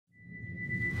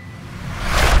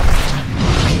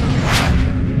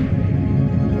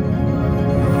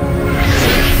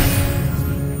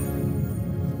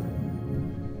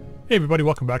Hey everybody,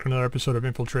 welcome back to another episode of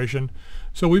Infiltration.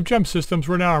 So we've jumped systems.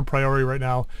 We're now on priority right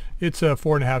now. It's a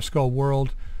 4.5 skull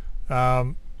world.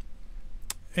 And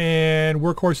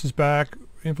Workhorse is back.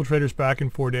 Infiltrator's back in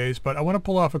 4 days. But I want to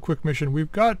pull off a quick mission.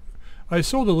 I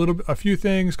sold a few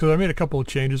things because I made a couple of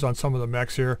changes on some of the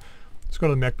mechs here. Let's go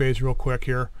to the mech base real quick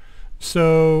here.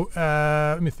 So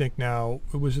let me think now.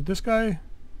 Was it this guy?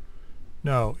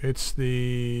 No, it's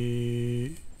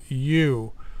the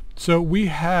U. So we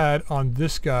had on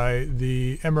this guy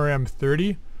the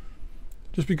MRM30,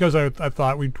 just because I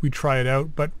thought we'd try it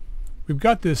out. But we've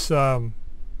got this SNPPC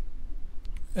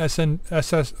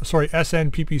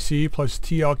plus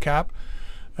TL cap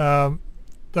that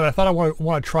I thought I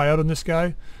want to try out on this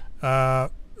guy. So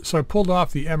I pulled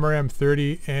off the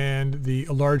MRM30 and the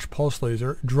large pulse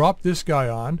laser, dropped this guy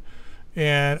on,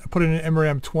 and put in an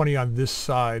MRM20 on this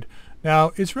side.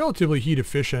 Now it's relatively heat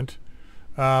efficient.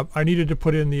 I needed to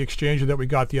put in the exchanger that we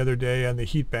got the other day and the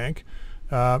heat bank,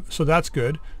 so that's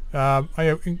good.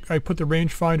 I put the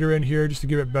rangefinder in here just to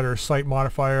give it better sight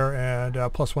modifier and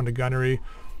 +1 to gunnery.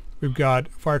 We've got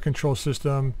fire control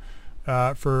system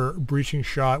for breaching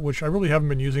shot, which I really haven't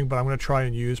been using, but I'm going to try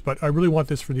and use. But I really want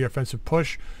this for the offensive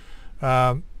push.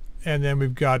 And then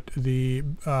we've got the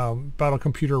battle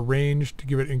computer range to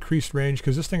give it increased range,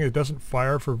 because this thing, it doesn't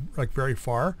fire for like very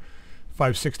far,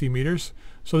 560 meters.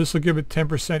 So this will give it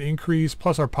 10% increase,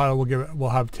 plus our pilot will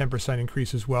have 10%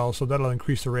 increase as well. So that'll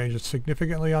increase the range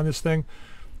significantly on this thing.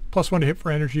 +1 to hit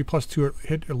for energy, +2 to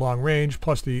hit at long range,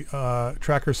 plus the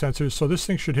tracker sensors. So this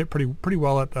thing should hit pretty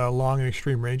well at long and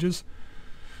extreme ranges,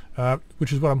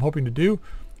 which is what I'm hoping to do.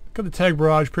 Got the tag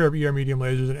barrage, pair of ER medium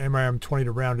lasers, and MRM20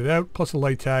 to round it out, plus a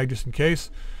light tag just in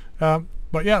case. But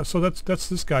yeah, so that's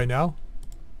this guy now.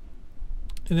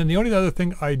 And then the only other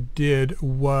thing I did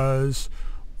was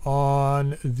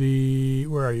on the,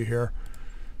 where are you here?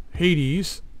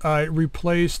 Hades. I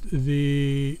replaced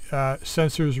the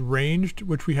sensors ranged,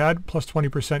 which we had, plus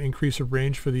 20% increase of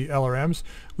range for the LRMs,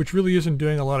 which really isn't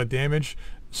doing a lot of damage.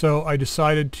 So I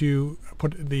decided to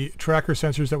put the tracker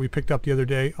sensors that we picked up the other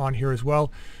day on here as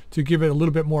well, to give it a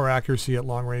little bit more accuracy at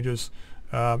long ranges.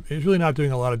 It's really not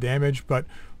doing a lot of damage, but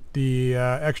the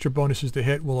extra bonuses to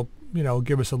hit will,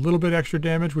 give us a little bit extra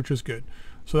damage, which is good.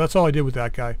 So that's all I did with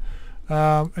that guy.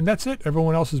 And that's it.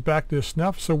 Everyone else is back to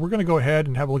snuff. So we're going to go ahead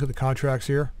and have a look at the contracts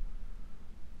here.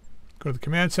 Go to the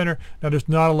command center. Now there's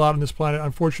not a lot on this planet.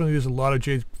 Unfortunately, there's a lot of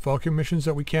Jade Falcon missions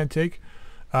that we can't take.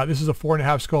 This is a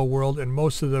 4.5 skull world, and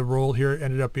most of the roll here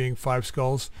ended up being 5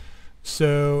 skulls.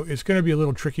 So it's going to be a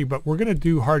little tricky, but we're going to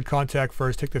do hard contact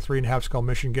first, take the 3.5 skull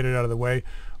mission, get it out of the way.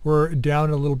 We're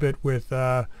down a little bit with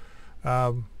Clan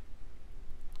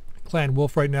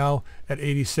Wolf right now at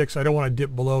 86. I don't want to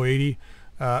dip below 80.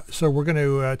 So we're going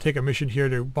to take a mission here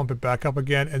to bump it back up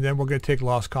again, and then we're going to take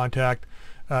Lost Contact.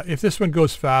 If this one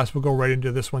goes fast, we'll go right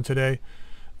into this one today.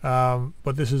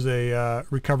 But this is a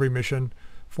recovery mission,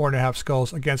 4.5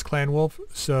 skulls against Clan Wolf.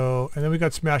 So, and then we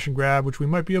got Smash and Grab, which we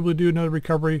might be able to do another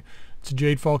recovery. It's a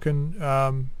Jade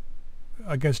Falcon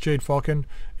against Jade Falcon.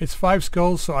 It's 5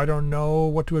 skulls, so I don't know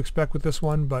what to expect with this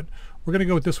one, but we're going to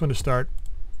go with this one to start.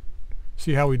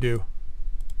 See how we do.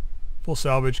 Full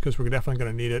salvage, because we're definitely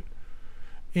going to need it.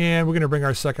 And we're going to bring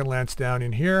our second lance down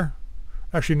in here.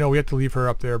 Actually, no, we have to leave her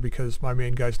up there because my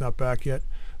main guy's not back yet.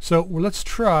 So let's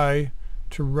try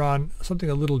to run something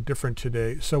a little different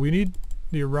today. So we need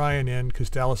the Orion in because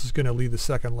Dallas is going to lead the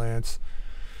second lance.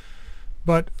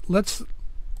 But let's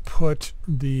put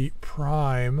the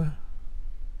Prime.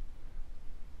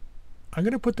 I'm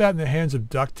going to put that in the hands of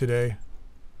Duck today.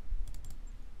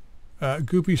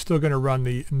 Goopy's still going to run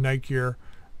the night gear.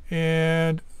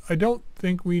 And I don't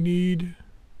think we need...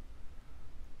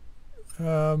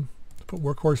 put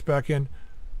Workhorse back in.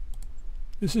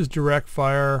 This is direct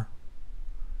fire.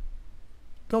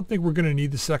 Don't think we're going to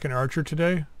need the second archer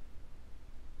today.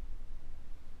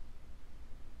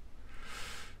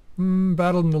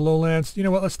 Battle in the lowlands. You know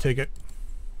what? Let's take it.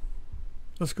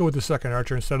 Let's go with the second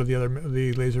archer instead of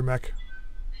the laser mech.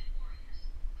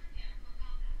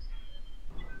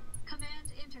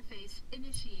 Command interface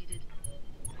initiated.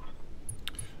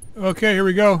 Okay, here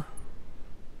we go.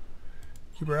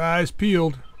 Keep our eyes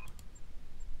peeled.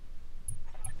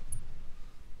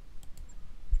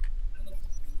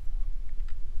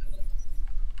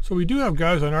 So we do have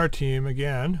guys on our team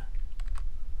again.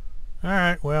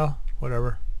 Alright, well,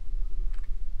 whatever.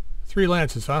 3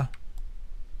 lances, huh?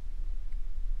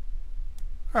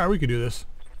 Alright, we could do this.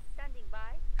 Standing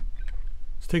by.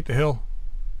 Let's take the hill.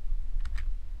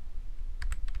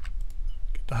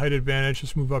 Get the height advantage.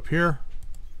 Let's move up here.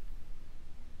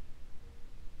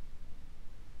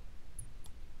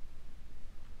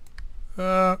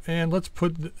 And let's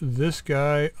put this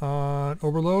guy on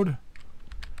overload.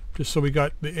 Just so we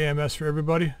got the AMS for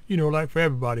everybody. You know, like for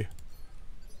everybody.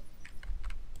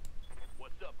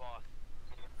 What's up, boss?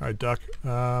 Alright, Duck.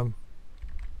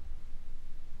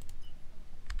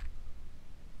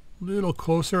 Little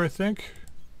closer, I think.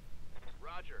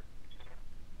 Roger.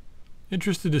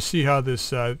 Interested to see how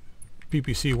this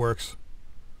PPC works.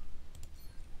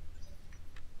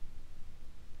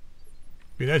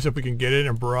 Be nice if we can get in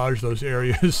and barrage those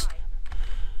areas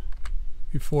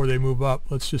before they move up.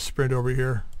 Let's just sprint over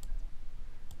here.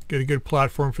 Get a good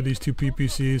platform for these two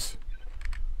PPCs.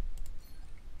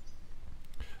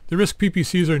 The risk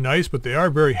PPCs are nice, but they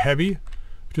are very heavy,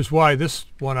 which is why this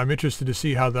one I'm interested to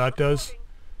see how that does.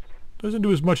 Doesn't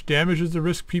do as much damage as the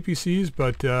risk PPCs,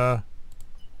 but let's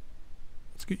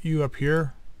get you up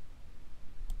here.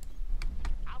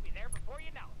 I'll be there before you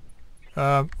know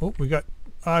it. Oh, we got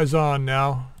eyes on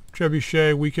now.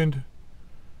 Trebuchet weakened.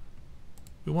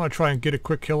 We want to try and get a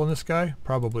quick kill on this guy?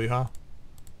 Probably, huh?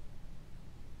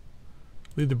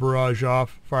 Lead the barrage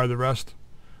off, fire the rest.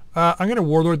 I'm going to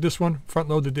warlord this one, front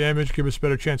load the damage, give us a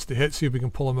better chance to hit, see if we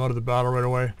can pull him out of the battle right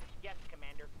away. Yes,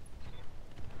 Commander.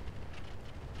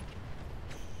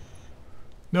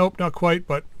 Nope, not quite,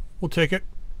 but we'll take it.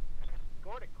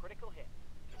 Scored a critical hit.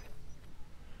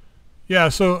 Yeah,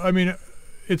 so, I mean,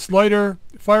 it's lighter,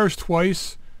 fires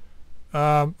twice.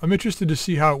 I'm interested to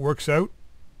see how it works out.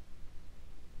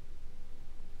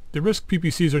 The risk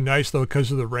PPCs are nice, though,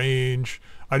 because of the range.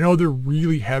 I know they're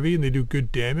really heavy and they do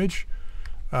good damage.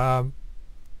 But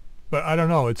I don't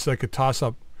know, it's like a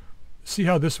toss-up. See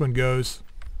how this one goes.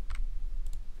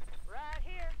 Right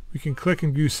here. We can click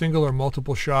and do single or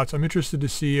multiple shots. I'm interested to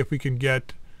see if we can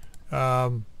get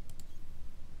a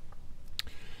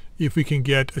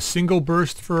single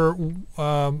burst for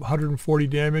 140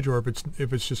 damage, or if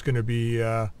it's just going to be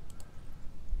yeah,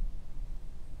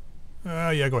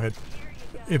 go ahead.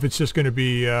 If it's just going to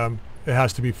be it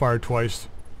has to be fired twice.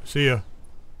 See ya.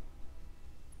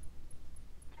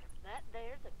 That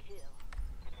there's a kill.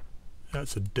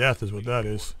 That's a death is what that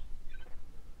is.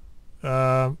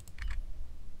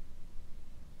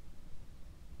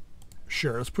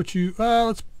 Sure, let's put you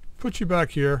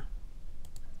back here.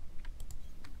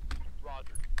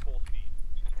 Roger. Full speed.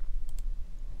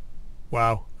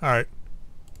 Wow. Alright.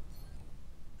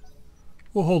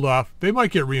 We'll hold off. They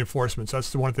might get reinforcements. That's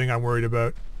the one thing I'm worried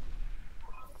about.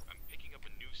 I'm picking up a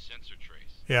new sensor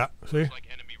trace. Yeah, see? Looks like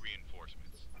enemy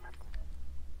reinforcements.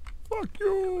 Fuck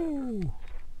you!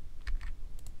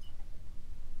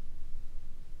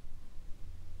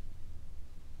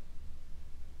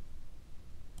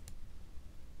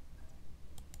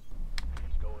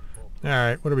 Going full.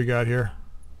 Alright, what do we got here?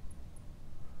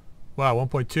 Wow,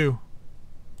 1.2.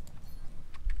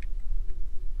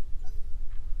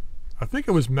 I think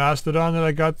it was Mastodon that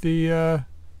I got the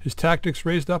his tactics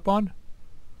raised up on.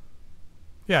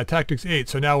 Yeah, tactics 8.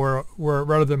 So now we're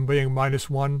rather than being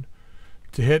 -1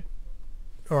 to hit,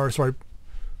 or sorry,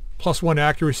 +1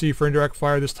 accuracy for indirect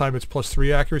fire, this time it's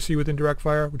 +3 accuracy with indirect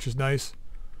fire, which is nice.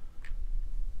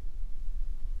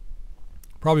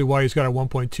 Probably why he's got a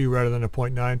 1.2 rather than a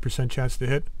 0.9% chance to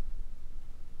hit.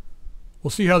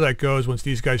 We'll see how that goes once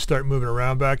these guys start moving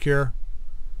around back here.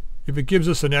 If it gives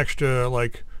us an extra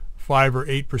like 5 or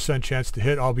 8% chance to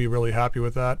hit, I'll be really happy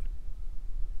with that.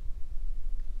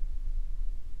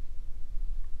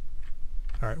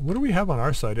 Alright, what do we have on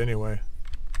our side anyway?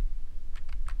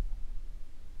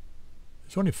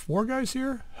 There's only 4 guys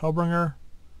here? Hellbringer,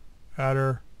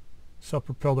 Adder,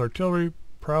 self-propelled artillery,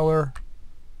 Prowler.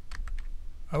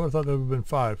 I would have thought there would have been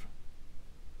 5.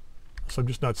 So I'm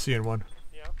just not seeing one.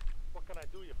 Yeah. What can I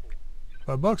do you for?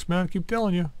 $5, man. Keep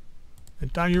telling you.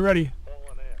 Anytime you're ready.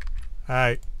 All in air.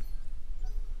 Alright.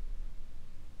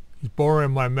 He's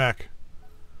borrowing my mech.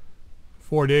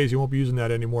 4 days, you won't be using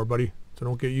that anymore, buddy. So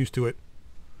don't get used to it.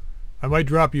 I might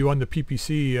drop you on the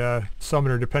PPC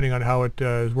summoner depending on how it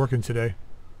is working today.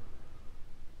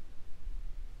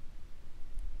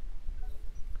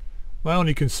 My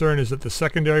only concern is that the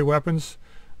secondary weapons,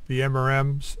 the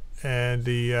MRMs and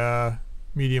the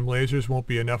medium lasers, won't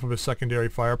be enough of a secondary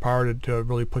firepower to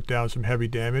really put down some heavy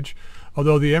damage.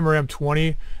 Although the MRM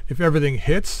 20, if everything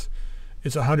hits,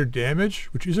 it's 100 damage,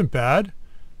 which isn't bad,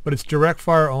 but it's direct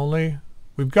fire only.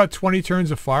 We've got 20 turns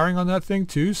of firing on that thing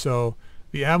too, so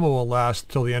the ammo will last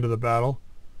till the end of the battle.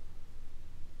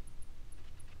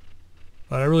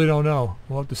 But I really don't know.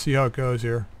 We'll have to see how it goes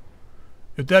here.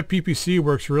 If that PPC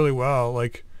works really well,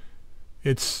 like,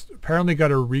 it's apparently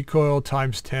got a recoil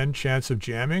 ×10 chance of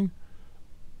jamming,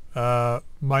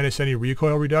 minus any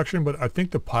recoil reduction, but I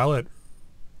think the pilot,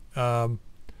 I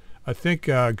I think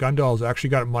Gundal's actually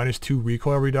got -2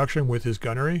 recoil reduction with his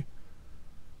gunnery.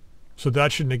 So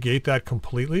that should negate that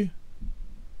completely,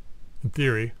 in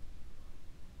theory.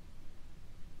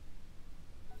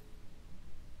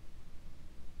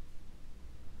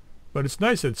 But it's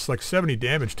nice that it's like 70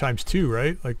 damage times 2,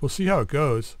 right? Like, we'll see how it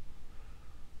goes.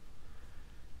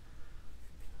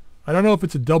 I don't know if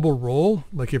it's a double roll,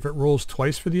 like if it rolls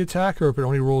twice for the attack, or if it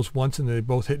only rolls once and they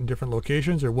both hit in different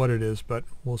locations, or what it is, but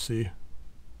we'll see.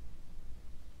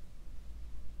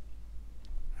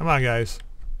 Come on, guys.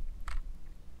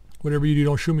 Whatever you do,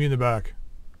 don't shoot me in the back.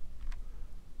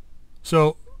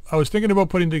 So, I was thinking about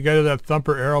putting together that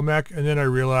Thumper arrow mech, and then I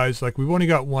realized, like, we've only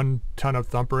got 1 ton of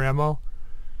Thumper ammo.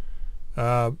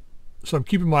 So I'm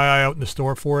keeping my eye out in the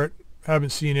store for it. I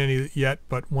haven't seen any yet,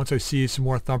 but once I see some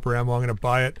more Thumper ammo, I'm going to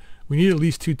buy it. We need at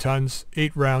least 2 tons.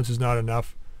 8 rounds is not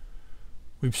enough.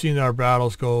 We've seen our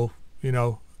battles go, you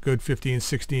know, good 15,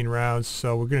 16 rounds,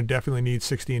 so we're going to definitely need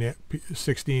 16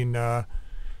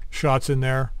 shots in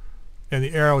there. And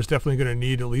the arrow is definitely going to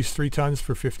need at least 3 tons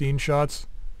for 15 shots.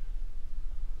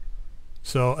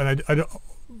 So, and I don't,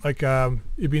 like,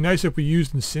 it'd be nice if we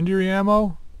used incendiary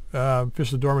ammo.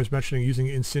 Fish the Dorm was mentioning using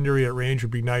incendiary at range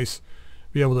would be nice.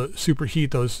 Be able to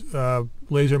superheat those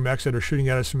laser mechs that are shooting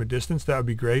at us from a distance. That would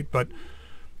be great. But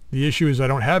the issue is I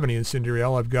don't have any incendiary.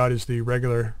 All I've got is the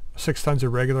regular 6 tons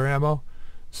of regular ammo.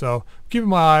 So keeping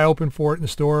my eye open for it in the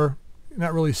store.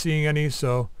 Not really seeing any.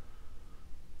 So,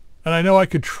 and I know I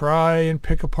could try and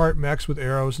pick apart mechs with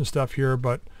arrows and stuff here,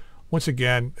 but once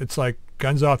again, it's like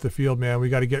guns off the field, man. We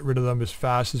got to get rid of them as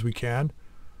fast as we can.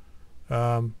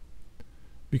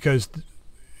 Because,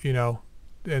 you know,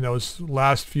 in those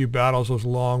last few battles, those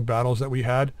long battles that we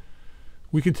had,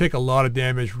 we can take a lot of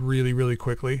damage really, really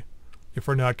quickly if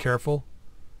we're not careful.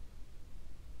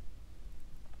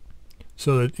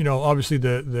 So that, you know, obviously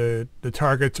the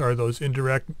targets are those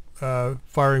indirect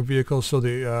firing vehicles. So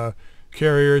the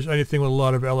carriers, anything with a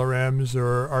lot of LRMs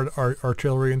or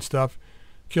artillery and stuff,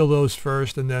 kill those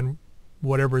first, and then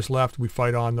whatever's left, we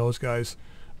fight on those guys.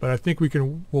 But I think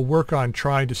we'll work on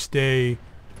trying to stay.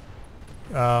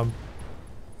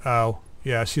 Oh,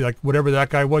 yeah, see, like, whatever that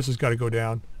guy was has got to go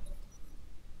down.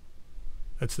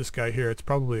 That's this guy here. It's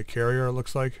probably a carrier, it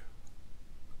looks like.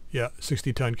 Yeah,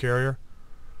 60-ton carrier.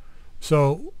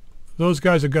 So, those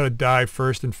guys have got to die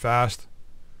first and fast.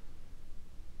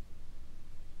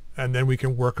 And then we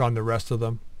can work on the rest of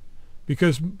them.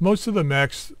 Because most of the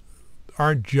mechs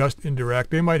aren't just indirect.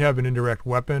 They might have an indirect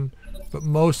weapon, but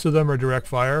most of them are direct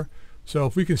fire. So,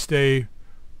 if we can stay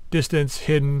distance,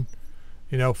 hidden,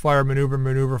 you know, fire,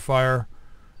 maneuver, fire,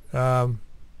 and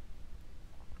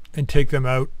take them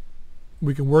out.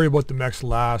 We can worry about the mechs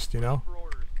last, you know.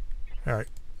 All right.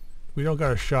 We don't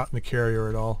got a shot in the carrier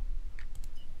at all.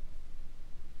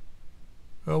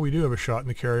 Oh, we do have a shot in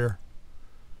the carrier.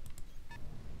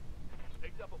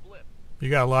 You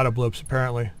got a lot of blips,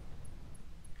 apparently.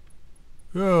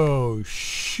 Oh,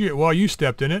 shit. Well, you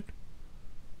stepped in it.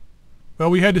 Well,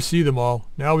 we had to see them all.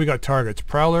 Now we got targets.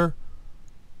 Prowler,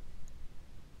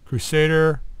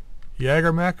 Crusader,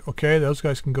 Jaeger mech. Okay, those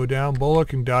guys can go down. Bowler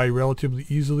can die relatively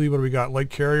easily. What do we got? Light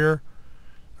carrier,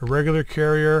 a regular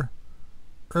carrier,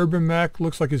 urban mech.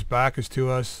 Looks like his back is to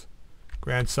us.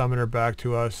 Grand Summoner back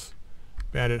to us.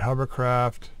 Bandit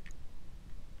hovercraft.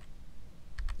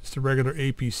 Just a regular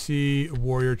APC, a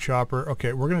warrior chopper.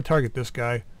 Okay, we're going to target this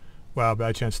guy. Wow,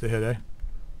 bad chance to hit, eh?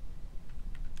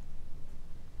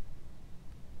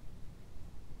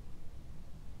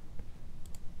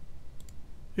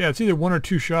 Yeah, it's either 1 or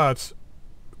 2 shots.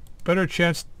 Better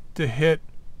chance to hit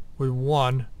with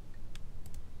 1.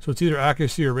 So it's either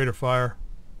accuracy or rate of fire.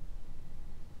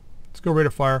 Let's go rate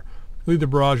of fire. Leave the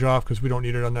barrage off because we don't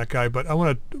need it on that guy. But I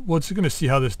want to. Well, it's going to see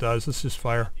how this does. Let's just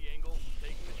fire.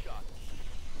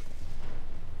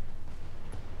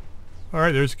 All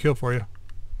right, there's a kill for you.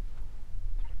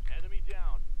 Enemy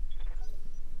down.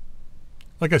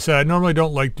 Like I said, I normally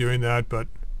don't like doing that, but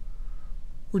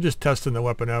we're just testing the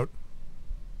weapon out.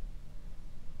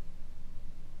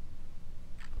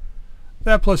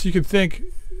 That plus you can think,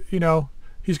 you know,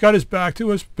 he's got his back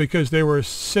to us because they were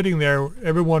sitting there.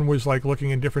 Everyone was like looking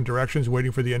in different directions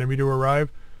waiting for the enemy to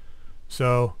arrive.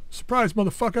 So, surprise,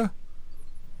 motherfucker.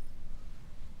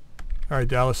 Alright,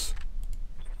 Dallas.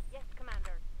 Yes,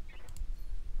 Commander.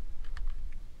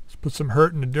 Let's put some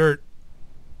hurt in the dirt.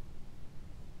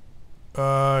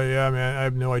 Yeah, man, I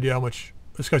have no idea how much.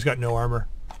 This guy's got no armor.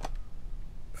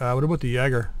 What about the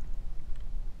Jaeger?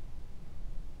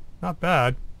 Not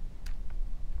bad.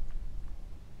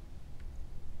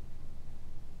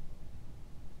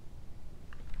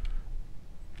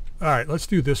 Alright, let's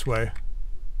do this way.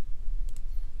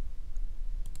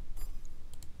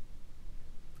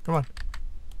 Come on.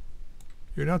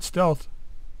 You're not stealth.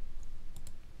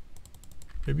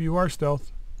 Maybe you are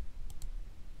stealth.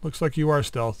 Looks like you are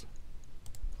stealth.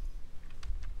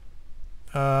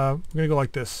 I'm going to go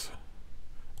like this.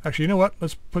 Actually, you know what?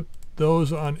 Let's put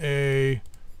those on A,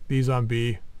 these on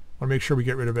B. I want to make sure we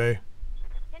get rid of A.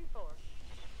 10-4.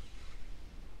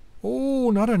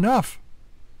 Oh, not enough.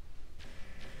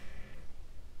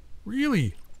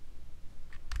 Really?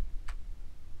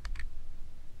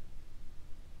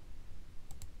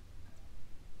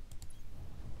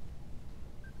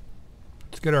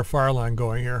 Let's get our fire line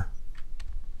going here.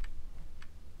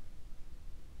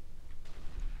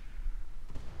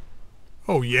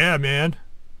 Oh yeah, man.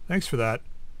 Thanks for that.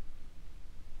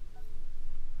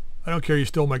 I don't care you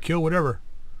stole my kill, whatever.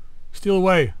 Steal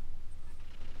away.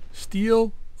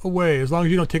 Steal away. As long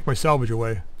as you don't take my salvage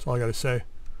away. That's all I gotta say.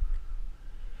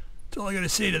 That's all I gotta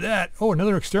say to that. Oh,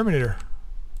 another exterminator.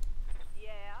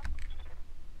 Yeah.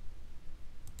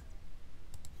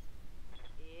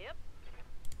 Yep.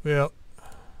 Well.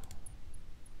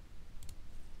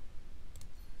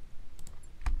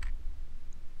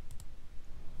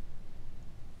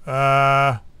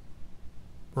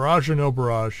 Barrage or no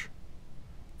barrage?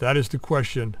 That is the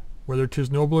question. Whether 'tis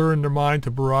nobler in their mind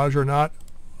to barrage or not,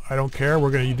 I don't care.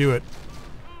 We're going to do it.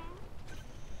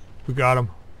 We got him.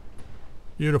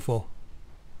 Beautiful.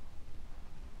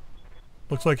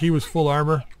 Looks like he was full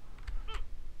armor.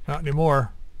 Not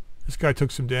anymore. This guy took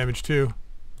some damage too.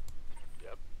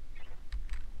 Yep.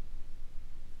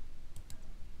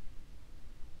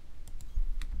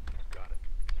 Got it.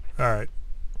 Alright.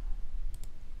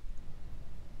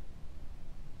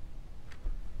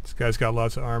 This guy's got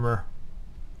lots of armor.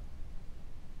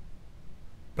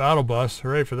 Battle bus.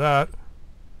 Hooray for that.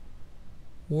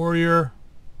 Warrior.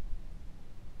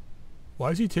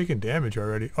 Why is he taking damage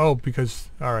already? Oh, because...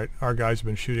 Alright, our guys have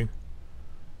been shooting.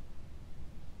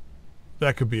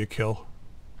 That could be a kill.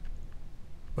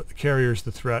 But the carrier's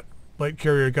the threat. Light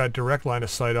carrier got direct line of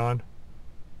sight on.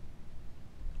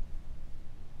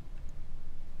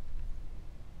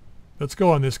 Let's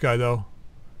go on this guy though.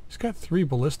 He's got 3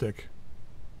 ballistic.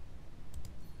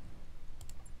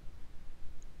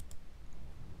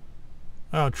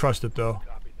 I don't trust it though.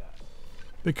 Copy that.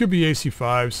 They could be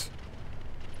AC-5s.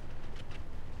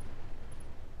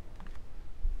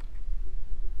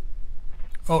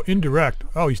 Oh, indirect.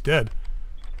 Oh, he's dead.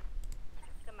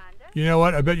 Commander. You know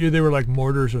what? I bet you they were like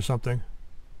mortars or something.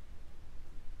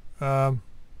 I'm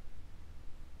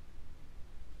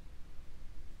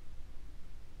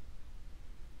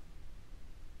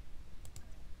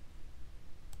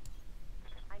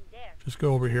there. Just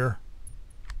go over here.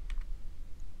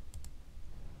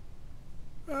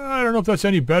 I don't know if that's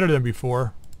any better than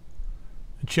before.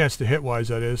 A chance to hit wise,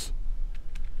 that is.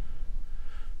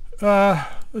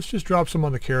 Let's just drop some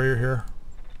on the carrier here.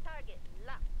 Target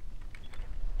locked.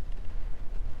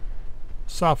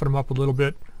 Soften them up a little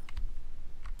bit.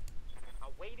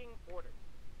 Awaiting orders.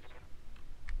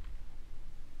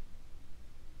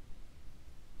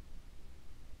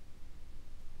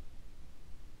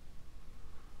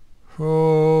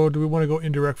 Oh, do we want to go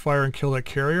indirect fire and kill that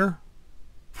carrier?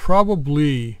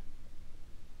 Probably.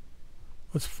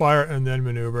 Let's fire and then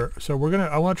maneuver. So we're gonna.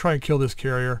 I want to try and kill this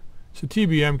carrier. It's a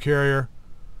TBM carrier.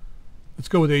 Let's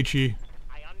go with HE.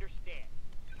 I understand.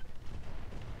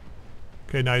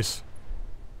 Okay, nice.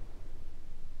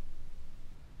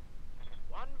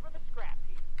 One for the scrap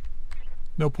heap.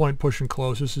 No point pushing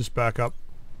close. This is back up.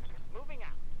 Moving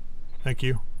out. Thank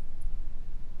you.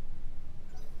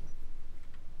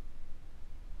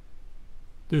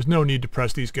 There's no need to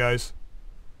press these guys.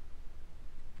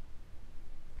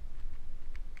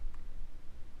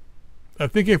 I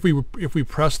think if we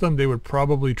press them, they would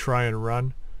probably try and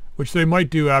run, which they might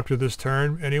do after this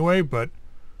turn anyway, but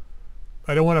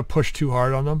I don't want to push too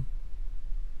hard on them,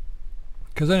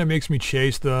 because then it makes me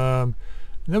chase them,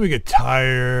 and then we get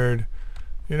tired,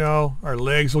 you know, our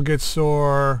legs will get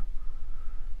sore.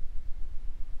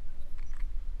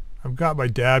 I've got my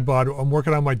dad bod. I'm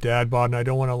working on my dad bod, and I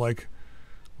don't want to like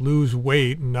lose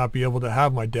weight and not be able to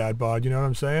have my dad bod, you know what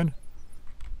I'm saying?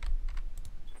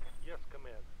 Yes,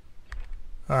 command.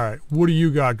 Alright, what do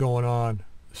you got going on?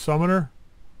 Summoner?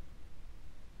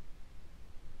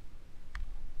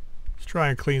 Let's try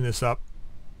and clean this up.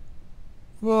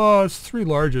 Well, it's 3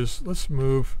 larges. Let's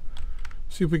move.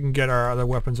 See if we can get our other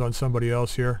weapons on somebody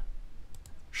else here.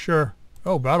 Sure.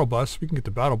 Oh, battle bus. We can get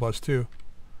the battle bus too.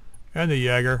 And the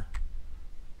Jaeger.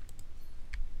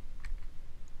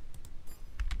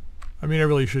 I mean, I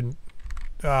really shouldn't.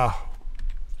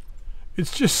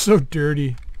 It's just so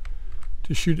dirty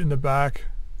to shoot in the back.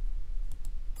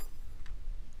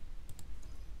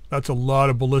 That's a lot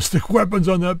of ballistic weapons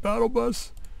on that battle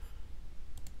bus.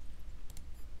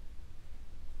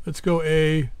 Let's go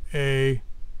A, and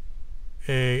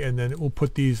then we'll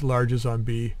put these larges on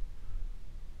B.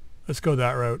 Let's go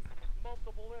that route.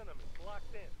 Multiple enemies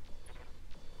locked in.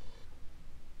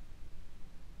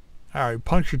 Alright,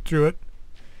 punctured through it.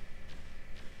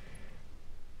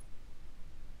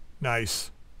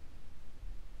 Nice.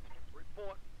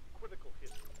 Report critical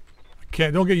hit.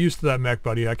 Don't get used to that mech,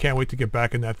 buddy. I can't wait to get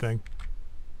back in that thing.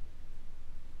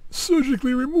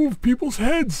 Surgically remove people's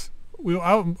heads.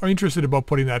 I'm interested about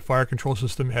putting that fire control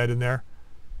system head in there.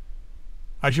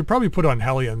 I should probably put on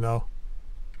Hellion though.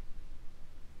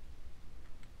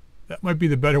 That might be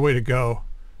the better way to go.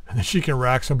 And then she can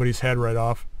rack somebody's head right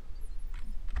off.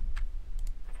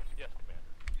 Yes,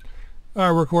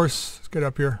 Commander. Alright, workhorse. Let's get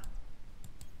up here.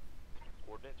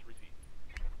 Coordinates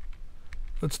received.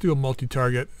 Let's do a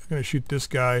multi-target. I'm going to shoot this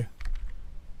guy.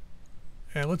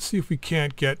 And let's see if we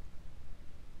can't get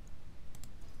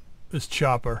this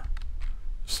chopper.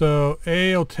 So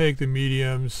A will take the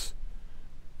mediums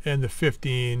and the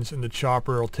 15s, and the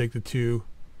chopper will take the two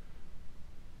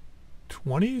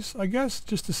 20s, I guess,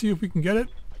 just to see if we can get it.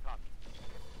 I copy.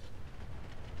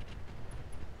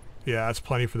 Yeah, that's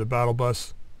plenty for the battle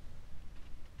bus.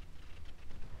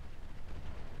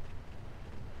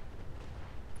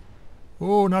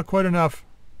 Oh, not quite enough.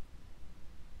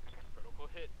 Critical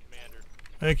hit, Commander.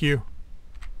 Thank you.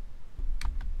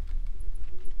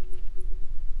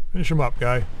 Finish him up,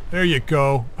 guy. There you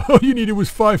go. All you needed was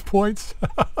 5 points.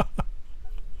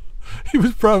 He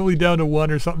was probably down to 1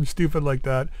 or something stupid like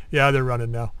that. Yeah, they're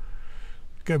running now.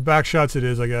 Okay, back shots it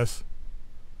is, I guess.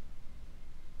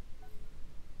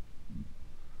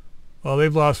 Well,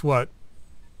 they've lost, what?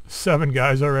 7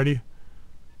 guys already?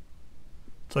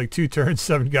 It's like 2 turns,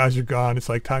 7 guys are gone. It's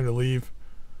like time to leave.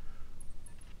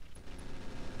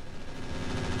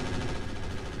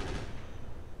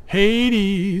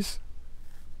 Hades!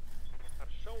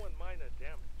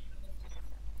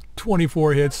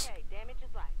 24 hits. Okay, damage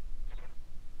is light.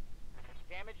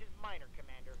 Damage is minor,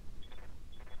 Commander.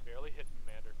 Barely hit,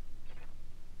 Commander.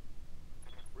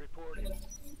 Reporting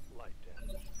light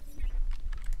damage.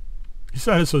 He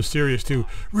sounded so serious too.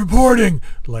 Reporting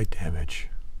light damage.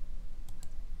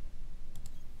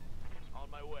 On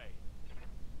my way.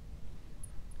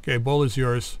 Okay, bull is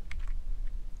yours.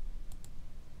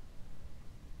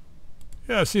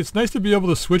 Yeah, see, it's nice to be able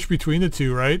to switch between the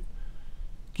two, right?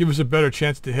 Give us a better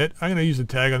chance to hit. I'm going to use the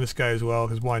tag on this guy as well,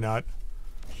 because why not?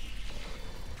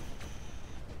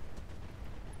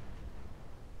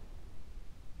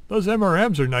 Those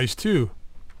MRMs are nice too.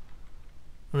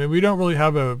 I mean, we don't really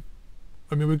have a...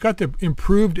 I mean, we've got the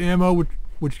improved ammo,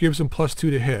 which gives them +2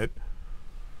 to hit.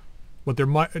 But they're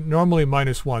normally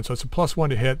 -1, so it's a +1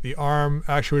 to hit. The arm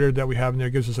actuator that we have in there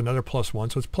gives us another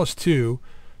 +1, so it's +2.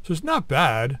 So it's not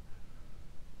bad.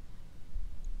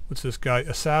 What's this guy?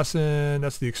 Assassin.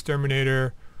 That's the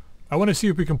exterminator. I want to see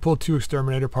if we can pull 2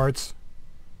 exterminator parts.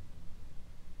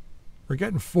 We're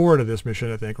getting 4 to this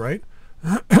mission, I think, right?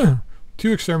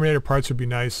 2 exterminator parts would be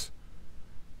nice.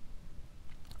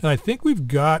 And I think we've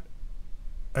got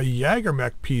a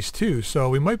Jagermech piece too, so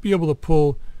we might be able to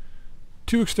pull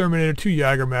 2 exterminator, 2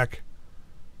 Jagermech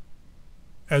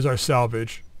as our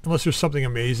salvage, unless there's something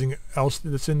amazing else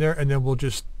that's in there, and then we'll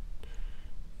just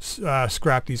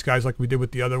scrap these guys like we did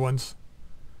with the other ones,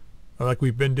 or like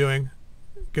we've been doing.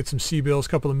 Get some C-bills, a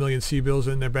couple of million C-bills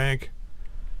in their bank.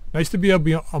 Nice to be able to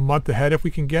be a month ahead if we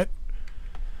can get.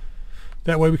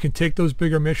 That way we can take those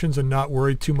bigger missions and not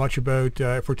worry too much about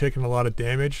if we're taking a lot of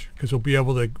damage, because we'll be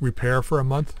able to repair for a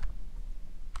month.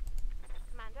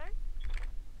 Commander?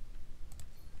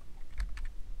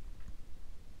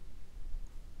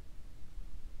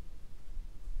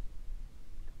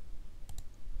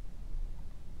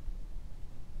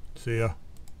 See ya.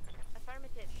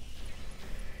 Affirmative.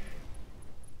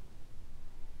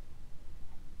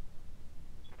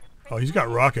 Oh, he's got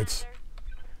rockets.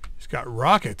 He's got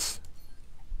rockets.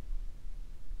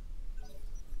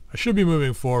 I should be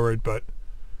moving forward, but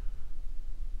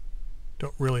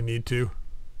don't really need to.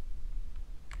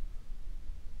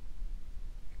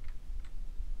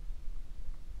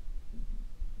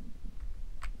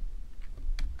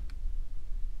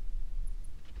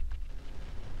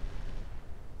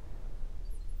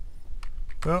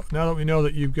 Well, now that we know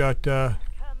that you've got Commander.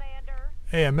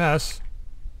 AMS,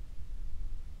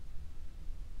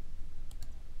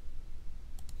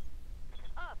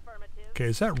 Affirmative. okay,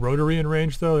 is that rotary in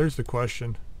range though? There's the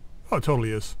question. Oh, it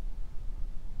totally is.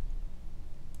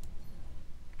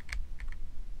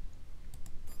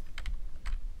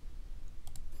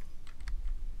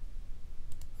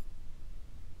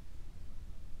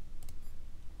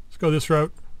 go this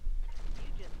route. You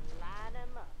just line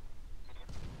 'em up.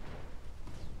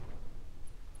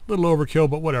 Little overkill,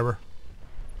 but whatever.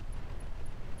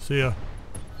 See ya.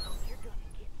 Oh, you're gonna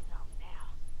get some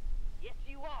now. Yes,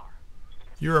 you are.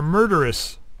 You're a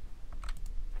murderess.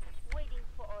 Waiting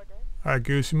for orders. All right,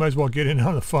 Goose, you might as well get in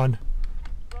on the fun.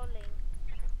 Rolling.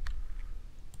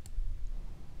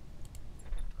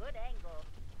 Good angle.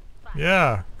 Fire.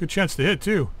 Yeah, good chance to hit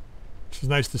too, which is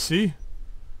nice to see.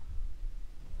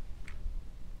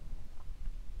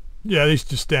 Yeah, he's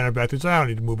just standing back there. So I don't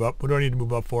need to move up. What do I need to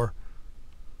move up for?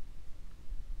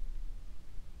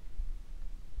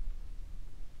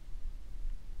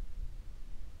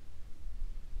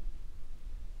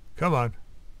 Come on.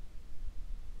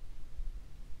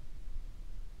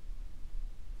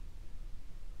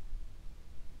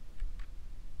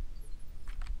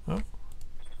 Oh,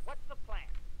 What's the plan?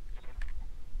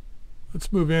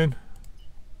 let's move in.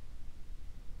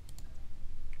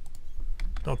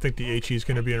 Don't think the HE is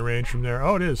going to be in range from there.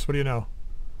 Oh, it is. What do you know?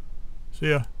 See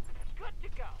ya. Good to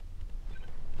go.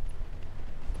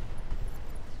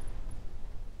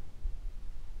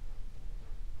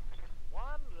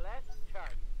 One less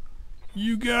target.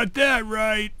 You got that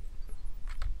right.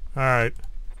 All right.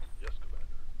 Yes, Commander.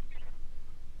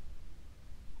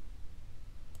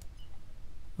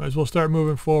 Might as well start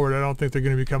moving forward. I don't think they're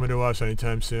going to be coming to us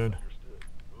anytime soon. Understood.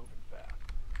 Moving fast.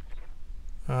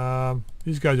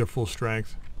 These guys are full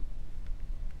strength.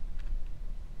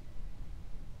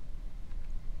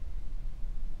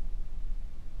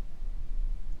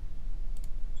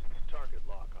 Target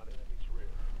lock on enemy's rear.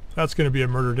 That's going to be a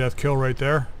murder death kill right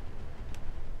there.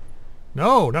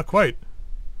 No, not quite.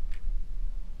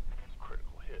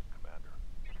 Critical hit, Commander.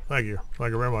 Thank you.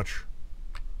 Thank you very much.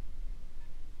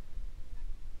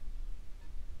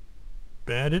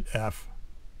 Bandit F.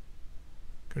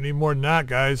 Gonna need more than that,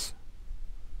 guys.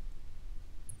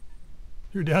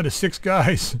 You're down to 6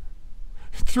 guys.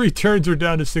 3 turns are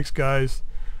down to 6 guys.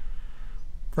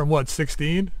 From what,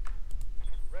 16?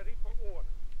 Ready for order.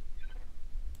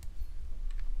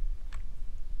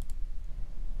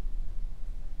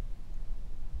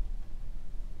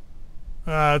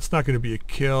 It's not going to be a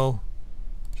kill.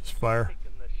 Just fire.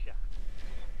 Taking the shot.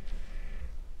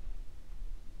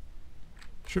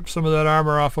 Strip some of that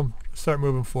armor off him. Start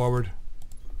moving forward.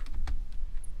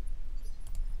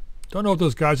 Don't know if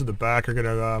those guys at the back are going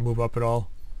to move up at all.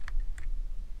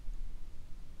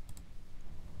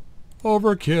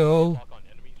 Overkill. Lock on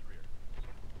enemy's rear.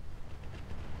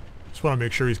 Just want to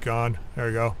make sure he's gone. There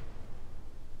we go.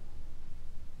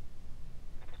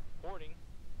 Warning.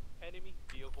 Enemy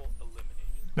vehicle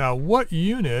eliminated. Now, what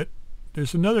unit?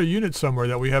 There's another unit somewhere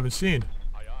that we haven't seen.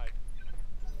 Aye, aye.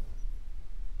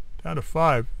 Down to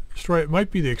 5. Destroy it.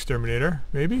 Might be the exterminator.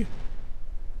 Maybe?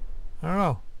 I don't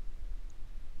know.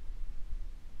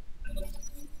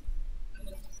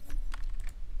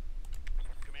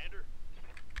 Commander.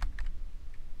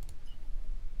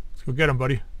 Let's go get him,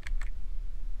 buddy.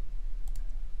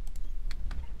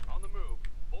 On the move.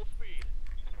 Full speed.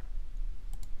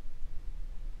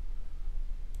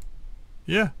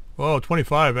 Yeah. Whoa,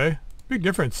 25, eh? Big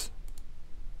difference.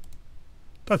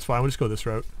 That's fine. We'll just go this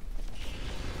route.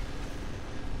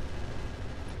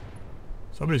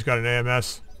 Somebody's got an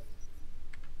AMS.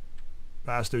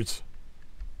 Bastards.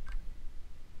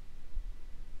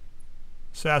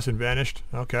 Assassin vanished.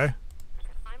 Okay.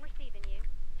 I'm receiving you.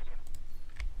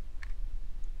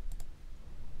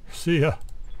 See ya.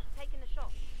 Taking the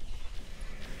shot.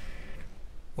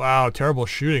 Wow, terrible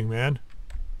shooting, man.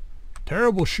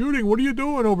 Terrible shooting. What are you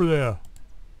doing over there?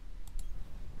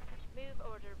 Move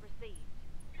order received.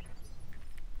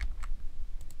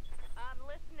 I'm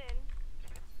listening.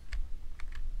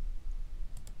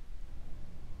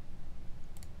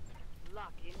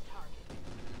 Lock in target.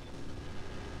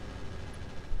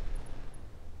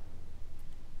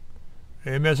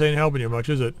 AMS ain't helping you much,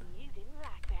 is it? You didn't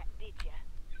like that, did ya?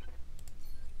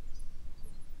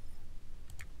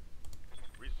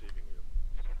 Receiving you.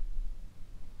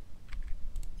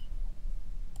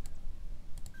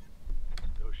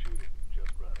 No shooting. Just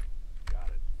running. Got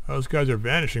it. Those guys are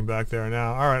vanishing back there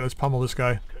now. Alright, let's pummel this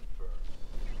guy.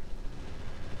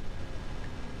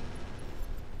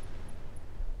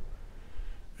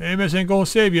 Confirmed. AMS ain't gonna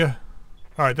save you.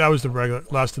 Alright, that was the regular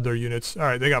last of their units.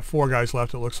 Alright, they got 4 guys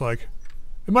left, it looks like.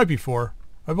 It might be 4.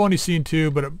 I've only seen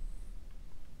 2, but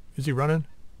is he running?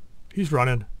 He's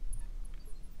running.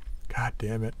 God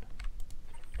damn it.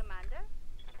 Commander?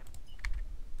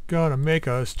 Gonna make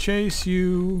us chase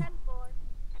you. 10-4.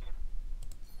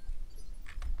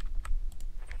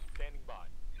 Standing by.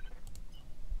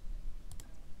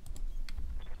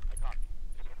 I copy.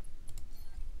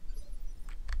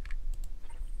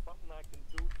 Bump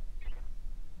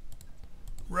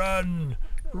Run!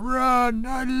 Run!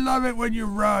 I love it when you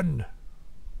run!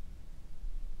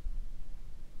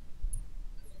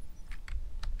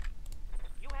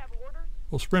 You have orders?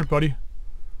 We'll sprint, buddy.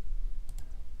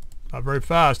 Not very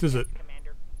fast, is it?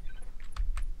 Commander.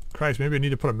 Christ, maybe I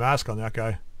need to put a mask on that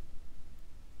guy.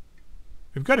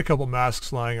 We've got a couple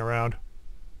masks lying around.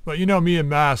 But you know me and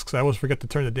masks, I always forget to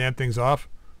turn the damn things off.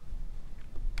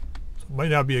 So it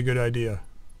might not be a good idea.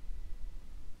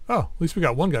 Oh, at least we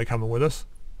got one guy coming with us.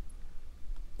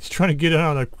 He's trying to get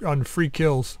in on free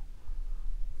kills.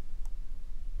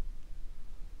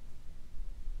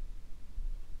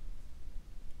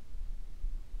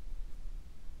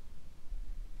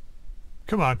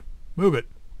 Come on, move it.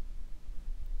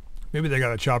 Maybe they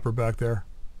got a chopper back there.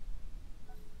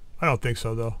 I don't think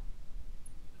so, though.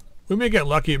 We may get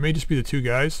lucky. It may just be the two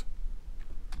guys.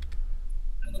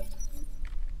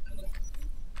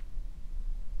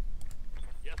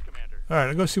 Yes, Commander. Alright,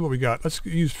 let's go see what we got. Let's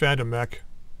use Phantom Mech.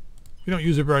 We don't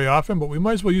use it very often, but we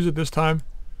might as well use it this time.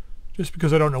 Just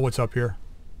because I don't know what's up here.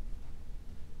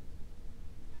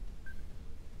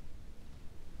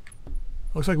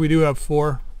 Looks like we do have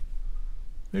 4.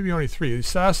 Maybe only 3. The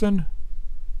Assassin,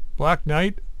 Black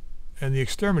Knight, and the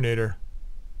Exterminator.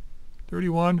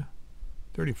 31,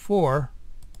 34,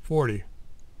 40. Is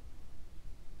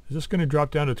this going to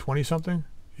drop down to 20 something?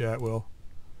 Yeah, it will.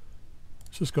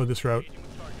 Let's just go this route.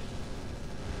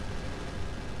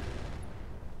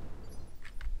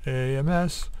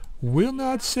 AMS will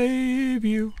not save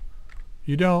you.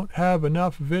 You don't have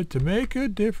enough of it to make a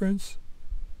difference.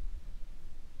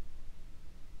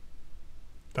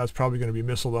 That's probably going to be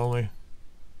missile only.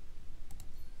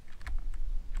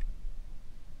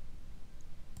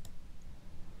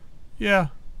 Yeah.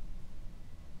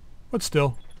 But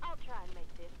still. I'll try and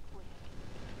make this quick.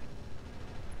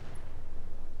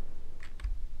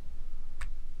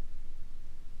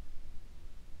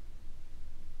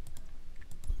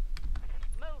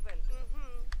 Moving.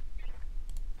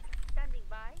 Standing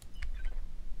by.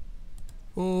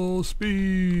 Full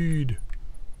speed.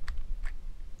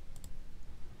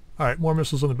 Alright, more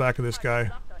missiles on the back of this guy.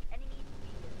 Locked on enemy speed.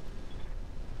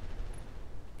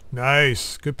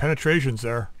 Nice. Good penetrations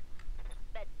there.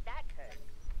 Bet that hurt.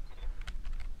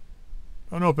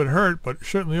 I don't know if it hurt, but it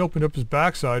certainly opened up his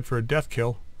backside for a death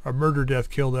kill. A murder death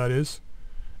kill, that is.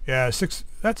 Yeah, 6...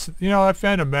 That's... You know, that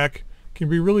Phantom Mech can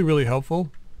be really, really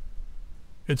helpful.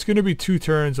 It's going to be 2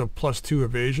 turns of +2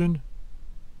 evasion.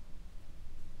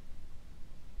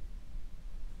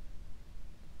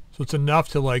 So it's enough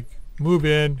to, like, move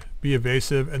in, be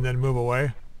evasive, and then move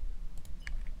away.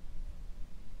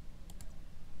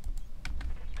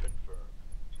 Confirmed.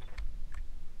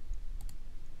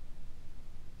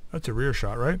 That's a rear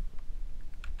shot, right?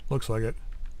 Looks like it.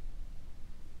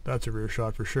 That's a rear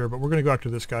shot for sure, but we're going to go after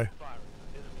this guy. Firing.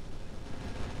 Enemy.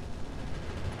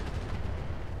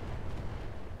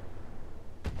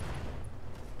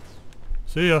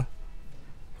 See ya.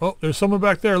 Oh, there's someone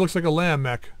back there. Looks like a lamb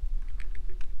mech.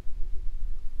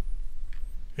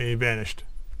 And he vanished.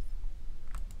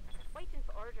 Waiting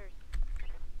for orders.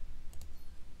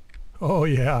 Oh,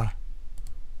 yeah.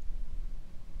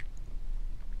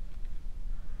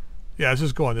 Yeah, let's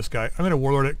just go on this guy. I'm going to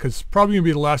warlord it because it's probably going to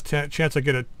be the last chance I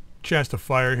get a chance to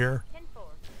fire here. 10-4.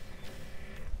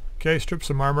 Okay, strip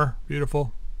some armor.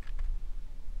 Beautiful.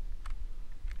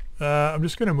 I'm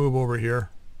just going to move over here.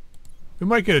 We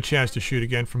might get a chance to shoot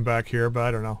again from back here, but I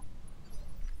don't know.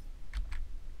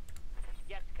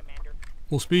 Yes, Commander.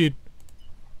 Full speed.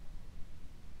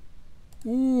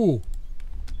 Ooh.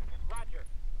 Roger.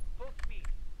 Full speed.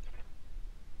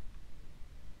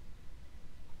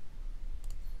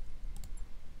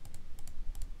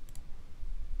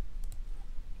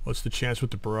 What's the chance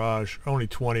with the barrage? Only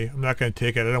 20. I'm not going to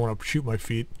take it. I don't want to shoot my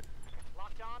feet.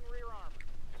 Locked on rear arm.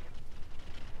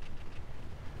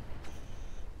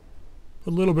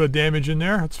 Put a little bit of damage in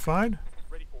there. That's fine.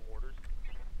 Ready for orders.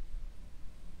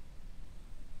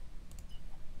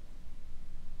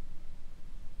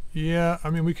 Yeah,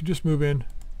 I mean, we could just move in.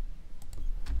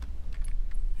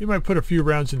 He might put a few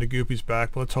rounds into Goopy's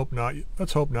back, but let's hope not.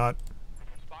 Let's hope not.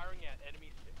 Firing at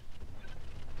enemy 6.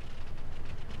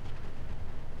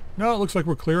 No, it looks like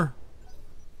we're clear.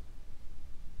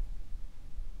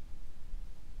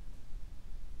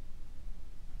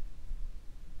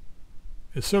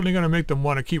 It's certainly going to make them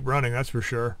want to keep running, that's for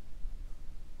sure.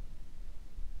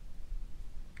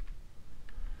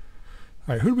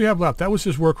 Alright, who do we have left? That was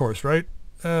his workhorse, right?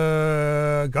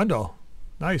 Gundal.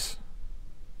 Nice.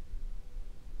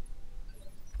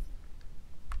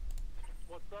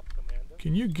 What's up, Commander?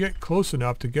 Can you get close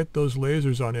enough to get those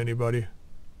lasers on anybody?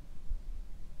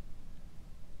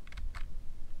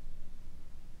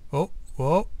 Oh,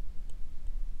 Whoa.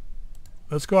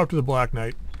 Let's go up to the Black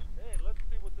Knight. Hey, let's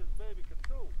see what this baby can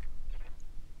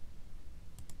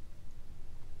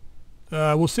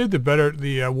do. We'll save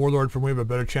the Warlord for when we have a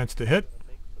better chance to hit.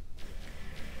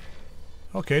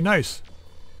 Okay, nice.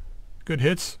 Good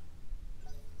hits.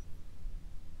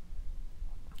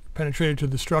 Penetrated to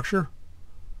the structure.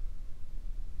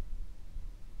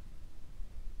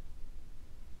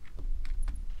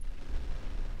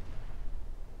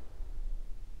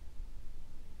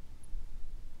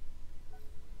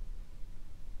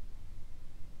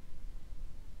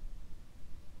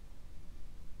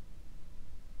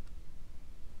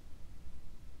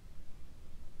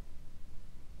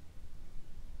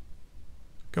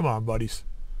 Come on, buddies.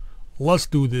 Let's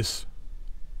do this.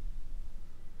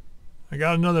 I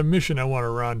got another mission I want to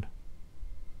run.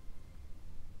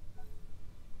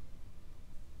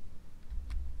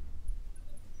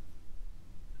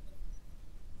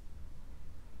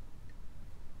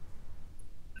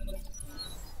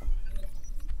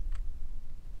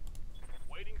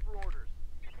 Waiting for orders.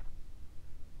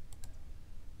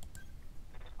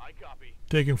 I copy.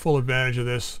 Taking full advantage of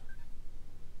this.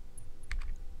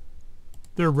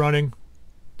 They're running.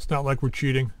 It's not like we're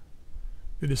cheating.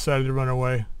 They decided to run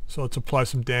away, so let's apply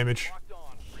some damage. Locked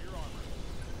on. Rear armor.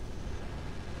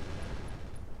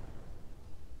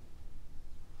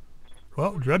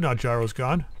 Well, Dreadnought Gyro's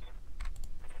gone.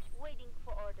 Waiting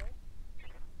for orders.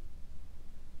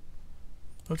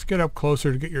 Let's get up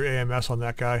closer to get your AMS on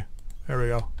that guy. There we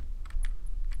go.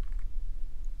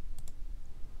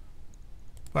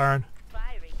 Firing.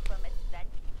 Firing from its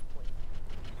vantage point.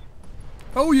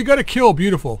 Oh, you got a kill.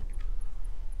 Beautiful.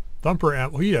 Thumper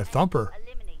amp. Oh, yeah, Thumper.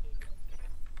 Eliminated.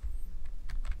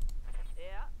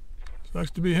 Yeah.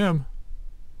 Sucks to be him.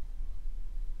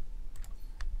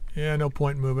 Yeah, no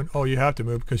point in moving. Oh, you have to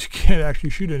move because you can't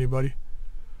actually shoot anybody.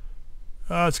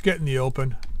 Let's get in the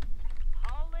open.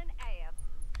 Hauling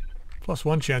ass.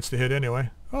 +1 chance to hit anyway.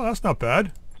 Oh, that's not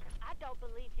bad. I don't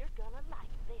believe you're gonna like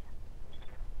this.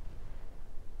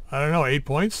 I don't know, 8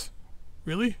 points?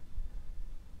 Really?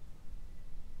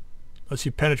 Unless he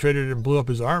penetrated and blew up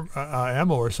his arm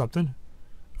ammo or something.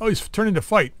 Oh, he's turning to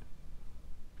fight.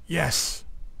 Yes.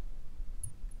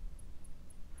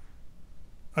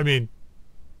 I mean,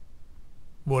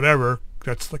 whatever.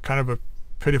 That's the kind of a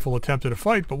pitiful attempt at a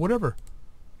fight, but whatever.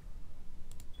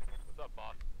 What's up,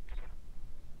 boss?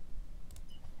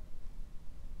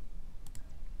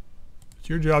 It's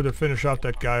your job to finish off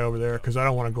that guy over there, because I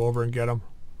don't want to go over and get him.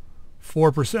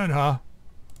 4%, huh?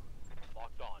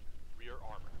 Locked on. Rear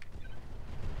armor.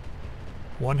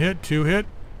 1 hit, 2 hit.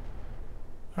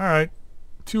 Alright.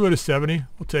 2 out of 70.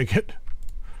 We'll take it.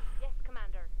 Yes,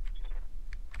 Commander.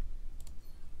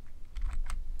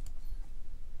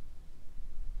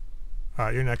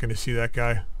 Alright, you're not going to see that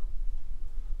guy.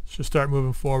 Let's just start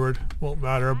moving forward. Won't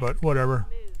matter, but whatever.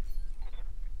 Move.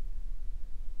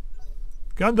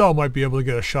 Gundal might be able to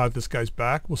get a shot at this guy's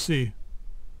back. We'll see.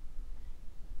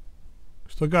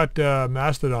 Still got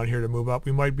Mastodon here to move up.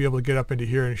 We might be able to get up into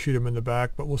here and shoot him in the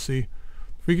back, but we'll see.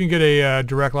 If we can get a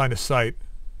direct line of sight,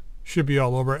 should be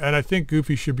all over. And I think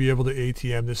Goofy should be able to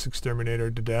ATM this exterminator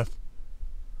to death.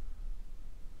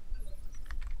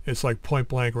 It's like point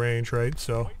blank range, right?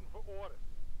 So, Waiting for orders.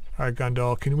 alright,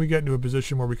 Gundal, can we get into a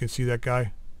position where we can see that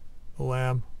guy? The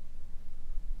lamb?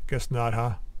 Guess not,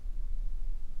 huh?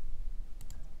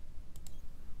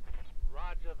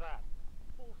 Roger that.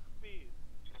 Full speed.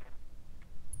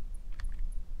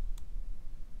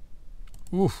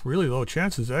 Oof, really low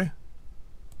chances, eh?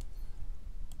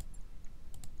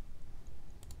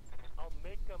 I'll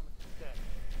make them dead.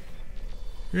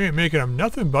 You ain't making him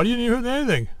nothing, buddy. You didn't even hit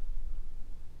anything.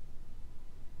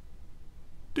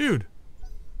 Dude.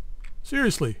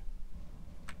 Seriously.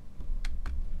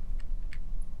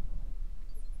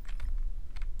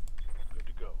 Good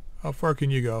to go. How far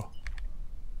can you go?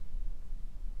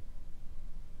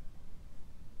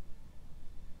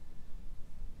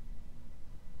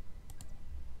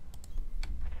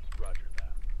 Roger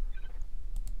that.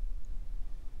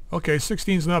 Okay,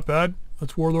 16's not bad.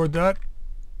 Let's Warlord that.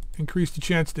 Increase the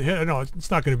chance to hit. I know it's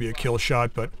not going to be a kill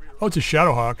shot, but... Oh, it's a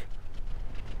Shadowhawk.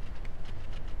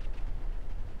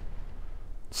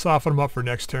 Soften him up for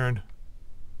next turn.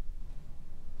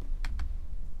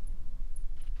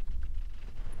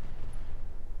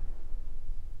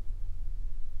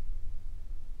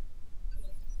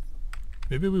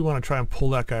 Maybe we want to try and pull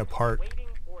that guy apart. Waiting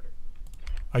orders.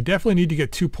 I definitely need to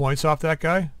get 2 points off that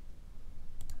guy.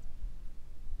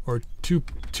 Or two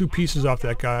pieces off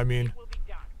that guy, I mean. Will be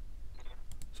done.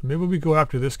 So maybe we go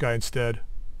after this guy instead.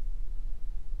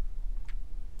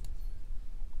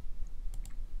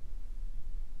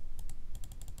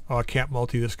 Oh, I can't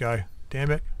multi this guy.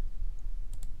 Damn it.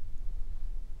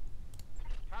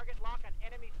 Target lock on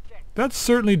enemy 6. That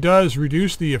certainly does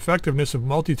reduce the effectiveness of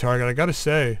multi-target, I gotta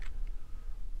say.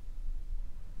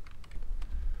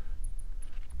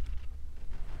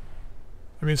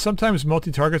 I mean, sometimes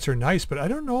multi-targets are nice, but I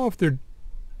don't know if they're...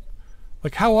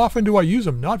 Like, how often do I use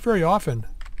them? Not very often.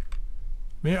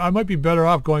 I might be better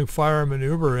off going fire and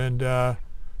maneuver and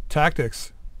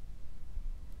tactics.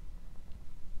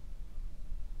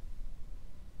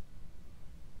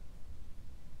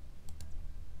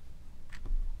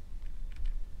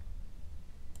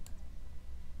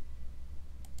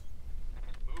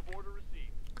 Move order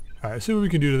received. Alright, let's see what we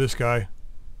can do to this guy.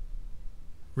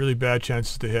 Really bad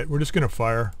chances to hit. We're just going to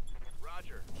fire.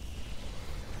 Roger.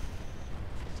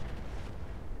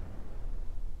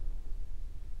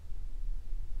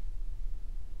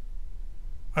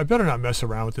 I better not mess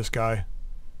around with this guy.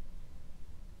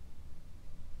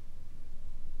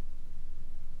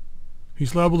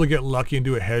 He's liable to get lucky and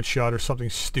do a headshot or something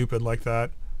stupid like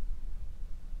that.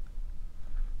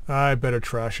 I better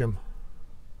trash him.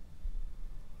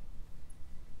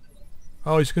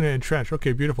 Oh, he's going to entrench.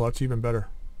 Okay, beautiful. That's even better.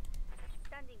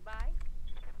 Standing by.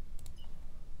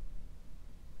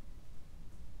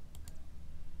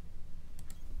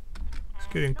 It's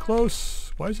getting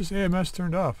close. Why is this AMS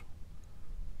turned off?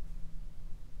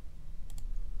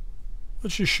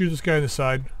 Let's just shoot this guy in the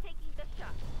side. Taking the shot.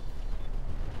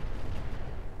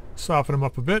 Soften him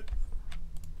up a bit.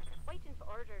 Waiting for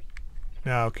orders.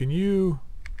 Now, can you...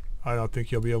 I don't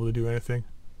think you'll be able to do anything.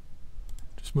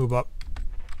 Just move up.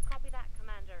 Copy that,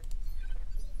 Commander.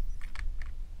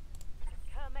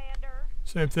 Commander.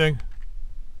 Same thing.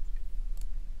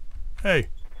 Hey,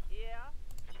 Yeah.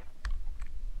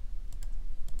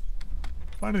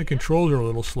 finding the controls are a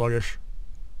little sluggish.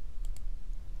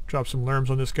 Drop some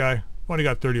lerms on this guy. Only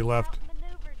got 30 left.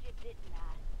 Outmaneuvered you, didn't I?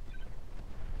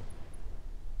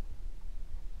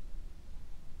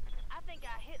 I think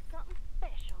I hit something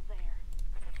special there.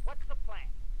 What's the plan?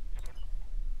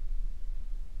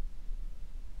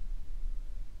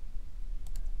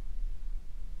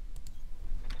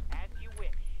 As you wish.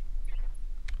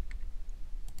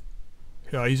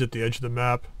 Yeah, he's at the edge of the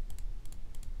map.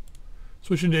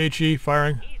 Switching to HE,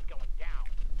 firing. He's going down.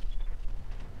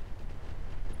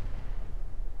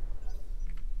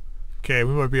 Okay,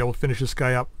 we might be able to finish this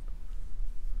guy up.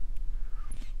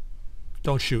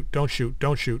 Don't shoot, don't shoot,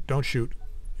 don't shoot, don't shoot.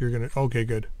 You're gonna... Okay,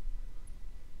 good.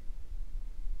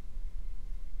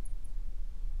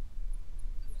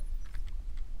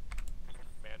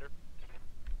 Commander.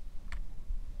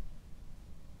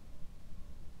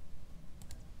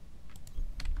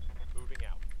 Moving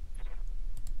out.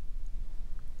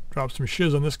 Drop some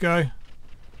shiz on this guy.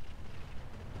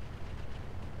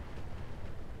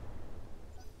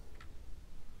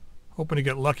 Hoping to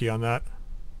get lucky on that.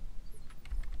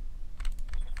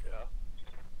 Yeah.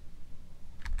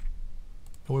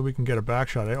 No way we can get a back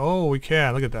shot. Oh, we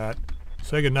can. Look at that.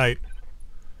 Say goodnight.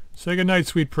 Say goodnight,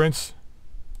 sweet prince.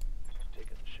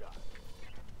 Taking the shot.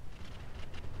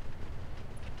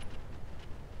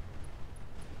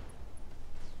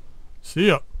 See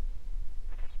ya.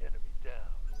 Enemy down.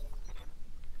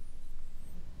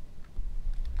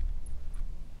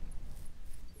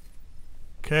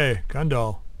 Okay,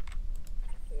 Gundal.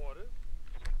 Order.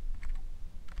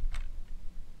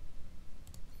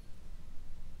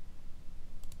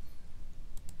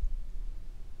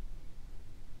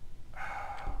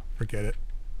 Forget it.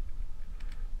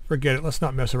 Forget it. Let's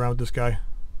not mess around with this guy.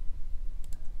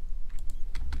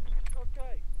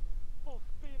 Okay. Full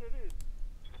speed it is.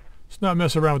 Let's not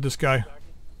mess around with this guy. Target.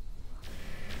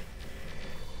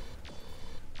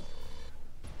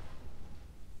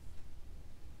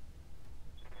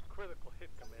 Critical hit,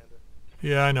 Commander.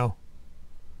 Yeah, I know.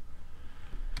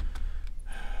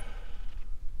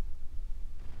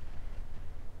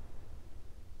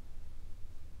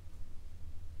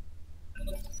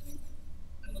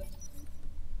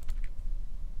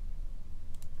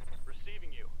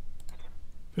 Receiving you.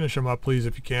 Finish him up, please,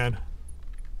 if you can.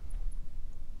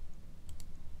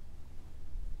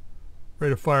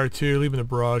 Ready to fire two, leaving the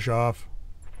barrage off.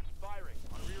 Firing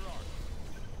on rear arc.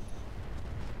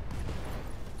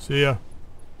 See ya.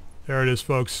 There it is,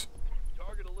 folks.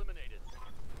 Target eliminated.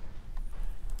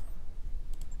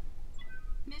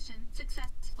 Mission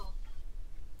successful.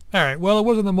 Alright, well, it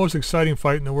wasn't the most exciting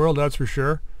fight in the world, that's for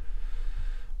sure.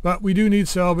 But we do need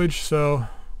salvage, so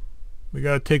we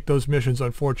gotta take those missions,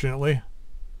 unfortunately.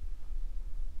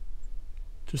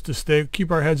 Just to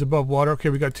keep our heads above water. Okay,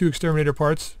 we got 2 exterminator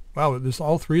parts. Wow,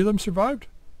 all 3 of them survived?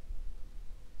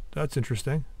 That's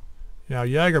interesting. Now,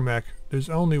 Jagermech, there's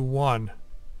only 1.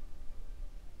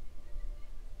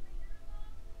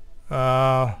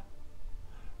 Black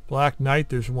Knight,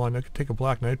 there's one. I could take a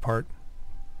Black Knight part.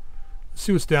 Let's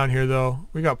see what's down here, though.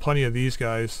 We got plenty of these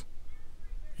guys.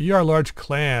 ER Large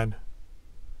Clan.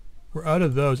 We're out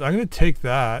of those. I'm going to take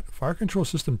that. Fire Control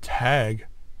System Tag.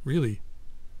 Really?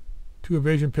 2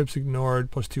 evasion pips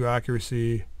ignored, plus 2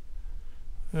 accuracy.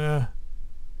 Heavy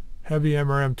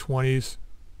MRM 20s.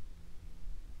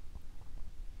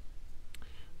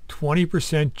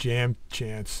 20% jam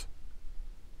chance.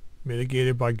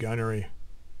 Mitigated by gunnery.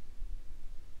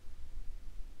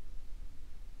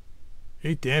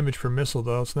 8 damage per missile,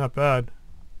 though. It's not bad.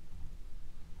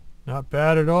 Not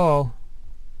bad at all.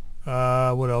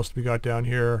 What else do we got down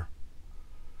here?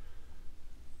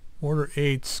 Mortar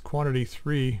 8s, quantity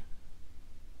 3.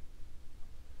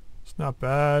 It's not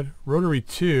bad. Rotary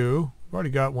 2. We've already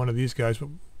got one of these guys,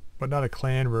 but not a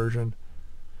clan version.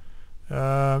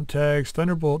 Tags,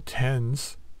 Thunderbolt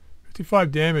 10s.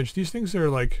 55 damage. These things are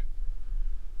like,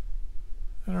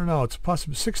 I don't know, it's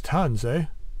possible 6 tons, eh?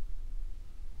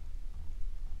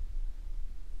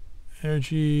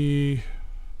 Energy,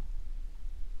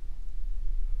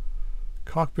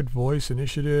 cockpit voice,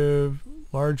 initiative,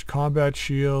 large combat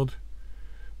shield,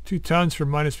 2 tons for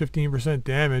minus 15%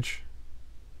 damage.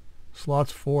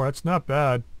 Slots 4, that's not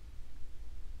bad.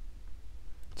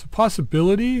 It's a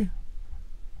possibility.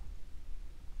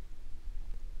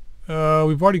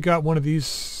 We've already got one of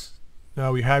these.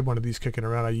 No, we had one of these kicking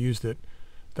around. I used it.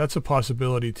 That's a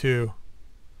possibility too.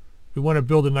 We want to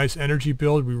build a nice energy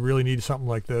build. We really need something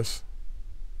like this.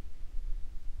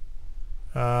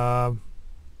 No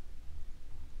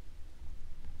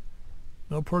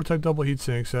prototype double heat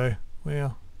sinks, eh?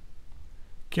 Well,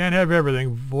 can't have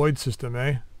everything. Void system,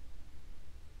 eh?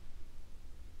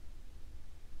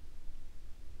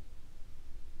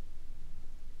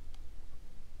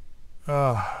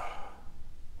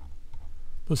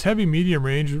 Those heavy medium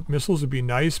range missiles would be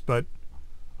nice, but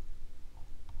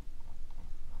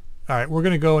alright, we're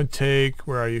going to go and take,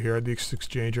 where are you here? The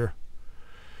exchanger.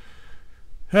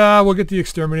 We'll get the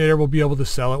exterminator. We'll be able to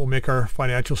sell it. We'll make our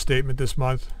financial statement this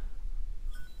month.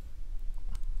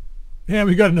 Yeah,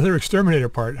 we got another exterminator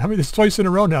part. I mean, it's twice in a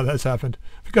row now that's happened.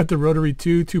 We got the rotary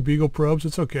 2 Beagle probes.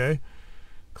 It's okay.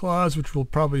 Claws, which we'll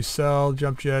probably sell.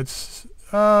 Jump jets.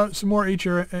 Some more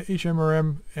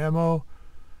HMRM ammo.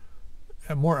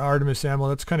 And more Artemis ammo.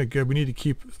 That's kind of good. We need to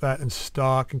keep that in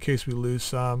stock in case we lose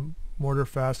some. Mortar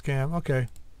fast cam. Okay.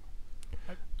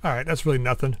 Alright, that's really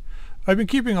nothing. I've been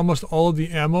keeping almost all of the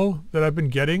ammo that I've been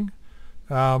getting,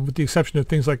 with the exception of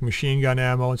things like machine gun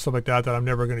ammo and stuff like that I'm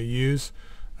never going to use.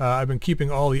 I've been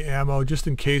keeping all the ammo just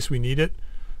in case we need it.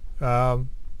 So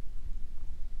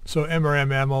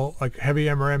MRM ammo, like heavy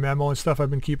MRM ammo and stuff I've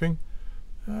been keeping.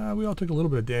 We all took a little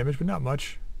bit of damage, but not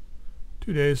much.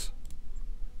 2 days.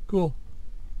 Cool.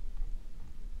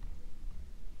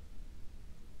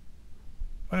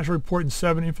 Financial report in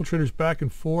 7, infiltrators back in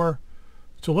 4.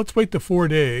 So let's wait the 4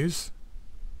 days.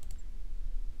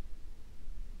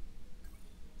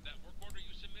 That work order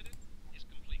you submitted is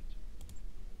complete.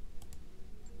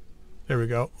 There we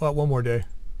go. Well, 1 more day.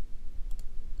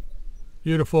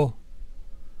 Beautiful.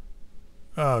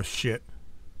 Oh, shit.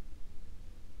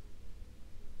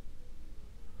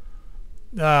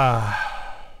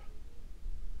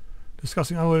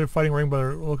 Discussing unrelated fighting ring by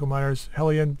the local miners.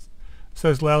 Hellion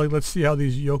says loudly, let's see how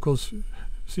these yokels,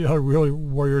 see how really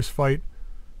warriors fight.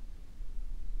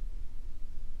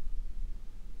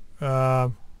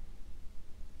 Let's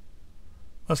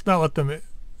not let them,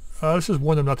 let's just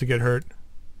warn them not to get hurt.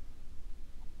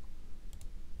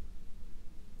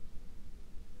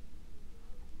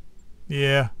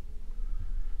 Yeah.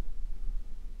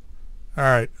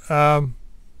 Alright.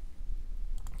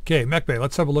 Okay, Mech Bay,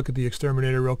 let's have a look at the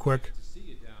exterminator real quick.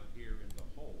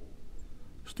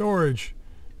 Storage.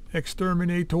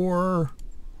 Exterminator.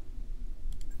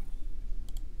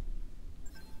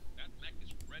 That mech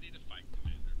is ready to fight,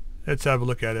 Commander. Let's have a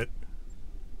look at it.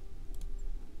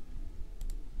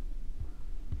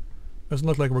 Doesn't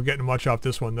look like we're getting much off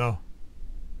this one though.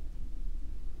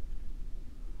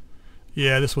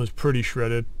 Yeah, this one's pretty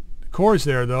shredded. The core's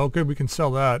there though. Good, we can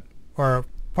sell that. Or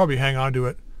probably hang on to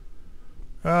it.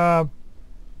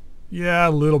 Yeah,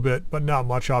 a little bit, but not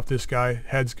much off this guy.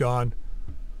 Head's gone.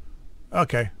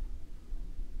 Okay.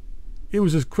 It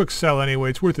was a quick sell anyway.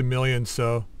 It's worth $1 million,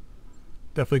 so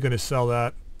definitely going to sell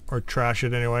that or trash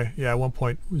it anyway. Yeah,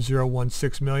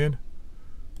 1.016 million.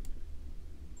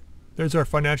 There's our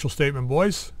financial statement,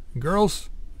 boys and girls,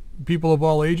 people of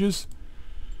all ages.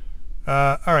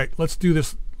 All right, let's do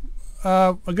this.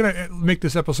 I'm going to make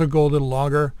this episode go a little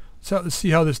longer. So let's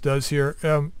see how this does here.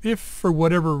 If for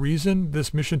whatever reason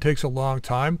this mission takes a long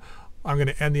time, I'm going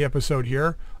to end the episode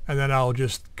here, and then I'll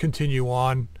just continue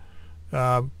on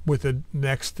with the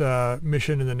next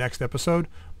mission in the next episode.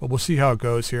 But we'll see how it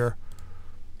goes here.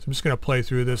 So I'm just going to play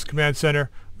through this. Command center.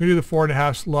 We're going to do the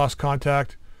 4.5 lost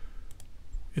contact.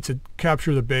 It's a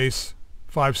capture the base.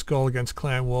 5 skull against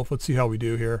Clan Wolf. Let's see how we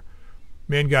do here.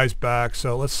 Main guy's back,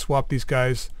 so let's swap these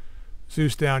guys.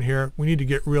 Zeus down here. We need to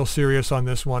get real serious on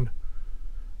this one.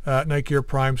 Night Gear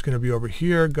Prime's going to be over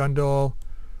here. Gundul.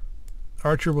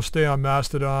 Archer will stay on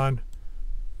Mastodon.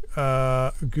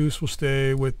 Goose will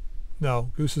stay with...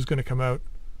 No, Goose is going to come out.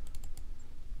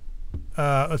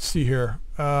 Let's see here.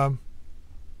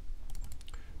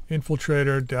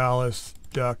 Infiltrator, Dallas,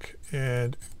 Duck,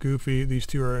 and Goofy. These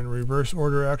two are in reverse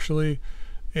order, actually.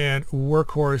 And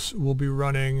Workhorse will be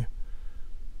running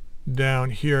down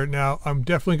here. Now, I'm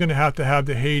definitely going to have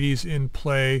the Hades in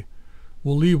play.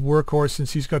 We'll leave Workhorse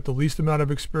since he's got the least amount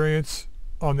of experience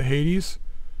on the Hades.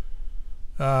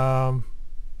 Yeah,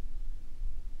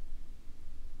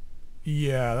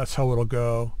 that's how it'll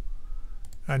go.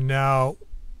 And now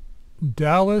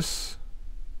Dallas.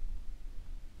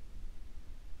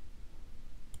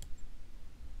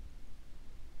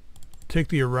 Take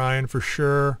the Orion for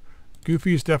sure.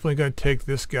 Goofy is definitely going to take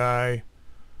this guy.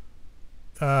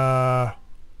 Duck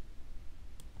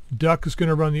is going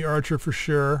to run the Archer for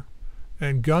sure.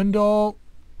 And Gundul,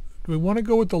 do we want to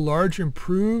go with the large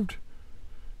improved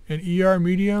and ER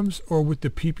mediums or with the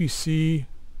PPC?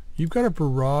 You've got a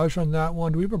barrage on that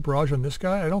one. Do we have a barrage on this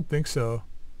guy? I don't think so.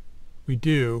 We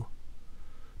do.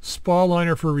 Spa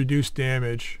liner for reduced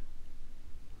damage.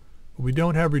 But we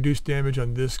don't have reduced damage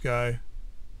on this guy.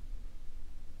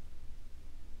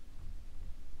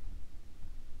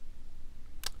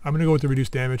 I'm going to go with the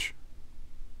reduced damage.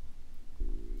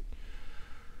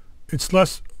 It's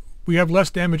less... We have less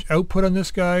damage output on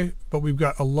this guy, but we've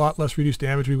got a lot less reduced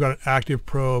damage. We've got an active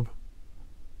probe.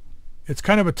 It's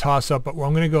kind of a toss-up, but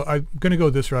I'm going to go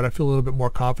this route. I feel a little bit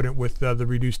more confident with the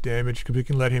reduced damage because we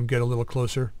can let him get a little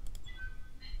closer.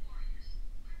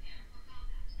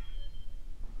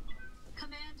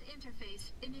 Command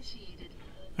interface initiated.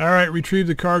 All right, retrieve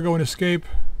the cargo and escape.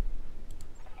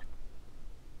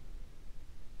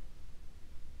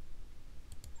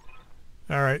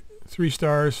 All right, 3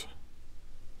 stars.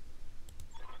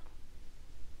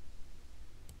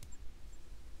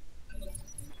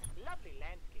 Lovely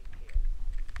landscape here.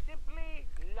 Simply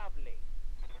lovely.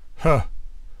 Huh.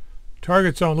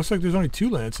 Target zone. Looks like there's only 2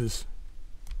 lances.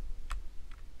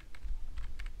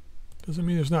 Doesn't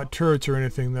mean there's not turrets or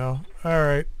anything, though. All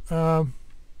right.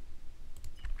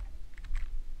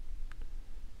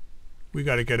 We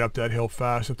got to get up that hill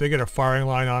fast. If they get a firing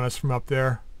line on us from up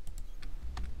there,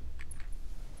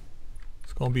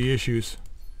 it's going to be issues.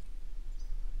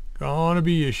 Gonna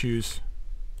be issues.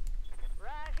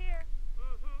 Right here.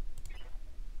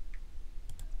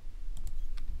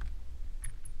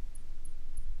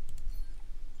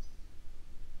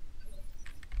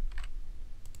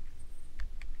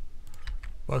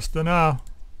 Busta now.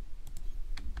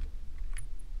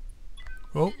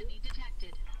 Oh, Enemy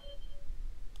detected.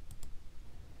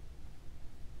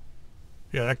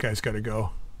 yeah, that guy's got to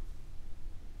go.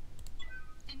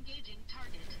 Engaging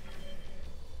target.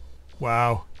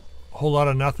 Wow. A whole lot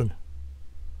of nothing.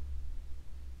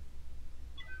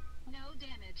 No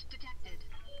damage detected.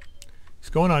 He's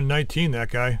going on 19, that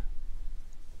guy.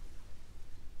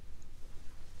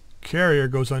 Carrier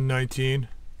goes on 19.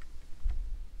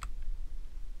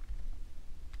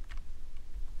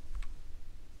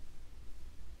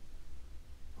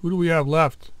 Who do we have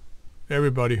left?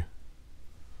 Everybody.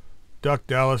 Duck,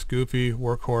 Dallas, Goofy,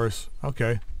 Workhorse.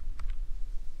 Okay.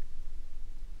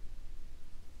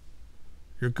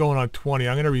 You're going on 20.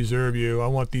 I'm going to reserve you. I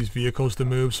want these vehicles to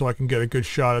move so I can get a good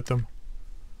shot at them.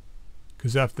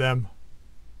 Because F them.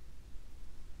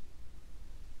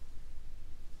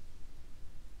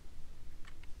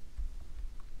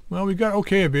 Well, we got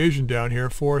okay evasion down here.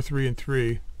 4, 3, and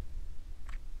 3.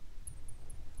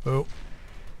 Oh.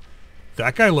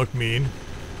 That guy looked mean.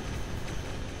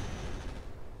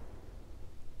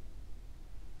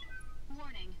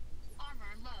 Warning.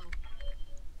 Armor low.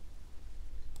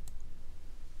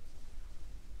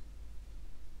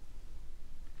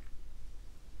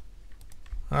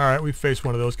 Alright, we've faced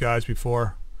one of those guys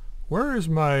before. Where is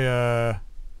my,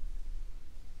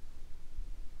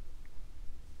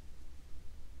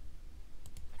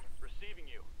 Receiving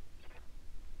you.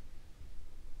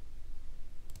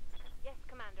 Yes,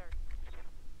 Commander.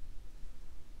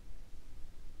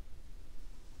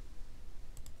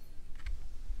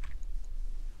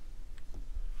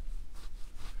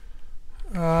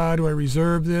 do I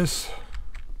reserve this?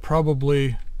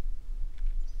 Probably.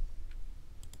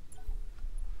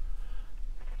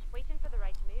 Waiting for the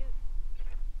right move.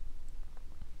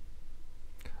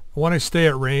 I want to stay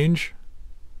at range.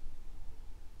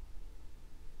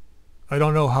 I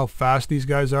don't know how fast these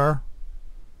guys are.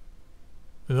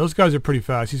 And those guys are pretty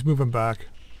fast. He's moving back.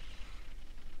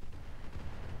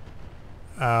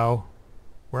 Ow.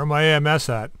 Where am I AMS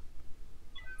at?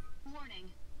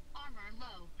 Warning. Armor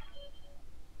low.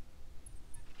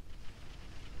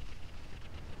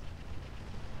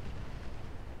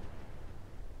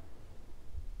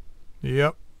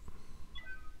 Yep.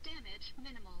 Damage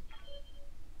minimal.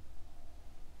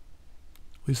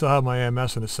 At least I'll have my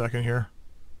AMS in a second here.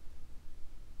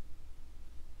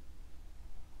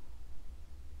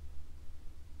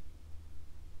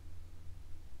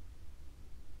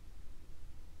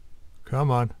 Come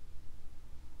on.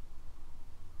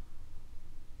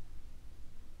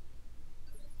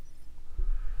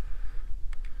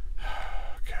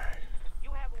 Okay. You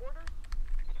have orders?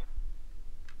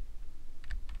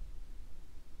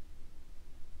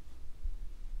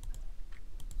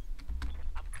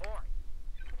 Of course.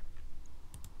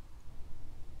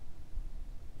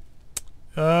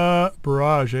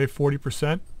 Barrage,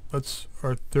 40%. Let's,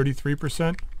 or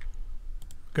 33%.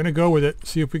 Gonna go with it.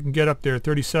 See if we can get up there.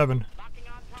 37. Locking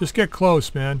on top. Just get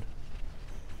close, man.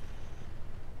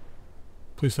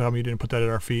 Please tell me you didn't put that at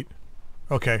our feet.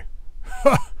 Okay.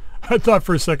 I thought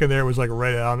for a second there it was like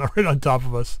right on top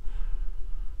of us.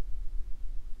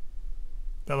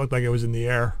 That looked like it was in the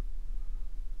air.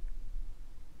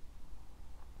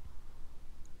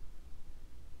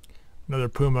 Another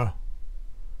Puma.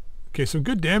 Okay, some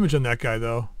good damage on that guy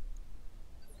though.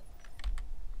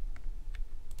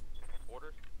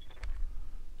 Orders?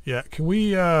 Yeah, can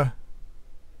we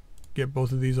get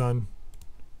both of these on?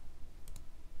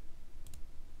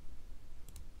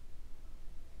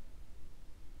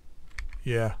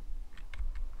 Yeah.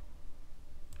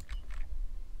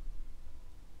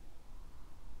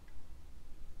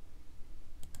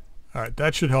 Alright,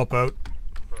 that should help out.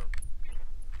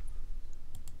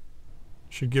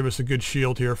 Should give us a good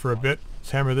shield here for a bit.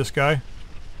 Let's hammer this guy.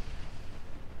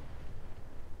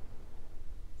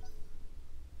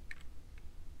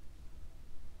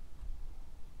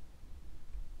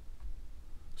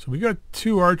 So we got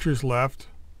 2 archers left.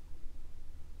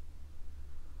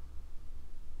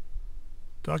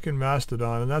 Duck and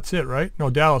Mastodon, and that's it, right? No,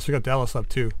 Dallas. We got Dallas left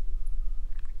too.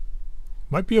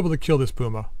 Might be able to kill this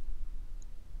Puma.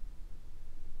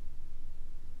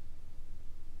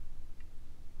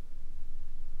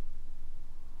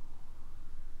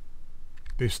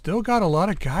 They've still got a lot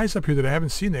of guys up here that I haven't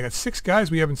seen. They got 6 guys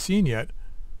we haven't seen yet.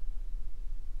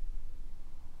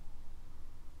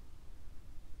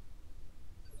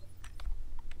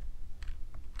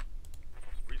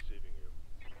 Receiving you.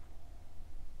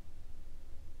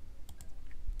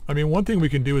 I mean, one thing we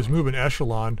can do is move an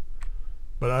echelon,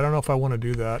 but I don't know if I want to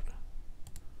do that.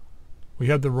 We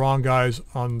have the wrong guys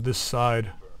on this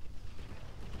side.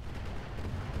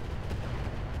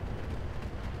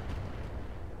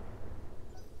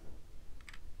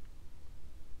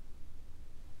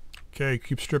 Okay,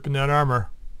 keep stripping that armor.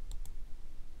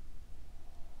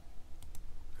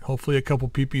 Hopefully a couple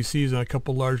PPCs and a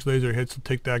couple large laser hits will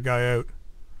take that guy out.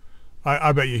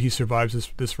 I bet you he survives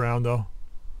this round though.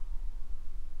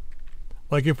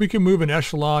 Like if we can move an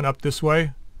echelon up this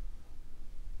way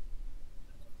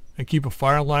and keep a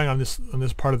fire line on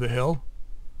this part of the hill,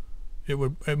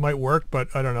 it might work, but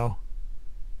I don't know.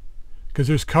 Because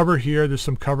there's cover here, there's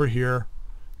some cover here,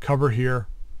 cover here.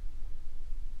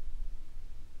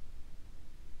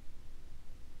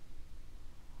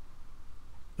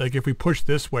 Like if we push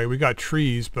this way, we got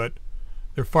trees, but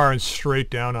they're firing straight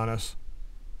down on us.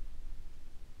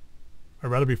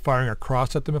 I'd rather be firing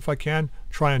across at them if I can.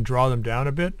 Try and draw them down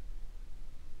a bit.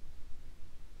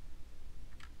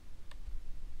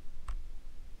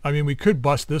 I mean, we could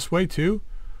bust this way too.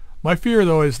 My fear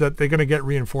though is that they're going to get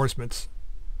reinforcements.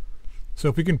 So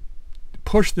if we can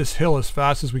push this hill as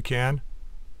fast as we can,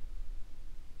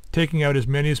 taking out as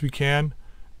many as we can,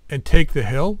 and take the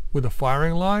hill with a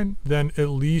firing line, then at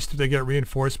least if they get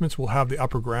reinforcements, we'll have the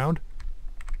upper ground.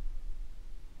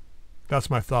 That's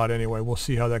my thought anyway. We'll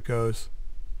see how that goes.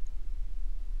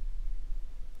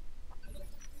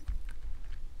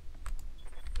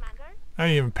 Commander? I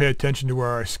didn't even pay attention to where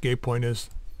our escape point is.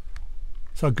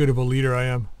 That's how good of a leader I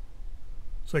am.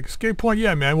 It's like, escape point,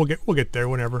 yeah man, we'll get there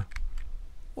whenever.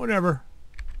 Whenever.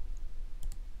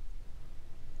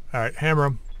 Alright, hammer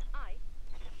him. Aye.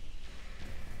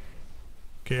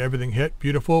 Okay, everything hit.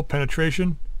 Beautiful.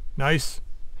 Penetration. Nice.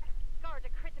 Scored a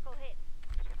critical hit.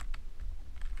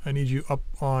 I need you up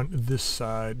on this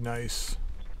side. Nice.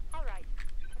 All right.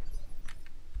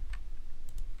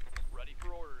 Ready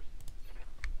for orders.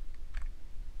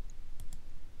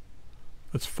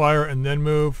 Let's fire and then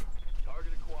move.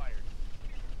 Target acquired.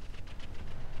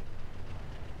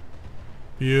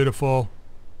 Beautiful.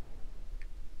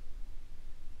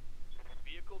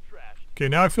 Vehicle trashed. Okay,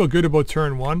 now I feel good about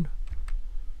turn 1.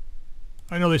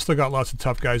 I know they still got lots of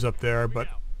tough guys up there, but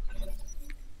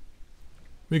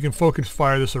we can focus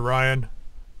fire this Orion.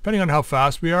 Depending on how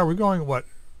fast we are, we're going, what?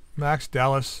 Max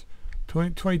Dallas,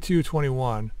 22,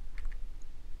 21.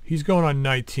 He's going on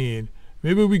 19.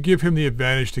 Maybe we give him the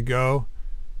advantage to go,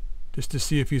 just to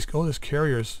see if he's... Oh, this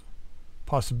carrier's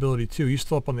possibility too. He's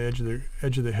still up on the edge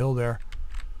of the hill there.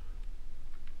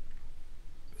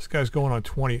 This guy's going on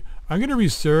 20. I'm going to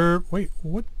reserve... Wait,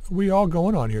 what are we all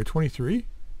going on here? 23?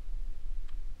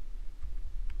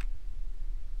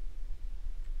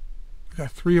 We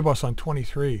got 3 of us on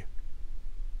 23.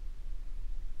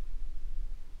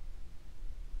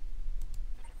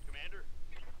 Commander.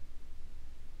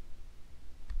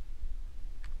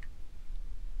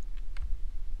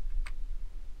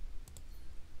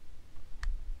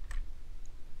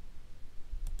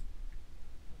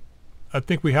 I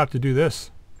think we have to do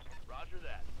this. Roger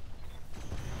that.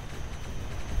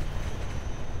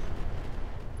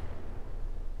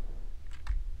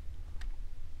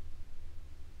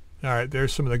 Alright,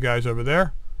 there's some of the guys over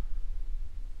there.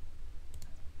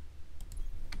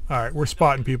 Alright, we're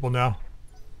spotting people now.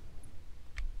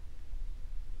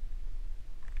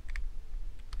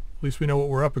 At least we know what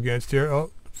we're up against here.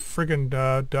 Oh, friggin'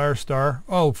 Dire Star.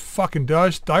 Oh, fucking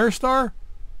Dire Star?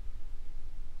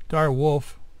 Dire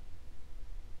Wolf.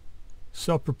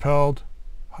 Self-propelled.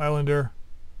 Highlander.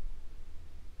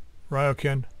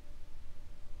 Ryokin.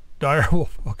 Dire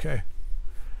Wolf. Okay.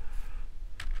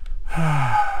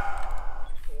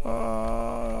 Fuck.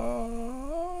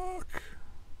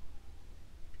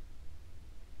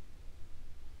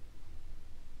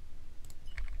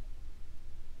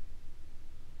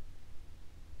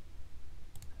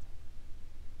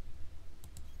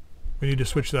 We need to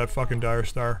switch to that fucking Dire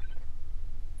Star.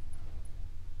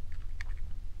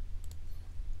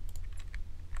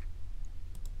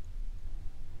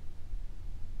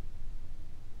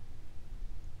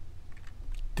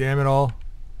 Damn it all.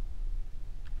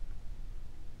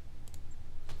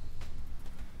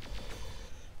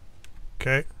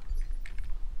 Okay.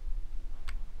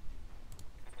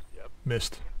 Yep.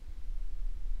 Missed.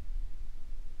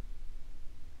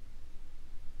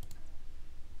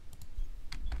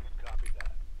 Copy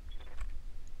that.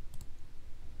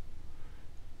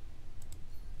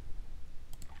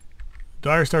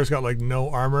 Dire Star's got like no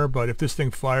armor, but if this thing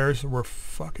fires, we're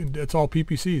fucking... It's all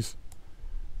PPCs.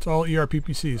 It's all ER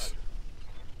PPCs.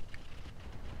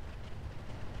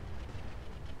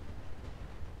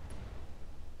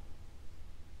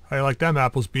 How you like them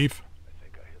apples, beef? I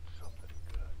think I hit something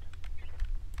good.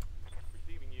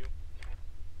 Receiving you.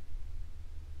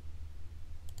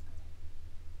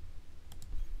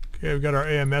 Okay, we've got our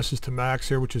AMSs to max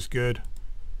here, which is good.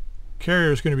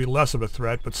 Carrier is going to be less of a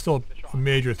threat, but still a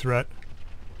major threat.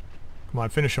 Come on,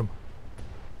 finish him.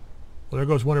 Well, there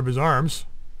goes one of his arms.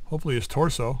 Hopefully his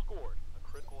torso. Scored. A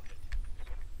critical hit.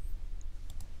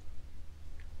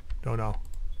 Don't know.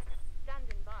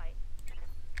 Standing by.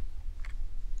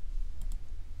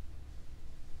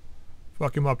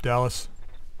 Fuck him up, Dallas.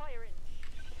 Firing.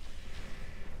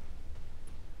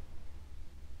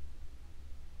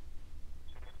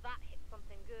 That hit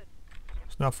something good.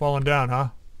 It's not falling down, huh?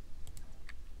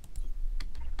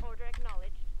 Order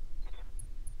acknowledged.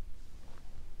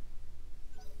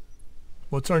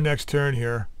 What's our next turn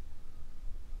here?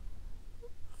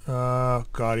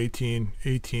 God, 18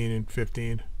 and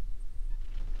 15.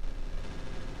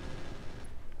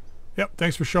 Yep,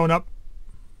 thanks for showing up.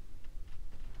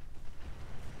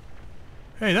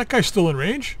 Hey, that guy's still in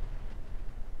range.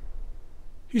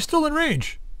 He's still in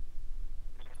range.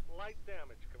 Light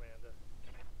damage, Commander.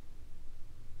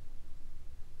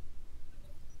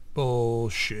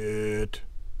 Bullshit.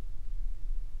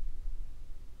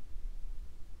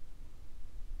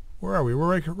 Where are we?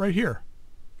 We're right here.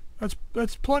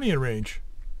 That's plenty in range.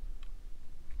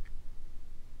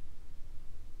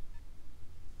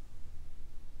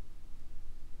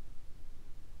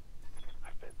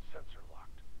 I've been sensor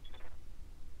locked.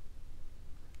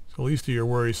 It's the least of your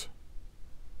worries.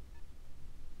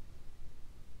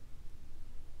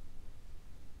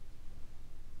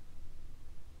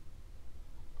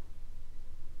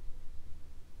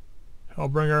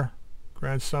 Hellbringer,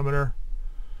 Grand Summoner.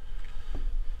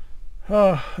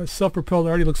 It's self-propelled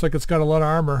already looks like it's got a lot of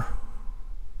armor.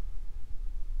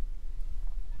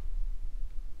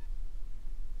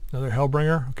 Another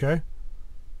Hellbringer, okay.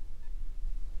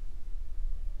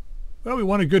 Well, we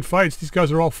wanted good fights. These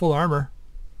guys are all full armor.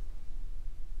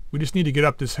 We just need to get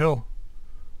up this hill.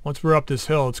 Once we're up this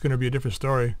hill, it's going to be a different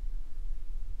story.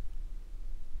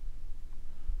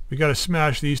 We got to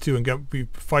smash these two and be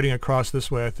fighting across this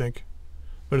way, I think.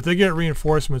 But if they get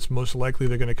reinforcements, most likely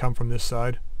they're going to come from this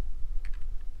side.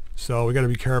 So we got to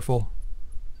be careful.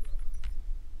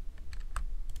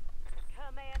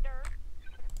 Commander.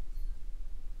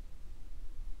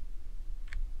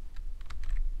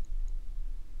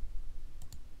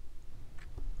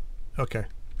 Okay.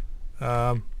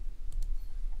 Do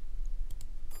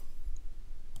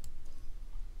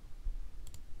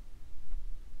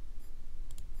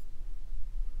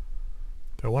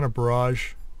I want a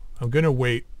barrage? I'm going to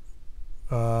wait.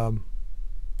 Going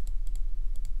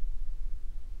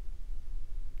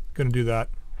to do that.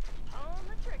 On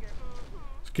the trigger.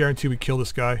 It's guaranteed we kill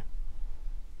this guy.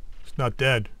 He's not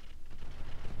dead.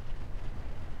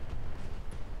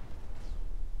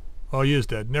 Oh, he is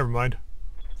dead. Never mind.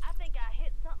 I think I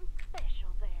hit something special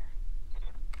there.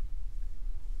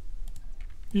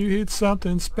 You hit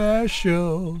something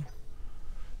special.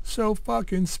 So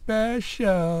fucking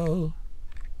special.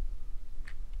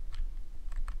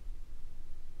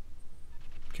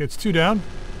 Okay, it's 2 down.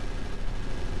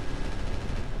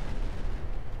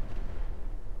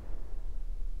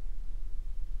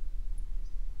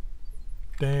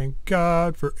 Thank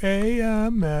God for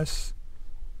AMS.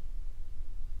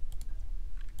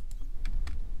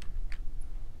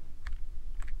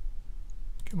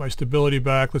 Get my stability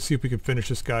back. Let's see if we can finish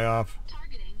this guy off.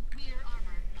 Targeting rear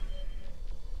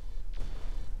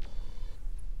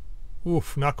armor.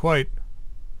 Oof, not quite.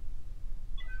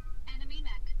 Enemy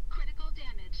mech. Critical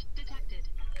damage detected.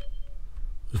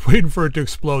 I was waiting for it to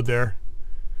explode there.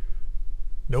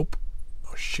 Nope.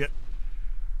 Oh shit.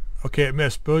 Okay, it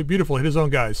missed. Beautiful. Hit his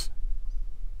own guys.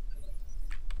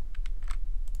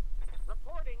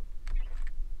 Reporting.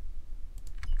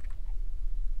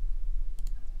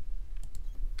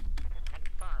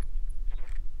 Confirmed.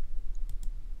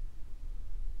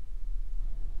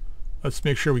 Let's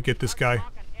make sure we get this guy.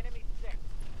 Lock on enemy 6.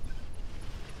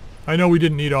 I know we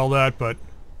didn't need all that, but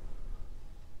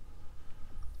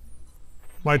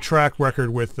my track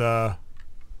record with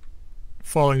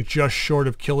falling just short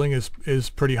of killing is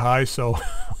pretty high, so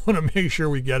I want to make sure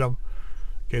we get them.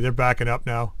 Okay, they're backing up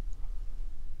now.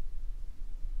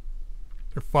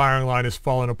 Their firing line is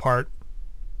falling apart.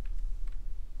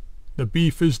 The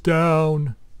beef is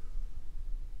down.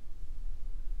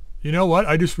 You know what?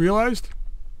 I just realized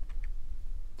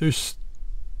there's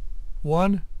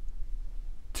 1,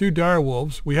 2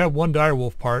 direwolves. We have 1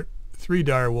 direwolf part, 3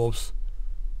 direwolves.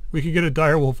 We could get a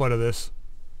direwolf out of this.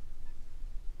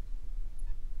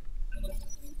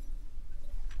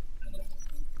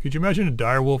 Could you imagine a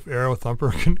direwolf arrow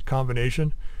thumper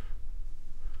combination?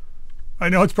 I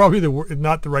know it's probably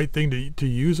not the right thing to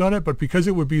use on it, but because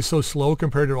it would be so slow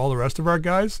compared to all the rest of our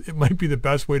guys, it might be the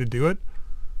best way to do it.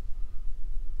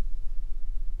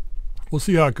 We'll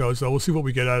see how it goes, though. We'll see what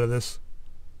we get out of this.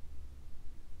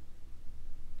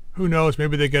 Who knows?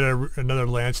 Maybe they get another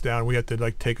lance down. We have to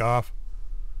like take off.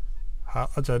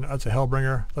 That's a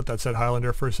Hellbringer. Let that set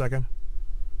Highlander for a second.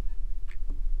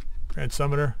 Grand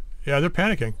Summoner. Yeah, they're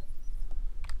panicking.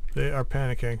 They are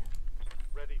panicking.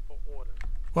 Ready for order.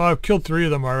 Well, I've killed 3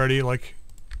 of them already, like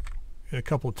in a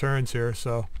couple of turns here.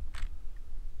 So,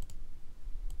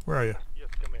 where are you? Yes,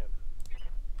 Commander.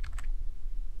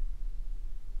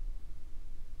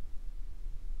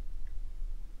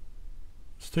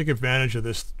 Let's take advantage of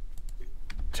this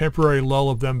temporary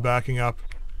lull of them backing up.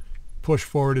 Push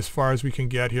forward as far as we can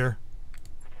get here.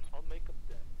 I'll make them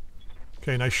dead.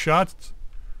 Okay, nice shot.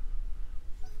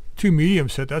 2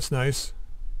 mediums hit. That's nice.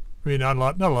 I mean, not a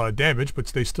lot of damage, but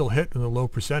they still hit in a low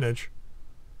percentage.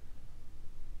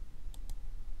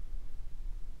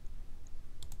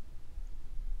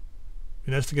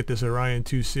 And that's to get this Orion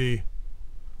 2C.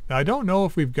 Now, I don't know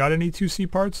if we've got any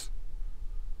 2C parts.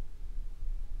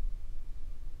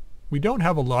 We don't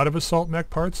have a lot of assault mech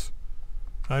parts.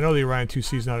 I know the Orion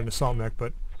 2C is not an assault mech,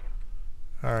 but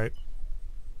alright.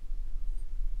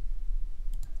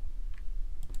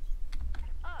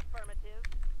 Affirmative.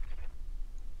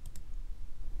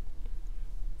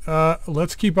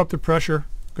 Let's keep up the pressure.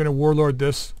 I'm going to warlord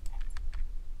this.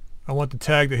 I want the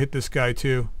tag to hit this guy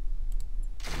too.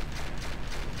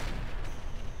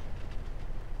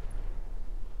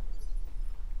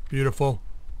 Beautiful.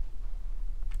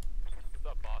 What's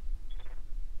up, boss?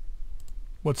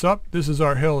 What's up? This is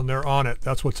our hill and they're on it.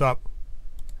 That's what's up.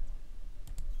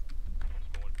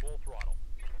 Going full throttle.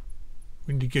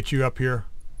 We need to get you up here.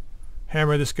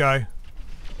 Hammer this guy.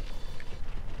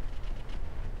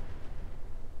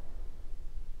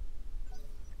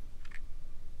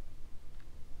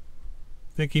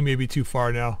 I think he may be too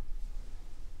far now.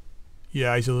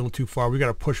 Yeah, he's a little too far. We got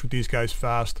to push with these guys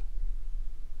fast.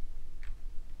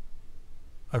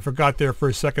 I forgot there for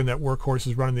a second that Workhorse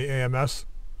is running the AMS.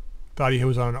 Thought he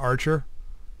was on an Archer.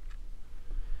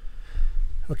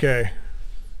 Okay.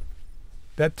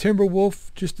 That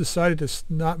Timberwolf just decided to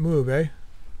not move, eh?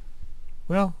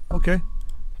 Well, okay.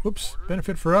 Oops,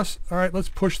 benefit for us. Alright, let's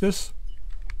push this.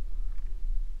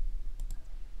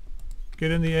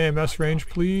 Get in the AMS range,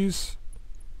 please.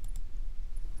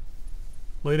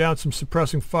 Lay down some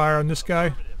suppressing fire on this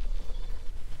guy.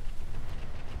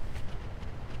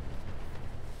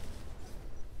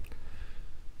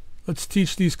 Let's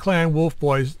teach these clan wolf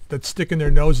boys that sticking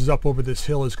their noses up over this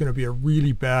hill is going to be a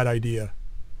really bad idea.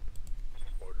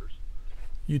 Orders.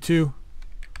 You two,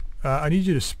 I need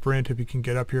you to sprint if you can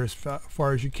get up here as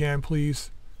far as you can, please.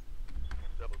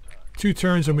 Double time. 2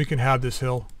 turns and we can have this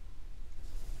hill.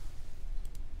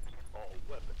 All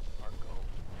weapons are go.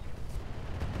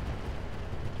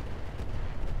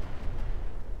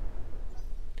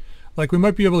 Like, we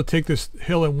might be able to take this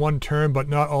hill in 1 turn, but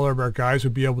not all of our guys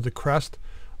would be able to crest.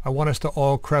 I want us to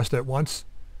all crest at once.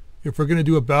 If we're going to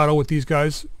do a battle with these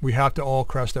guys, we have to all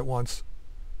crest at once.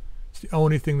 It's the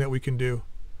only thing that we can do.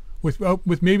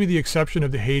 With maybe the exception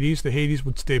of the Hades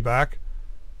would stay back.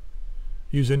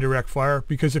 Use indirect fire,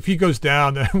 because if he goes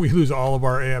down, then we lose all of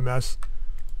our AMS.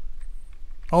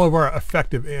 All of our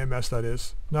effective AMS, that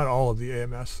is. Not all of the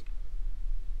AMS.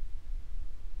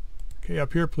 Okay,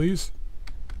 up here, please.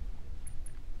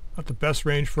 Not the best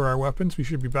range for our weapons. We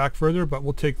should be back further, but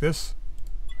we'll take this.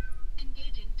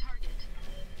 Engaging target.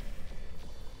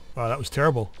 Wow, that was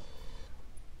terrible.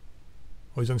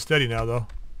 Oh, he's unsteady now, though.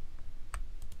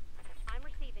 I'm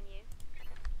receiving you.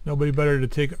 Nobody better to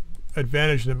take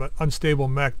advantage of an unstable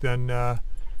mech than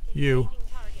you. Engaging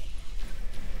target.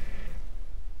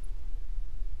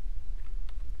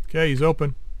 Okay, he's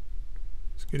open.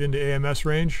 Let's get into AMS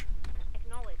range.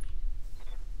 Acknowledged.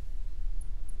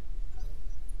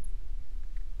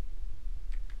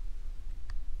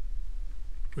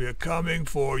 We are coming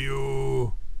for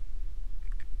you.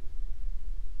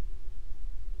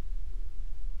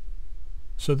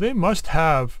 So they must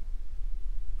have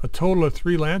a total of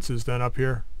 3 lances then up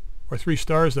here. Or 3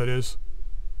 stars, that is.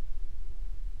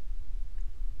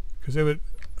 Because they would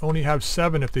only have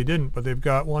 7 if they didn't, but they've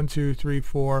got 1, 2, 3,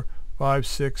 4, 5,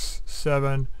 6,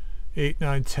 7, 8,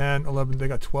 9, 10, 11. They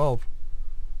got 12.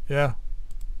 Yeah.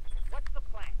 What's the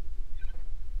plan?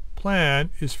 Plan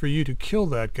is for you to kill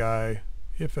that guy,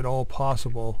 if at all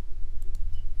possible.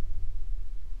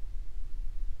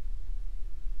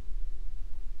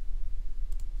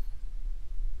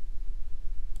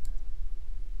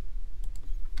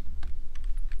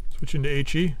 Switch into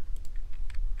HE.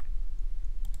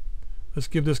 Let's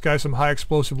give this guy some high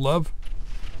explosive love.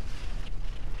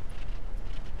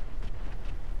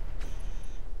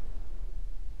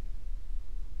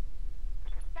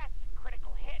 That's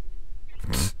critical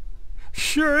hit.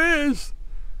 Sure is.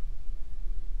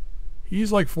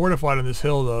 He's like fortified on this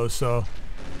hill though, so.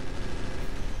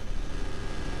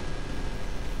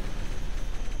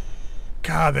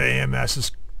 God, the AMS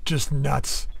is just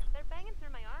nuts. They're banging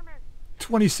through my armor.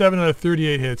 27 out of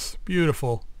 38 hits.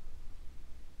 Beautiful.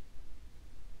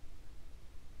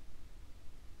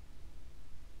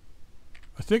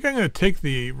 I think I'm going to take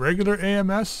the regular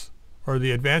AMS or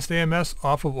the advanced AMS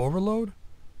off of Overload.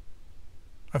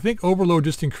 I think Overload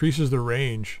just increases the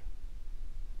range.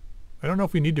 I don't know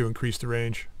if we need to increase the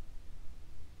range.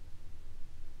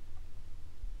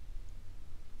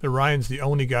 The Ryan's the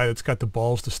only guy that's got the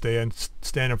balls to stand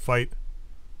and fight.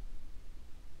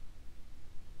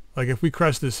 Like, if we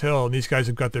crest this hill and these guys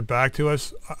have got their back to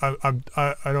us, I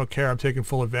don't care. I'm taking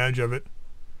full advantage of it.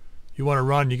 You want to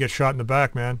run, you get shot in the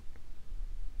back, man.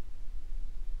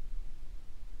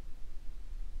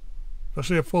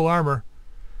 Especially at full armor.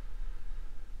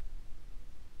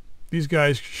 These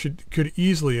guys could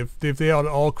easily, if they had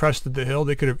all crested the hill,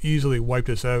 they could have easily wiped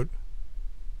us out.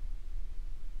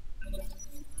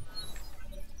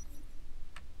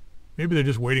 Maybe they're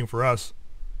just waiting for us.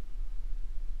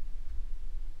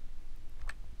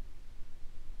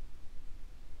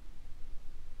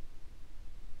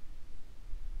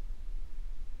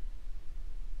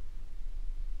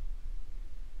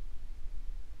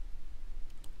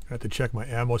 I have to check my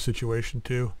ammo situation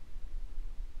too.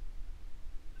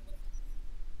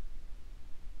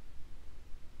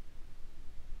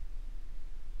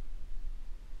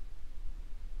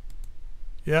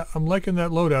 Yeah, I'm liking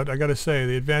that loadout, I gotta say.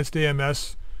 The advanced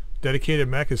AMS dedicated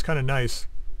mech is kind of nice.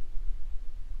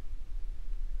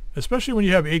 Especially when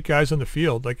you have 8 guys on the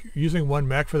field. Like, using 1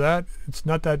 mech for that, it's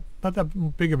not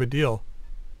that big of a deal.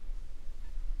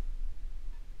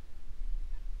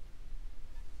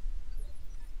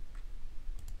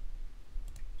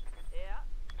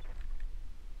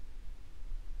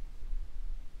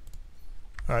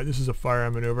 Alright, this is a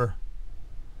firearm maneuver.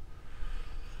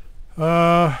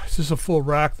 Is this a full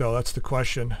rack though? That's the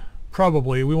question.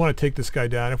 Probably. We want to take this guy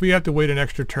down. If we have to wait an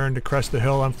extra turn to crest the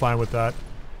hill, I'm fine with that.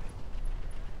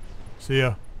 See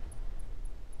ya.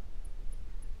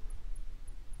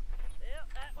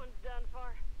 Yep, that one's done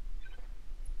for.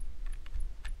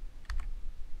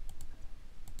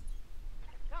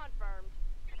 Confirmed.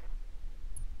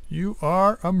 You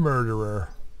are a murderer.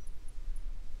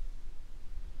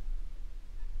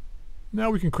 Now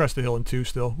we can crest the hill in 2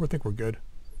 still. I think we're good.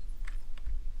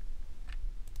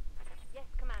 Yes,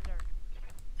 Commander.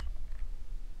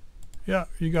 Yeah,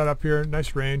 you got up here.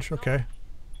 Nice range. Okay.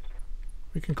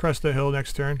 We can crest the hill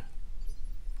next turn.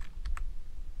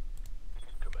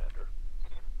 Commander.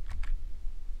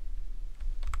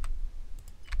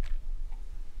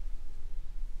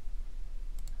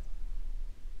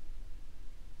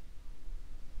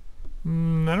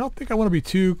 I don't think I want to be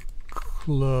too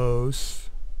close.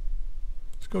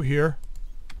 Let's go here.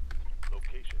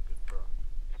 Location confirmed.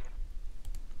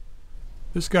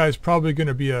 This guy's probably going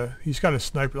to be a... He's got a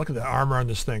sniper. Look at the armor on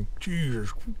this thing.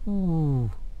 Jesus.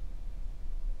 Ooh.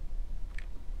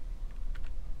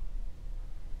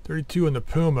 32 in the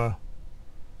Puma.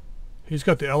 He's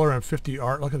got the LRM 50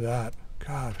 art. Look at that.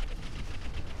 God.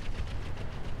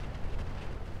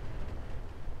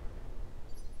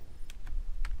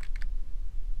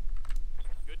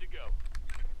 Good to go.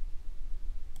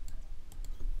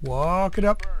 Walk it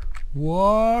up.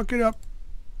 Walk it up.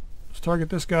 Let's target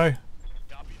this guy.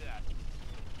 Copy that.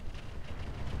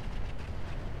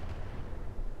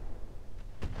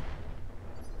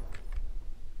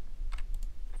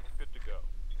 Good to go.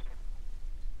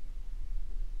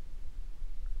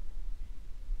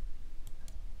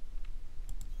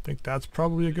 I think that's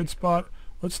probably a good spot.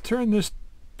 Let's turn this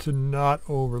to not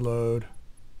overload.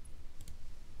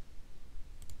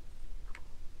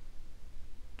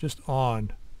 Just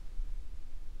on.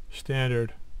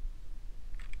 Standard.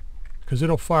 Because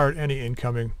it'll fire at any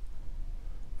incoming.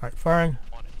 Alright, firing.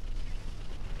 On it.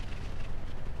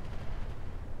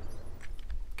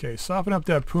 Okay, soften up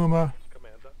that Puma.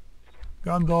 Commander.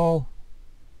 Gondol.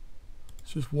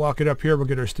 Let's just walk it up here. We'll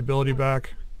get our stability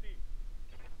back. Received.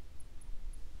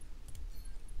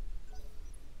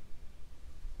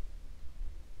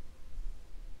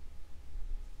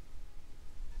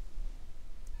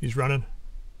 He's running.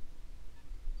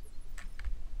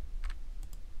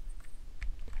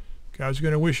 Guys are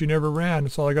going to wish you never ran.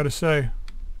 That's all I got to say.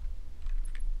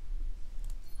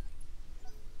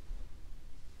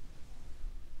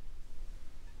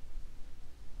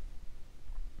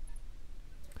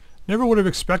 Never would have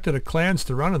expected a clans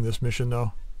to run on this mission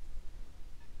though.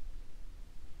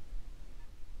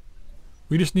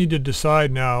 We just need to decide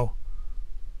now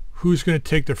who's going to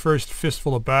take the first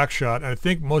fistful of backshot. And I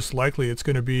think most likely it's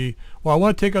going to be, well, I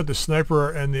want to take out the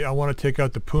sniper and I want to take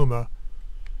out the Puma.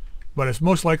 But it's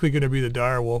most likely going to be the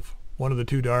direwolf. One of the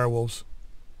 2 direwolves.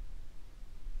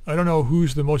 I don't know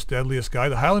who's the most deadliest guy.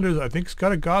 The Highlander, I think, has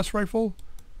got a Gauss rifle.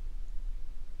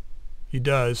 He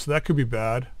does. So that could be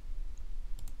bad.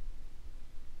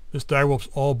 This direwolf's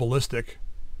all ballistic.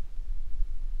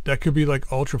 That could be like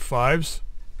Ultra 5s.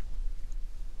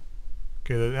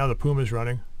 Okay, now the Puma's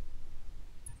running.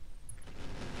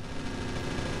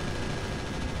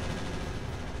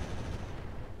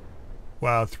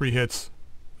 Wow, 3 hits.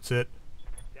 That's it.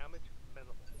 Damage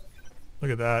minimal.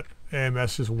 Look at that.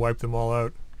 AMS just wiped them all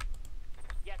out.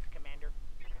 Yes, Commander.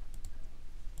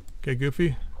 Okay,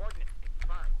 Goofy. Coordinates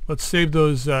confirmed. Let's save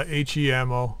those HE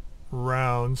ammo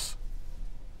rounds.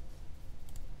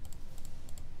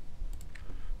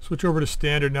 Switch over to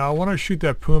standard now. I want to shoot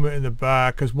that Puma in the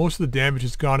back because most of the damage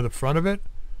has gone to the front of it.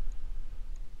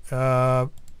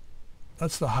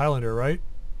 That's the Highlander, right?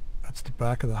 That's the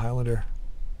back of the Highlander.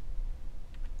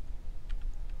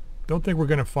 Don't think we're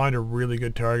going to find a really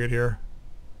good target here.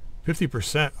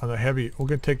 50% on the heavy. We're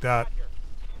going to take that. Roger.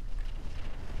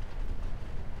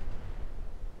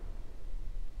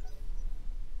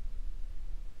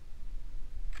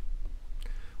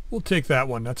 We'll take that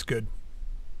one. That's good.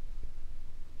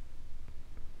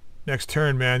 Next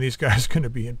turn, man, these guys are going to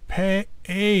be in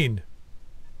pain.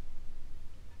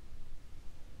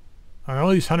 I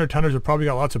know these 100-tonners have probably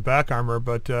got lots of back armor,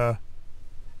 but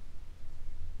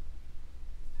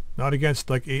not against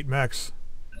like 8 mechs.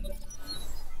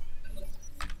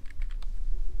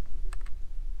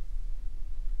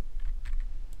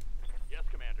 Yes,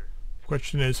 Commander.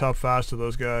 Question is, how fast are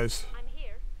those guys? I'm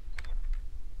here.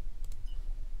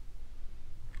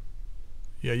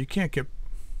 Yeah, you can't get...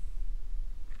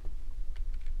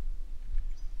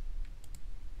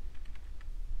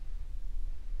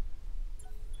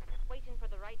 Waiting for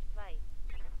the right play.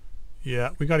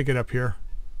 Yeah, we got to get up here.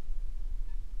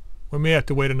 We may have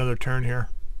to wait another turn here.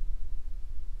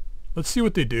 Let's see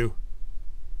what they do.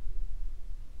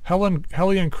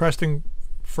 Hellion cresting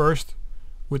first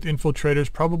with infiltrators,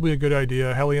 probably a good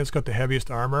idea. Hellion's got the heaviest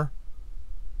armor.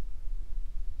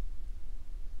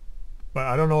 But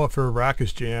I don't know if her rack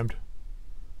is jammed.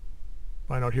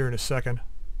 Find out here in a second.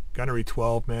 Gunnery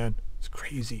 12, man. It's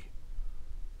crazy.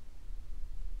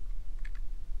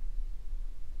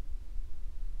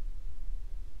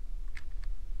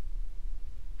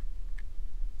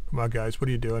 Come on, guys. What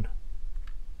are you doing?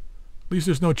 At least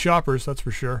there's no choppers, that's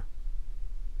for sure.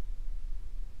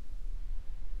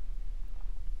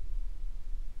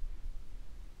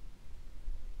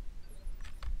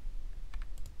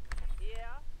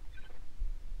 Yeah.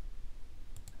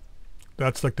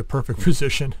 That's like the perfect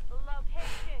position.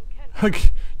 Location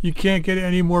Like, you can't get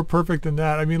any more perfect than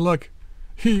that. I mean, look.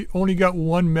 He only got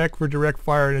one mech for direct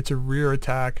fire, and it's a rear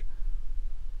attack.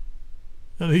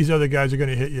 And these other guys are going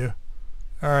to hit you.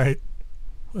 Alright.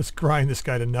 Let's grind this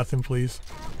guy to nothing, please.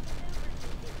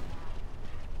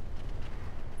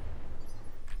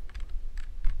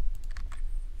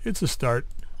 It's a start.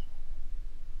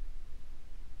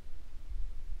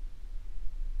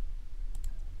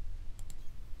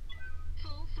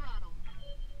 Full throttle.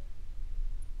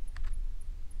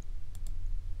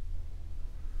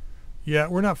 Yeah,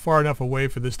 we're not far enough away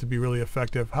for this to be really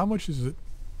effective. How much is it?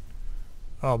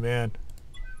 Oh, man.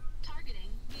 Targeting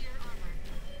rear armor.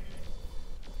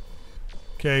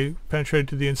 Okay, penetrated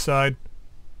to the inside.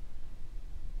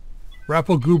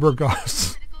 Rappel Goober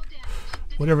Goss. Critical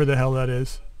damage. Whatever the hell that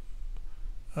is.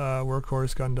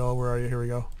 Workhorse, Gundall, where are you? Here we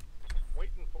go.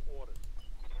 Waiting for orders.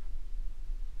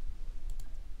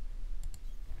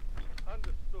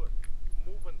 Understood.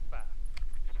 Moving fast.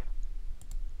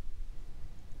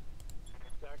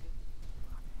 Stacking.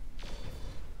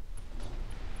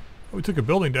 Oh, we took a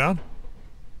building down.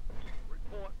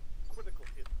 Report critical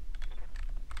hit.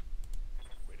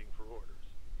 Waiting for orders.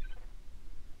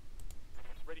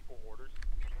 Ready for orders.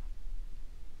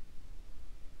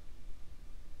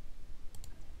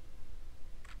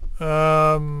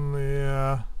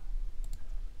 Yeah.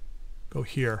 Go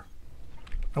here.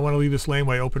 I want to leave this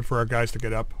laneway open for our guys to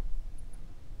get up.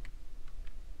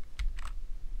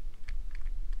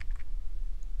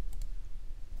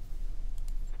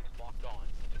 Locked on.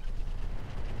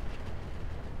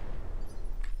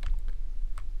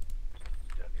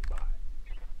 Standing by.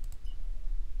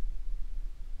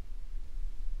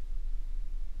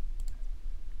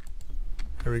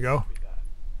 There we go. Be that.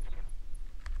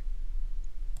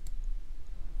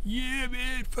 Yeah,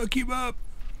 man. Fuck him up.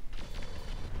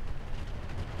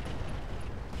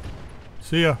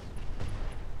 See ya.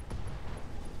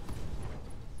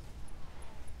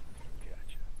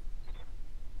 Gotcha.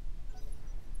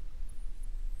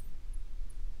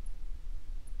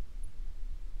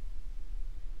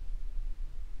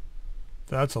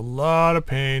 That's a lot of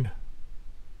pain.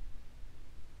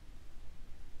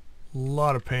 A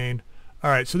lot of pain.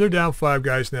 Alright, so they're down 5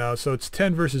 guys now. So it's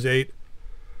 10 versus 8.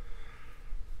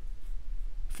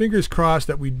 Fingers crossed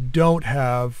that we don't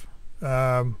have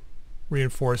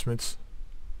reinforcements.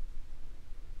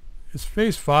 It's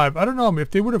phase 5. I don't know.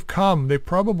 If they would have come, they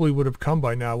probably would have come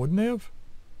by now, wouldn't they have?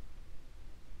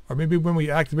 Or maybe when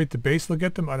we activate the base, they'll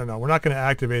get them? I don't know. We're not going to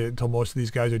activate it until most of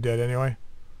these guys are dead anyway.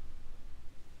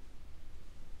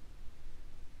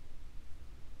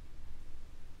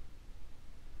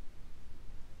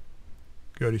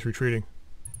 Good, he's retreating.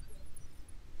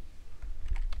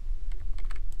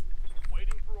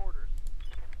 Waiting for orders.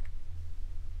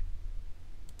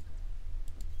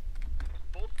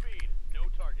 Full speed. No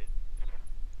target.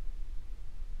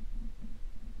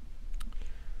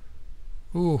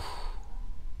 Ooh.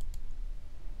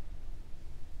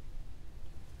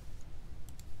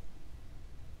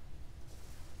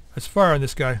 Let's fire on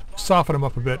this guy. Soften him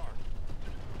up a bit.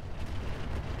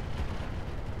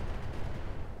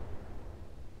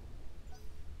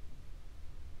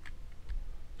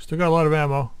 Still got a lot of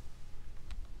ammo.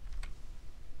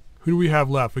 Who do we have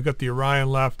left? We've got the Orion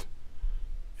left.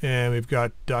 And we've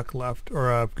got Duck left.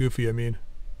 Or Goofy, I mean.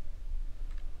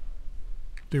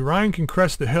 The Orion can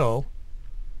crest the hill.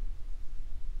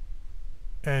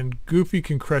 And Goofy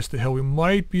can crest the hill. We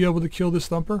might be able to kill this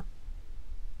Thumper.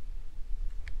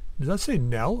 Does that say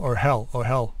Nell or Hell? Oh,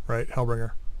 Hell, right.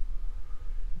 Hellbringer.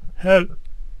 Hell.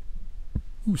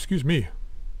 Ooh, excuse me.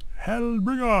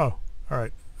 Hellbringer.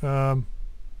 Alright.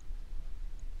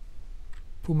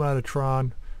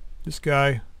 Pumatatron. This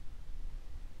guy.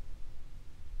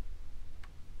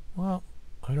 Well,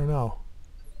 I don't know.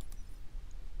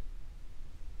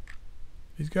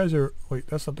 These guys are... Wait,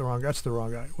 that's not the wrong... That's the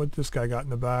wrong guy. What this guy got in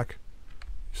the back?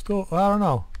 Still, I don't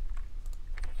know.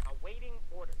 Awaiting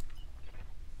orders.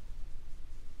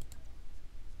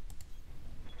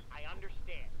 I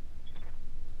understand.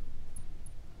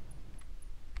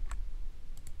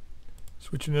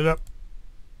 Switching it up.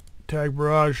 Tag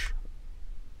barrage.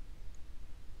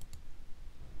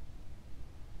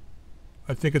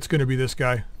 I think it's going to be this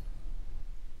guy.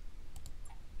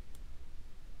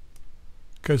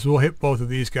 Because we'll hit both of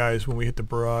these guys when we hit the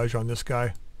barrage on this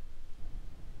guy.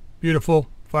 Beautiful.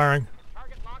 Firing.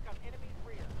 Target lock on enemy's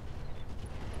rear.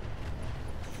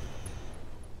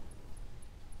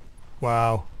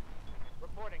 Wow.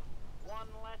 Reporting. One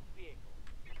less vehicle.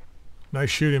 Nice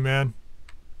shooting, man.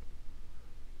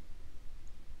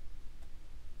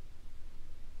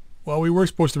 Well, we were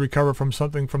supposed to recover from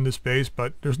something from this base,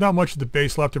 but there's not much of the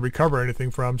base left to recover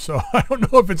anything from, so I don't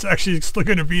know if it's actually still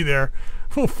going to be there.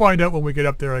 We'll find out when we get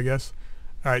up there, I guess.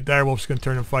 Alright, Direwolf's going to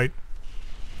turn and fight.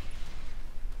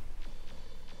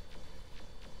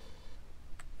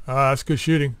 That's good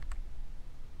shooting.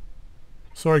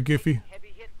 Sorry, Giffy.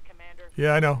 Heavy hits, Commander.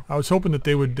 Yeah, I know. I was hoping that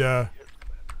they would, I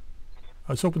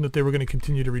was hoping that they were going to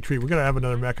continue to retreat. We're going to have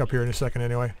another mech up here in a second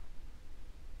anyway.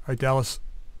 Alright, Dallas.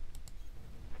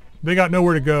 They got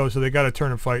nowhere to go, so they got to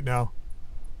turn and fight now.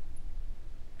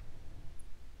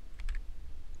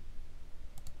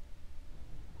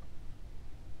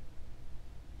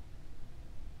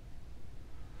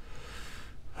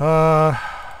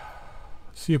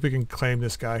 See if we can claim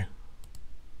this guy.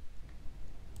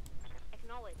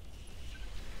 Acknowledged.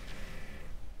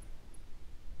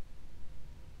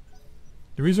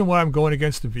 The reason why I'm going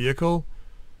against the vehicle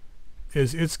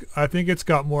is I think it's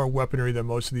got more weaponry than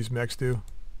most of these mechs do.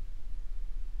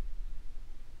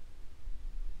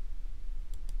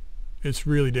 It's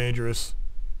really dangerous.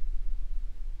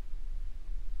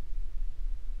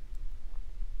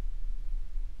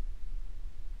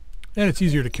 And it's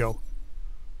easier to kill.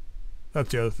 That's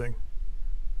the other thing.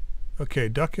 Okay,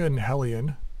 Ducka and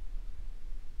Hellion.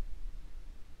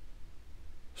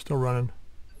 Still running.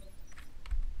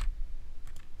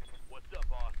 What's up,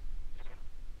 boss?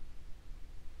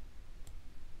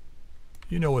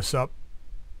 You know what's up.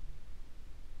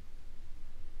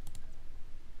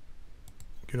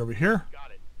 Get over here.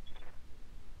 Got it.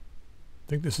 I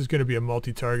think this is going to be a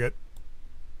multi-target.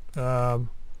 How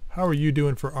are you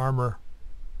doing for armor?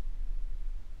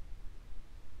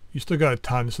 You still got a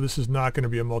ton, so this is not going to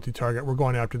be a multi-target. We're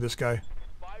going after this guy.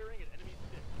 Firing at enemy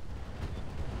six.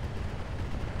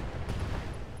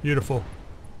 Beautiful.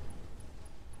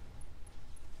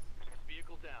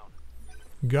 Vehicle down.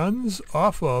 Guns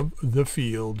off of the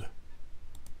field.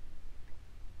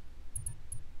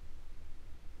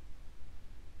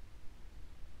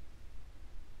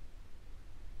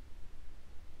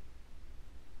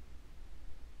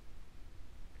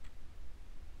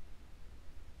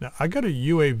 Now, I got a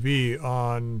UAV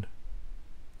on...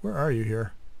 Where are you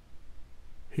here?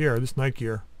 Here, this night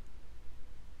gear.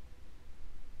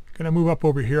 Gonna move up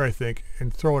over here, I think,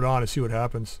 and throw it on and see what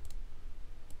happens.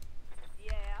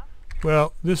 Yeah.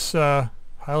 Well, this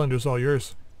Highlander's all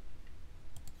yours.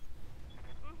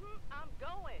 I'm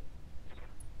going.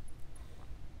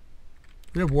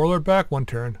 We have Warlord back? One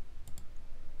turn.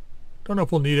 Don't know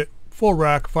if we'll need it. Full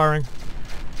rack, firing.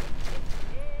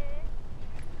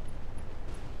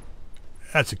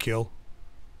 That's a kill.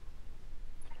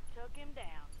 Took him down.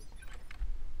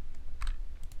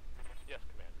 Yes,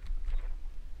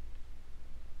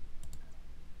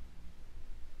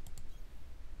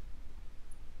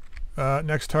 Commander.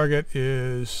 Next target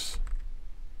is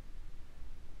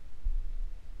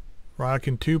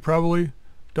Radakin 2 probably.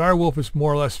 Direwolf is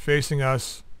more or less facing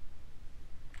us.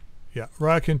 Yeah,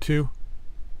 Radakin 2.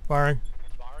 Firing.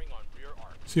 Firing on rear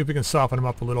arc. See if we can soften him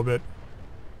up a little bit.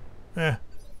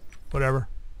 Whatever.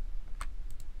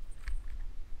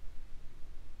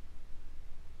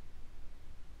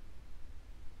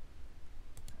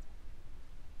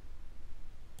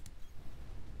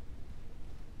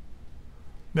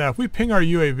 Now, if we ping our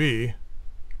UAV,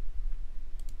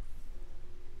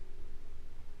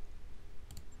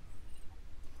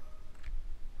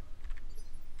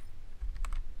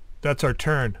 that's our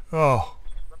turn. Oh,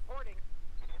 Reporting.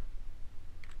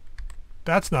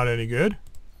 that's not any good.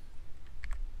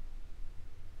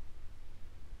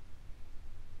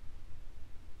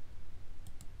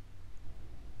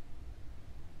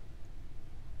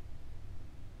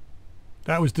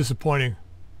 That was disappointing.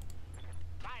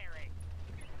 Firing.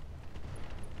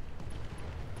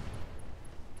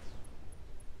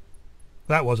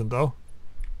 That wasn't though.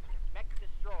 Mech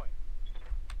destroyed.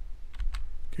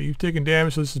 Okay, you've taken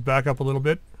damage, so this is back up a little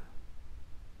bit.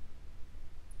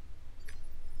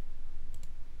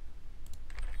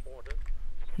 Order.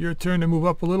 Your turn to move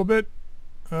up a little bit.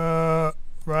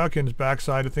 Rockin's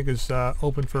backside I think is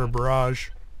open for a barrage.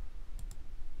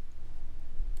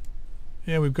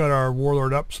 And we've got our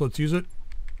warlord up, so let's use it.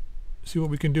 See what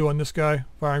we can do on this guy,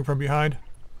 firing from behind.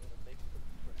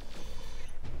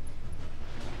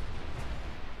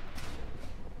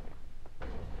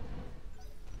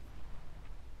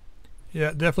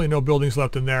 Yeah, definitely no buildings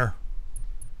left in there.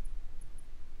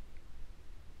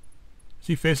 Is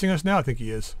he facing us now? I think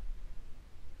he is.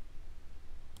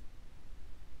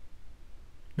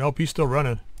 Nope, he's still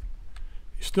running.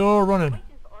 He's still running. Waiting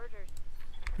for orders.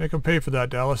 Make him pay for that,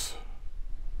 Dallas.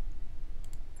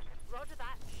 Roger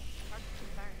that. Target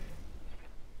confirmed.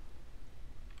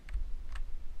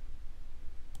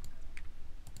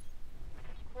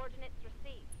 Coordinates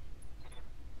received.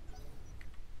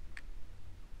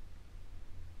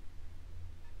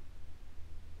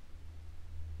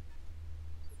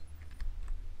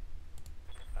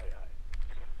 Aye, aye.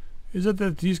 Is it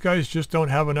that these guys just don't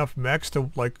have enough mechs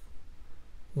to, like,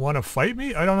 want to fight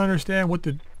me? I don't understand what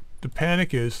the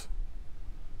panic is.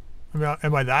 I mean,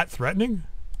 am I that threatening?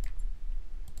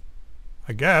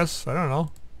 I guess. I don't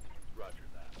know. Roger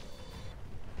that.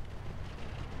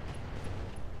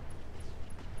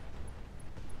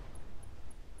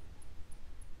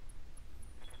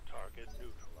 Target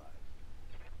neutralized.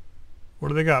 What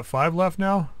do they got? 5 left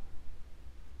now?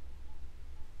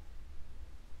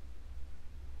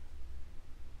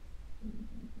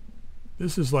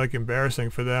 This is like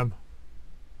embarrassing for them.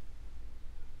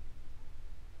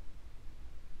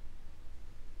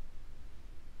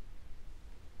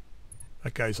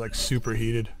 That guy's like super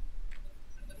heated.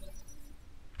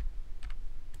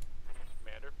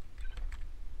 Commander.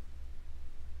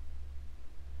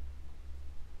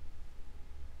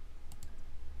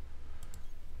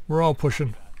 We're all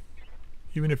pushing.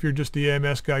 Even if you're just the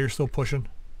AMS guy, you're still pushing.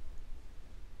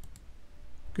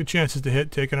 Good chances to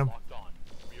hit taking him. Locked on.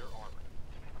 Rear armor.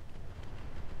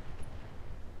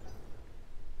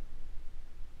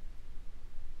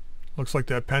 Looks like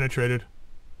that penetrated.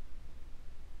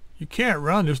 You can't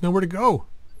run. There's nowhere to go.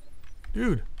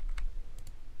 Dude.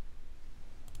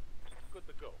 Good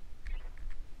to go.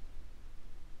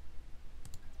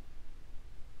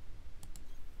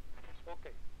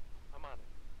 Okay. I'm on it.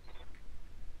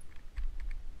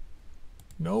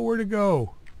 Nowhere to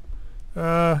go.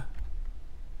 Yeah,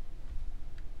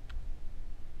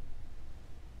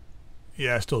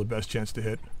 still the best chance to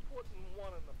hit. Putting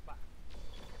one in the back.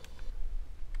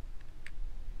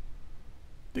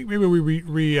 I think maybe we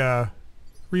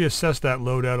reassess that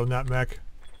loadout on that mech.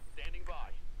 Standing by.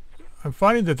 I'm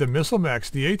finding that the missile mechs,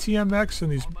 the ATM mechs and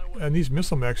these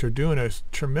missile mechs are doing a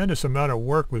tremendous amount of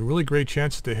work with really great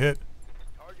chances to hit.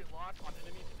 Target lock on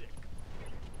enemy stick.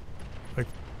 Like,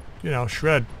 you know,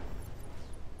 shred.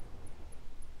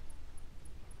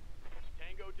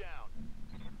 Tango down.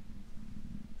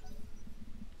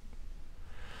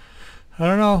 I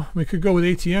don't know. We could go with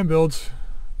ATM builds.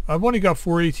 I've only got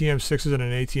 4 ATM 6s and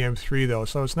an ATM 3 though,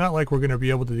 so it's not like we're going to be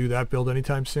able to do that build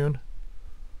anytime soon.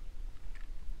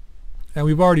 And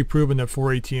we've already proven that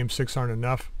 4 ATM 6 aren't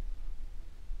enough.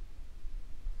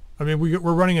 I mean,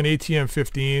 we're running an ATM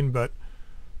 15, but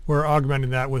we're augmenting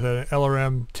that with an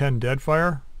LRM 10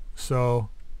 Deadfire. So,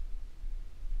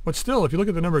 but still, if you look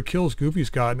at the number of kills Goofy's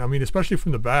gotten, I mean, especially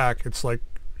from the back, it's like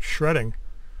shredding.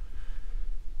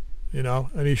 You know,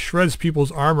 and he shreds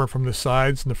people's armor from the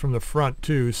sides and from the front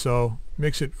too, so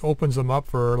opens them up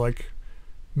for like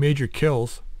major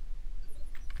kills.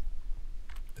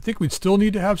 I think we'd still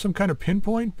need to have some kind of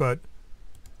pinpoint, but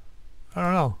I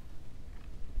don't know.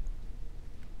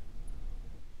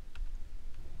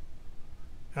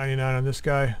 99 on this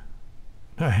guy.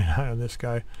 99 on this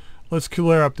guy. Let's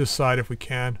clear up this side if we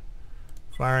can.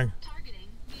 Firing. Targeting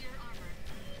rear armor.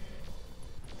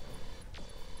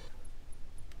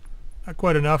 Not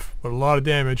quite enough, but a lot of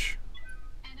damage.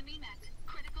 Enemy mech.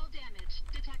 Critical damage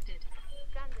detected.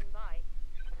 Standing by.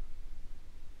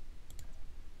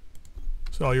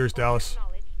 It's all yours, Dallas.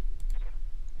 Acknowledged.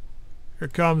 Here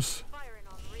it comes. Firing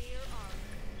on rear arm.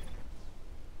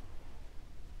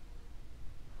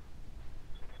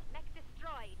 Mech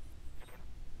destroyed.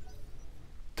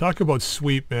 Talk about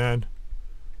sweep, man.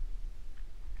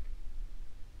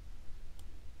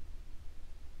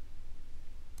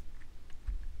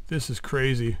 This is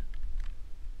crazy.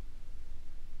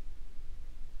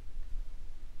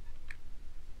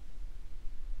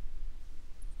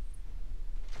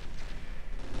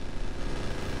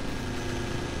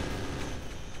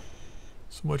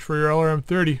 So much for your LRM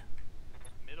 30.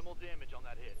 Minimal damage on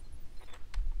that hit.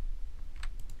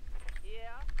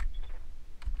 Yeah.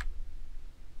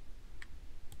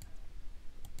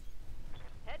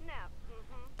 Heading out.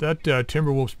 That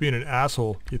Timberwolf's being an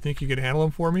asshole. Do you think you could handle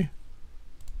him for me?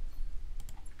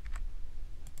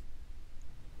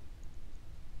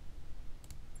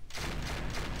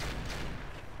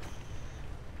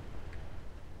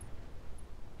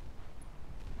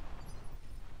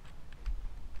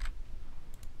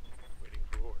 Waiting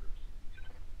for orders.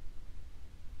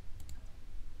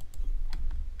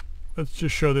 Let's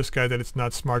just show this guy that it's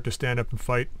not smart to stand up and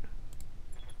fight.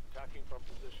 Attacking from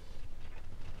position.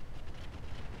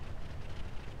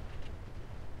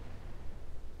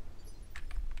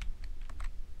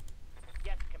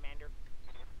 Yes, Commander.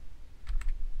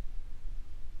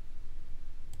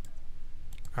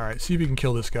 Alright, see if you can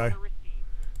kill this guy. Order received.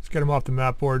 Let's get him off the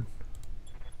map board.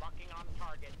 Locking on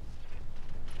target.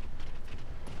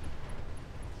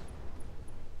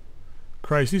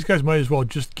 Christ, these guys might as well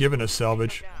just given us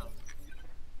salvage. Down.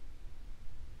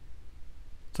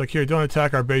 It's like, here, don't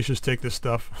attack our base, just take this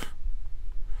stuff.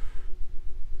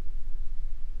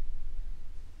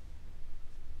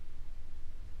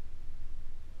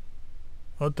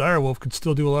 Well, Direwolf could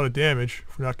still do a lot of damage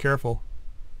if we're not careful.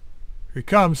 Here he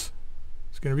comes.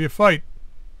 It's going to be a fight.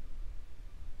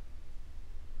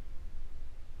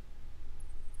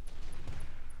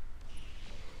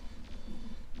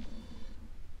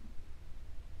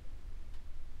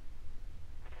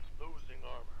 Losing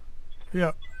armor.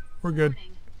 Yeah, we're good.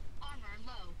 Warning. Armor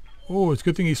low. Oh, it's a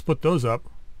good thing he split those up.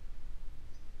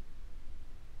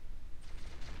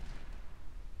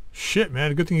 Shit,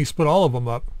 man. Good thing he split all of them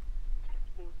up.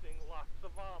 Losing lots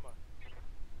of armor.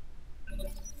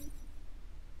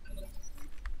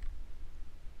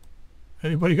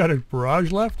 Anybody got a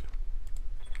barrage left?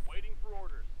 Waiting for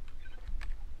orders.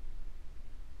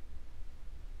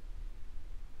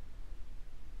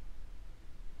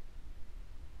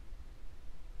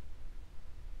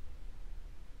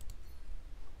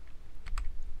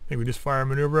 Think we just fire a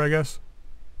maneuver, I guess.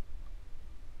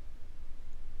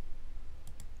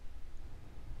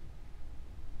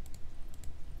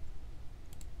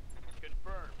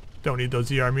 Confirmed. Don't need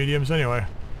those ER mediums anyway.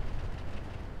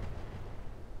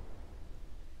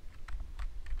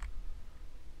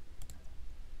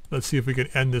 Let's see if we can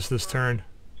end this turn.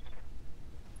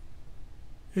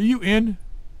 Are you in?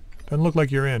 Doesn't look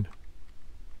like you're in.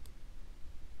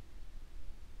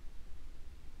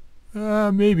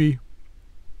 Maybe.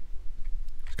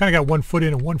 It's kind of got 1 foot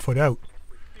in and 1 foot out.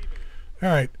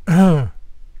 Alright. Now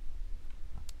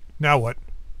what?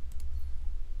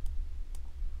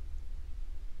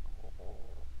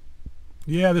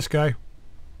 Yeah, this guy.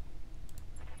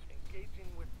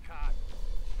 Engaging with COD.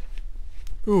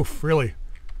 Oof, really?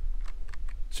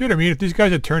 See what I mean? If these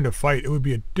guys had turned to fight, it would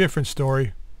be a different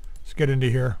story. Let's get into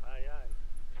here.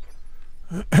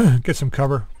 Aye, aye. Get some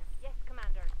cover. Yes,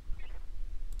 Commander.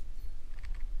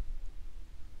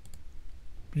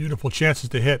 Beautiful chances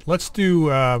to hit. Let's do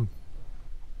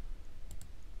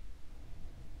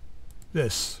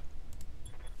this.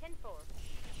 10-4.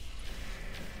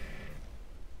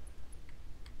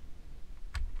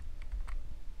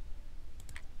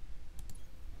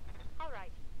 All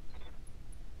right.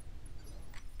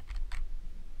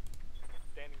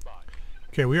 Standing by.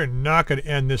 Okay, we are not going to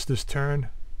end this turn.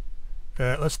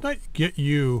 Let's not get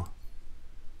you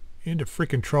into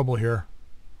freaking trouble here.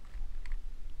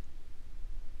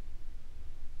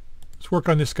 Let's work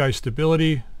on this guy's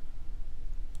stability.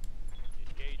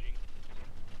 Engaging.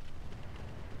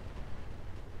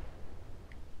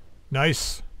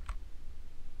 Nice.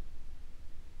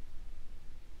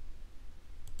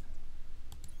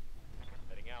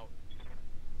 Heading out.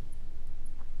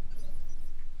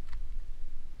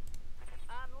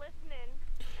 I'm listening.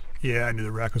 Yeah, I knew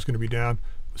the rack was going to be down.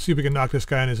 Let's see if we can knock this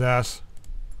guy on his ass.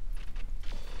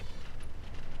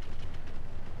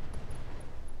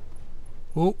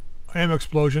 Oh, ammo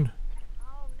explosion.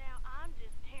 Oh, now I'm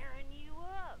just tearing you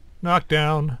up. Knock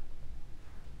down.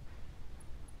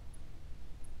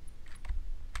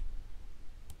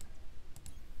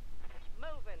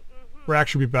 Moving. Rack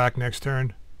should be back next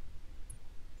turn.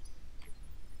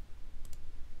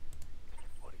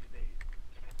 What do you need?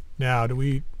 Now, do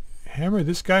we hammer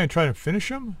this guy and try to finish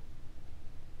him?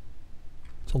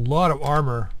 It's a lot of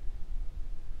armor.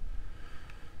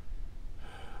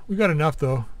 We got enough,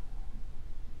 though.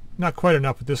 Not quite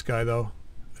enough with this guy, though.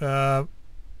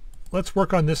 Let's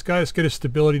work on this guy. Let's get his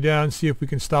stability down, see if we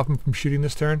can stop him from shooting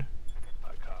this turn. I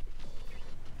copy.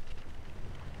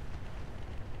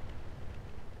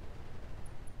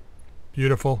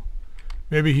 Beautiful.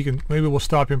 Maybe he can. Maybe we'll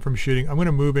stop him from shooting. I'm going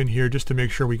to move in here just to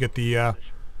make sure we get the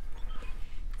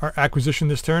our acquisition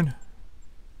this turn.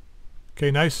 Okay,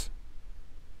 nice.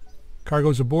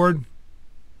 Cargo's aboard.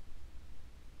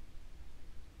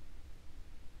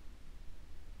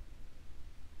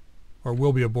 Or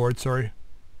will be aboard, sorry.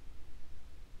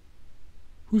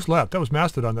 Who's left? That was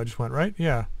Mastodon that just went, right?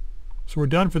 Yeah. So we're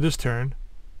done for this turn.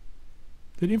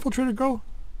 Did Infiltrator go?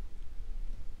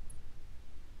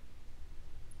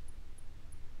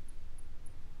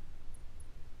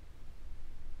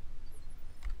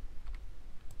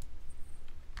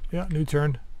 Yeah, new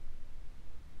turn.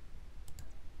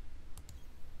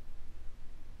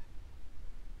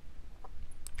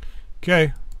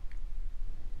 Okay.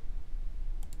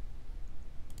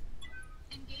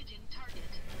 Engaging target.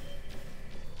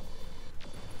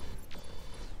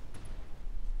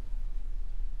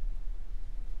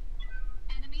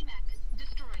 Enemy mech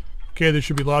destroyed. Okay, there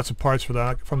should be lots of parts for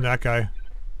that from that guy.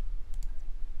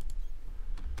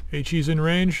 HE's in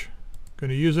range.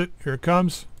 Gonna use it. Here it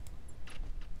comes.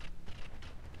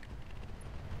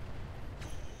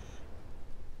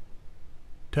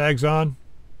 Tags on.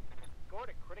 Scored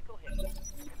a critical hit.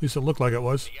 At least it looked like it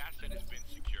was. The asset has been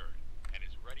secured and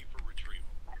is ready for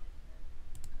retrieval.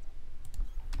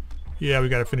 Yeah, we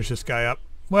gotta finish this guy up.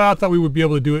 Well, I thought we would be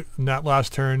able to do it in that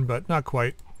last turn, but not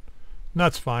quite. And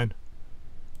that's fine.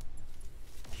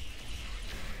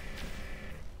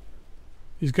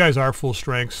 These guys are full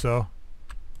strength, so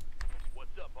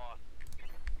What's up, boss?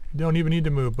 you don't even need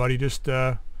to move, buddy. Just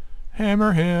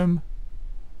hammer him.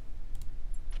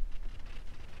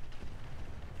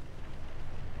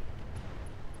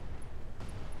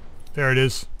 There it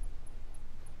is.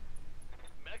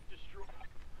 Mech destroy.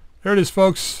 There it is,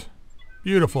 folks.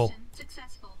 Beautiful. Mission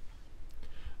successful.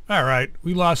 Alright,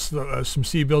 we lost some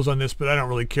C-bills on this, but I don't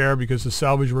really care because the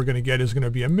salvage we're going to get is going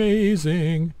to be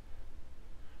amazing.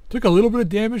 Took a little bit of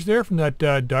damage there from that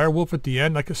direwolf at the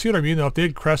end. I can see what I mean, though. If they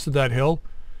had crested that hill,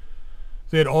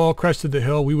 if they had all crested the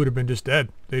hill, we would have been just dead.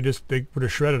 They would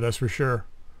have shredded us for sure.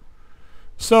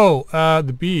 So,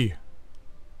 the B.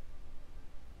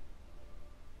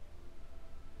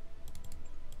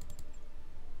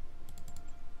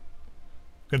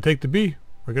 Gonna take the B.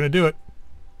 We're gonna do it.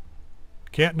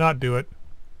 Can't not do it.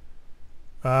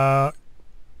 Hellbringer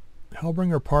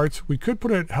parts. We could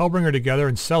put a Hellbringer together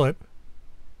and sell it.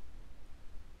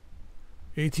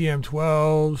 ATM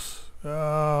 12s.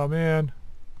 Oh man.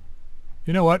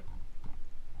 You know what?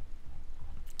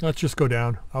 Let's just go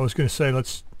down. I was gonna say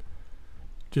let's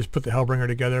just put the Hellbringer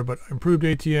together, but improved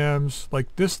ATMs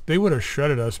like this, they would have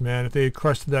shredded us, man. If they had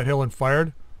crested that hill and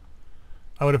fired,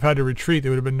 I would have had to retreat.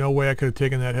 There would have been no way I could have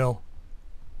taken that hill.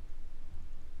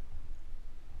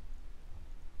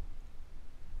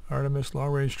 Artemis,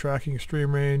 long range tracking,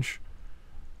 extreme range.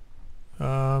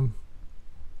 Who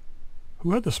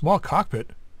had the small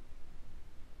cockpit?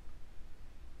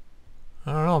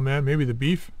 I don't know, man. Maybe the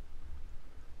Beef.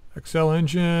 XL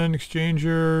engine,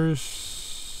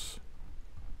 exchangers.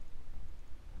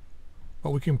 But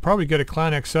we can probably get a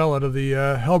Clan XL out of the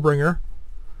Hellbringer.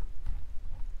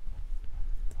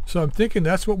 So I'm thinking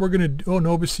that's what we're going to do. Oh,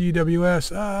 Nova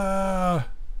CWS.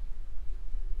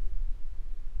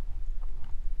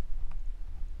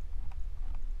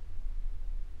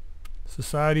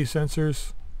 Society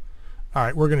sensors.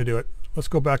 Alright, we're going to do it. Let's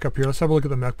go back up here. Let's have a look at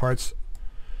the mech parts.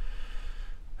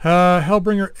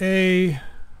 Hellbringer A.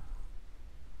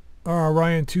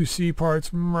 Orion 2C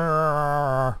parts.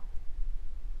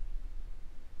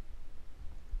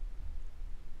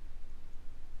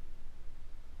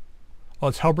 Oh,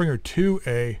 it's Hellbringer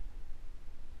 2A.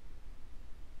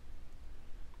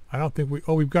 I don't think we...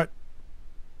 Oh, we've got...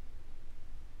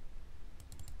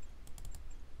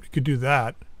 We could do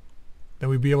that. Then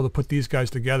we'd be able to put these guys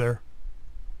together.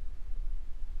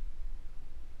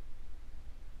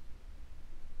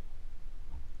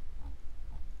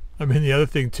 I mean, the other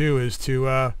thing, too, is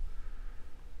to...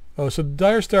 oh, so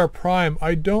Dire Star Prime,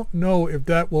 I don't know if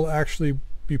that will actually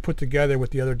be put together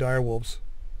with the other Direwolves.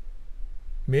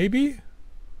 Maybe?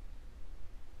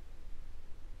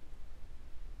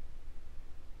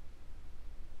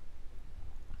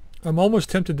 I'm almost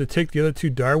tempted to take the other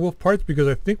two direwolf parts because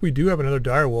I think we do have another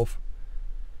direwolf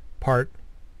part.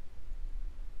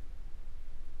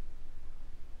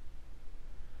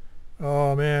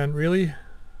 Oh man, really?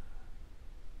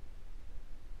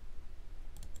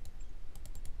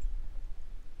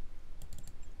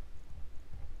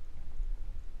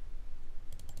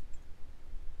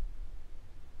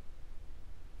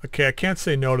 Okay, I can't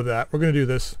say no to that. We're going to do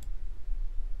this.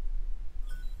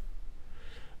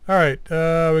 Alright,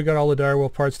 we got all the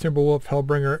direwolf parts. Timberwolf,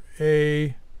 Hellbringer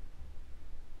A,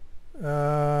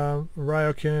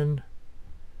 Ryokin.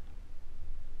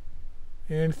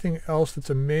 Anything else that's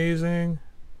amazing?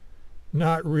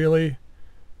 Not really.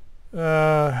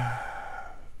 Alright,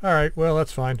 well,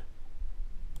 that's fine.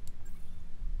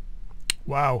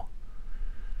 Wow.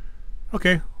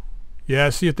 Okay, Yeah,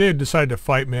 see, if they had decided to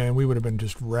fight, man, we would have been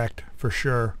just wrecked for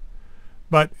sure.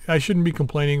 But I shouldn't be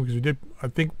complaining because we did, I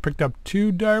think, picked up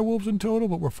 2 dire wolves in total,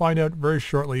 but we'll find out very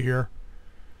shortly here.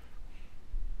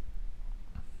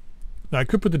 Now, I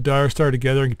could put the dire star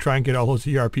together and try and get all those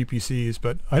ER PPCs,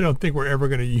 but I don't think we're ever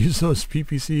going to use those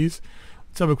PPCs.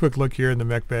 Let's have a quick look here in the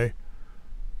mech bay.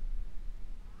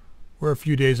 We're a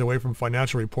few days away from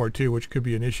financial report too, which could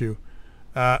be an issue.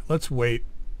 Let's wait.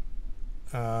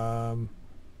 Because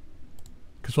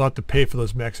we'll have to pay for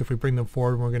those mechs if we bring them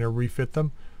forward and we're going to refit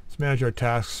them. Let's manage our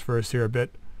tasks first here a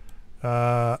bit.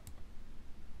 So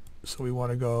we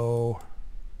want to go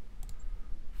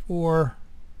 4,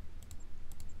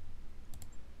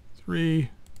 3,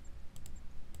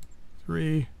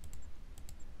 3.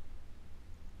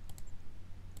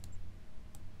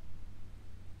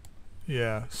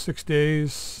 Yeah, 6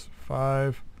 days,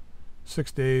 5,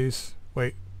 6 days.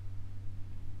 Wait.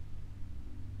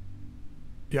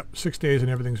 Yep, 6 days and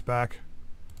everything's back.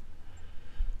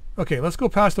 Okay, let's go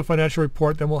past the financial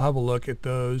report, then we'll have a look at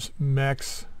those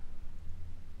mechs.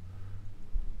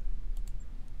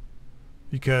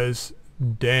 Because,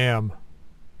 damn.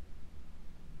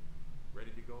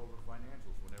 Ready to go over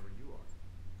financials whenever you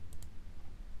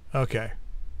are. Okay.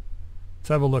 Let's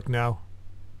have a look now.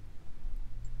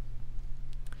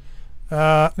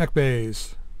 Mech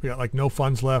bays. We got like no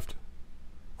funds left.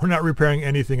 We're not repairing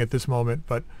anything at this moment,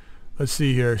 but let's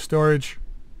see here. Storage.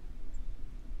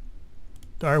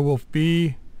 Direwolf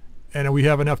B. And we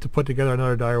have enough to put together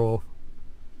another direwolf.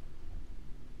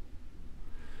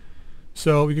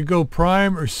 So we could go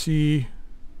prime or C.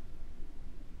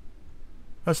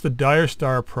 That's the dire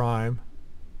star prime.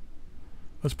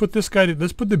 Let's put this guy,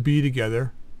 let's put the B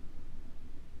together.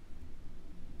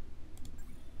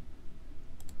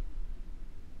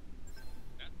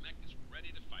 That mech is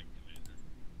ready to fight, Commander.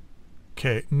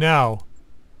 Okay, now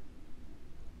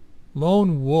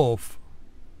Lone Wolf.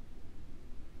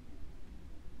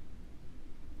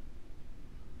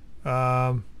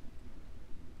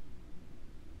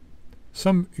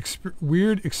 Some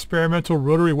weird experimental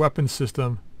rotary weapon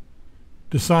system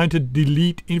designed to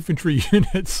delete infantry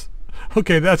units.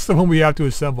 Okay, that's the one we have to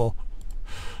assemble.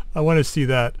 I want to see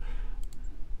that.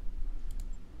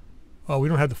 Oh, we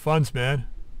don't have the funds, man.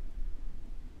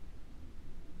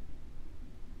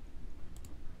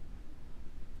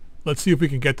 Let's see if we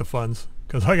can get the funds,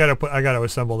 because I gotta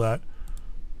assemble that.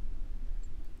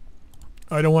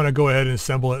 I don't want to go ahead and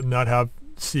assemble it and not have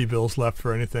C-bills left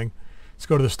for anything. Let's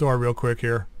go to the store real quick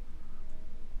here.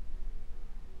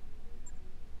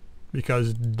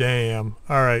 Because damn.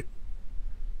 Alright.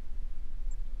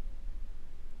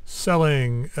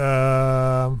 Selling.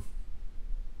 God,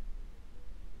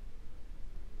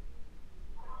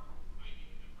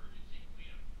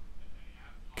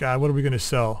 what are we going to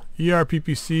sell?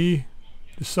 ERPPC.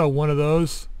 Just sell one of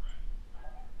those.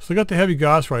 So I got the heavy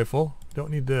Gauss rifle.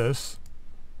 Don't need this.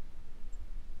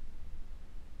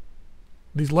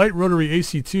 These light rotary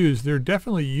AC2s, they're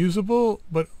definitely usable,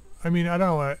 but I mean, I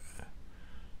don't know.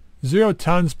 0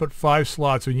 tons, but 5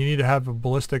 slots when you need to have a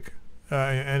ballistic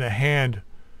and a hand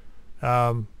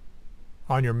on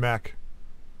your mech.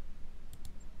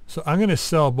 So I'm going to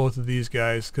sell both of these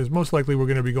guys because most likely we're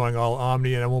going to be going all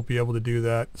Omni and I won't be able to do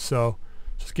that. So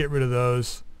just get rid of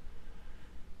those.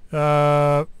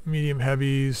 Medium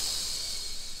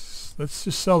heavies. Let's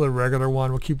just sell the regular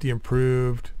one. We'll keep the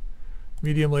improved.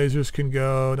 Medium lasers can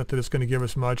go. Not that it's going to give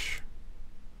us much.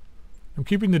 I'm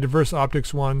keeping the diverse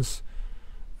optics ones.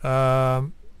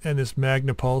 And this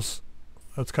Magna Pulse.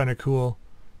 That's kind of cool.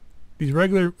 These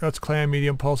regular, that's clan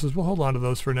medium pulses. We'll hold on to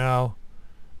those for now.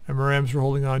 MRMs we're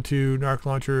holding on to. Narc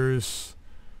launchers.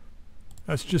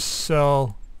 Let's just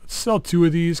sell. Let's sell 2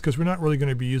 of these because we're not really going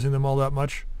to be using them all that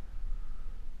much.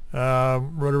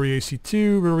 Rotary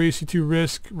AC2, Rotary AC2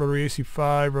 Risk, Rotary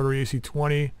AC5, Rotary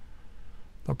AC20.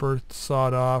 Thumper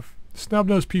sawed off.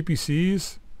 Snub-nosed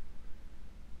PPCs.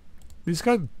 These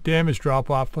got damage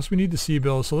drop off. Plus we need the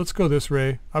C-bills, so let's go this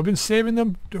way. I've been saving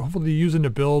them to hopefully use in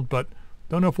the build, but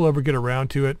don't know if we'll ever get around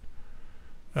to it.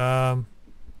 And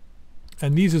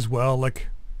these as well. Like,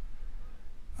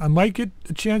 I might get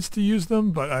a chance to use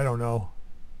them, but I don't know.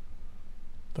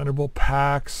 Thunderbolt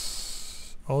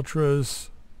packs,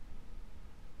 Ultras,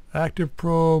 Active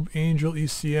Probe, Angel,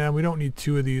 ECM. We don't need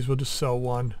 2 of these. We'll just sell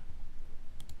 1.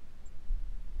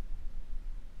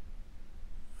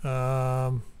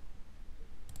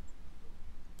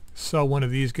 Sell one of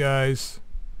these guys.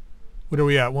 What are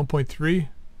we at? 1.3?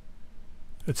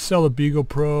 Let's sell a Beagle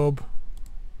probe.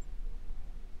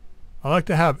 I like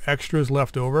to have extras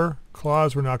left over.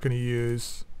 Claws we're not going to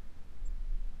use.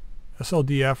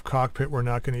 SLDF cockpit we're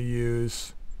not going to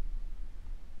use.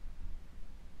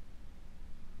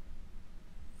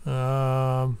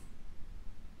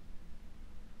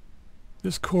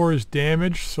 This core is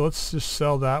damaged, so let's just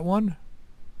sell that one.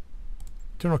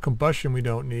 Internal combustion we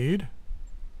don't need.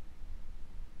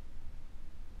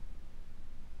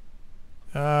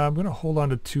 I'm going to hold on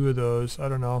to 2 of those. I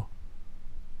don't know.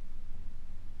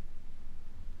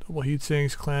 Double heat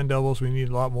sinks, clan doubles. We need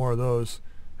a lot more of those.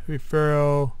 Heavy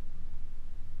ferro.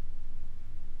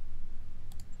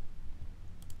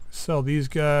 Sell these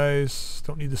guys.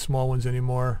 Don't need the small ones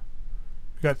anymore.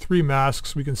 We got 3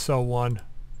 masks. We can sell 1.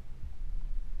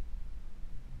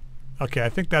 Okay, I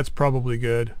think that's probably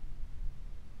good.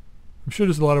 I'm sure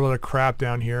there's a lot of other crap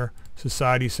down here.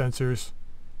 Society sensors.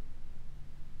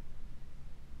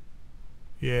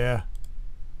 Yeah.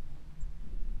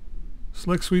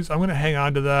 Slick suites, I'm going to hang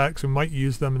on to that because we might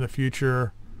use them in the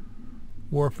future.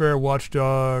 Warfare,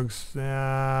 watchdogs.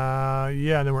 Yeah,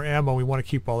 and then we're ammo. We want to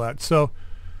keep all that. So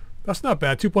that's not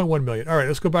bad. 2.1 million. All right,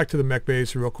 let's go back to the mech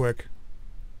base real quick.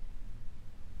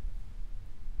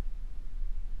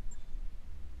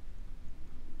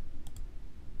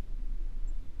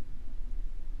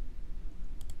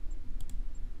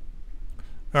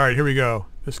 All right, here we go.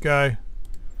 This guy.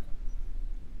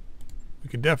 We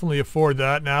can definitely afford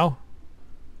that now.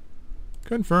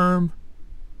 Confirm.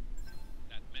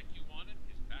 That mech you wanted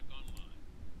is back online.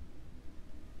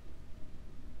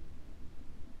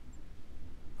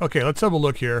 Okay, let's have a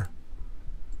look here.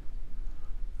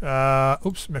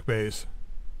 Oops, mech bays.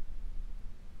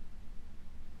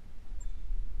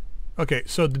 Okay,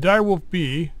 so the Direwolf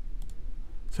B.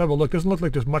 Let's have a look. Doesn't look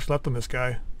like there's much left on this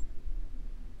guy.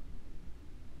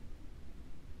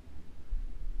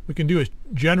 We can do a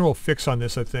general fix on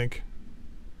this, I think.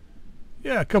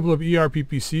 Yeah, a couple of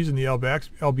ERPPCs and the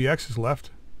LBX is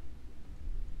left.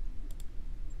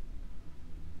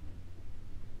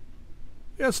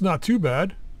 Yeah, it's not too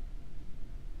bad.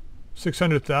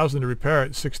 600,000 to repair it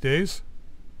in 6 days.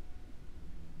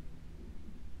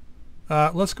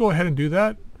 Let's go ahead and do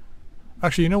that.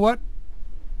 Actually, you know what?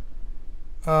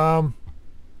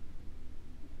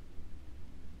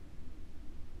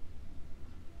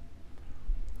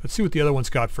 Let's see what the other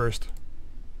one's got first.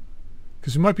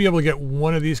 Because we might be able to get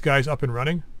one of these guys up and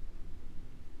running.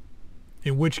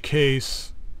 In which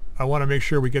case, I want to make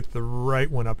sure we get the right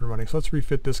one up and running. So let's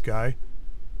refit this guy.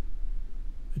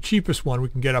 The cheapest one we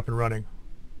can get up and running.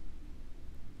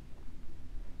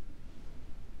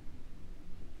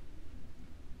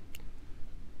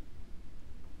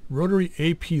 Rotary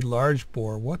AP large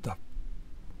bore. What the...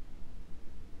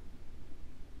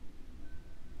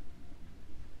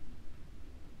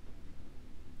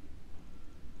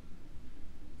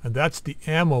 And that's the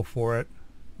ammo for it.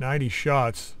 90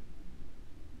 shots.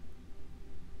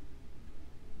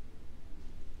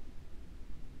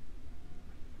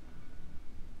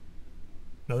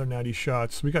 Another 90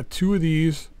 shots. We got 2 of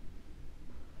these.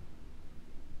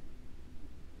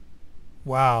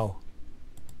 Wow.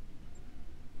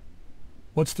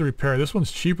 What's the repair? This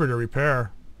one's cheaper to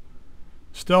repair.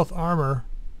 Stealth armor.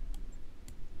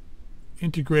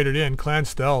 Integrated in. Clan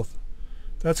stealth.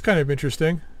 That's kind of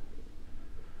interesting.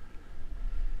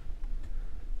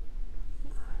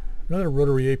 Another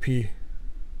rotary AP.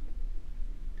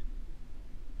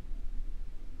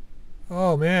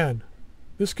 Oh man,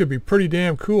 this could be pretty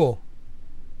damn cool.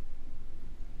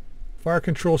 Fire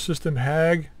control system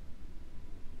HAG.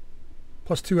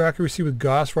 +2 accuracy with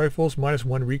Gauss rifles,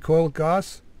 -1 recoil with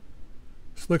Gauss.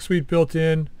 Slick suite built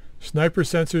in. Sniper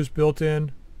sensors built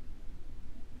in.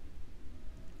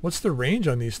 What's the range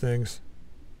on these things?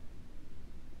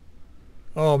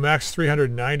 Oh, max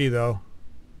 390 though.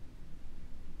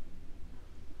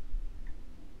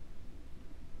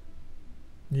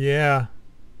 Yeah.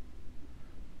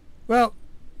 Well,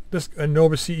 this a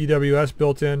Nova CEWS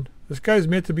built in. This guy's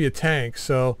meant to be a tank,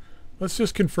 so let's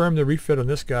just confirm the refit on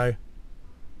this guy.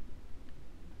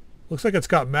 Looks like it's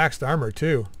got maxed armor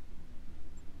too.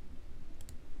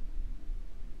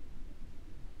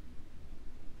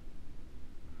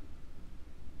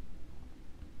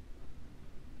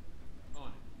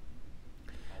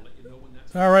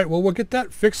 All right, well, we'll get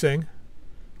that fixing.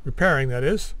 Repairing, that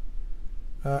is.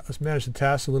 Let's manage the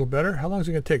task a little better. How long is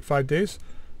it going to take? 5 days?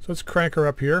 So let's crank her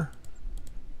up here.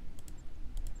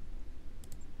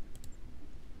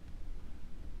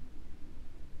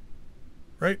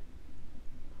 Right?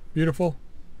 Beautiful.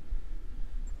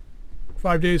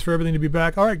 5 days for everything to be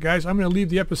back. All right, guys, I'm going to leave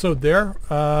the episode there.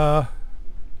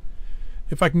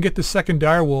 If I can get the second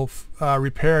Direwolf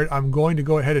repaired, I'm going to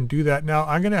go ahead and do that. Now,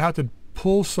 I'm going to have to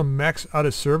pull some mechs out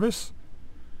of service.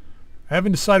 I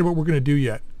haven't decided what we're going to do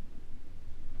yet.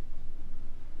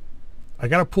 I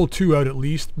got to pull 2 out at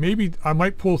least. Maybe I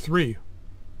might pull 3.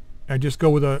 and just go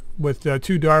with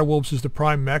two direwolves as the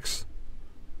prime mechs.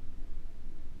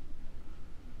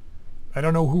 I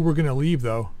don't know who we're going to leave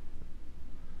though.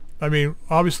 I mean,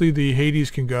 obviously the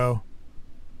Hades can go,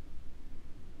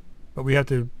 but we have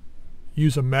to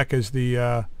use a mech as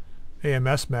the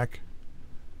AMS mech,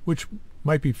 which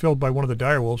might be filled by one of the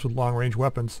direwolves with long-range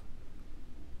weapons.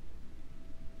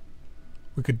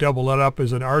 We could double that up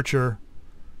as an archer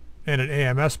and an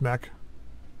AMS mech.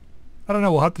 I don't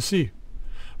know, we'll have to see.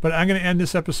 But I'm going to end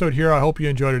this episode here. I hope you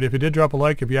enjoyed it. If you did, drop a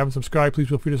like. If you haven't subscribed, please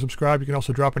feel free to subscribe. You can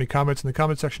also drop any comments in the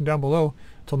comment section down below.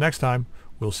 Until next time,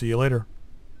 we'll see you later.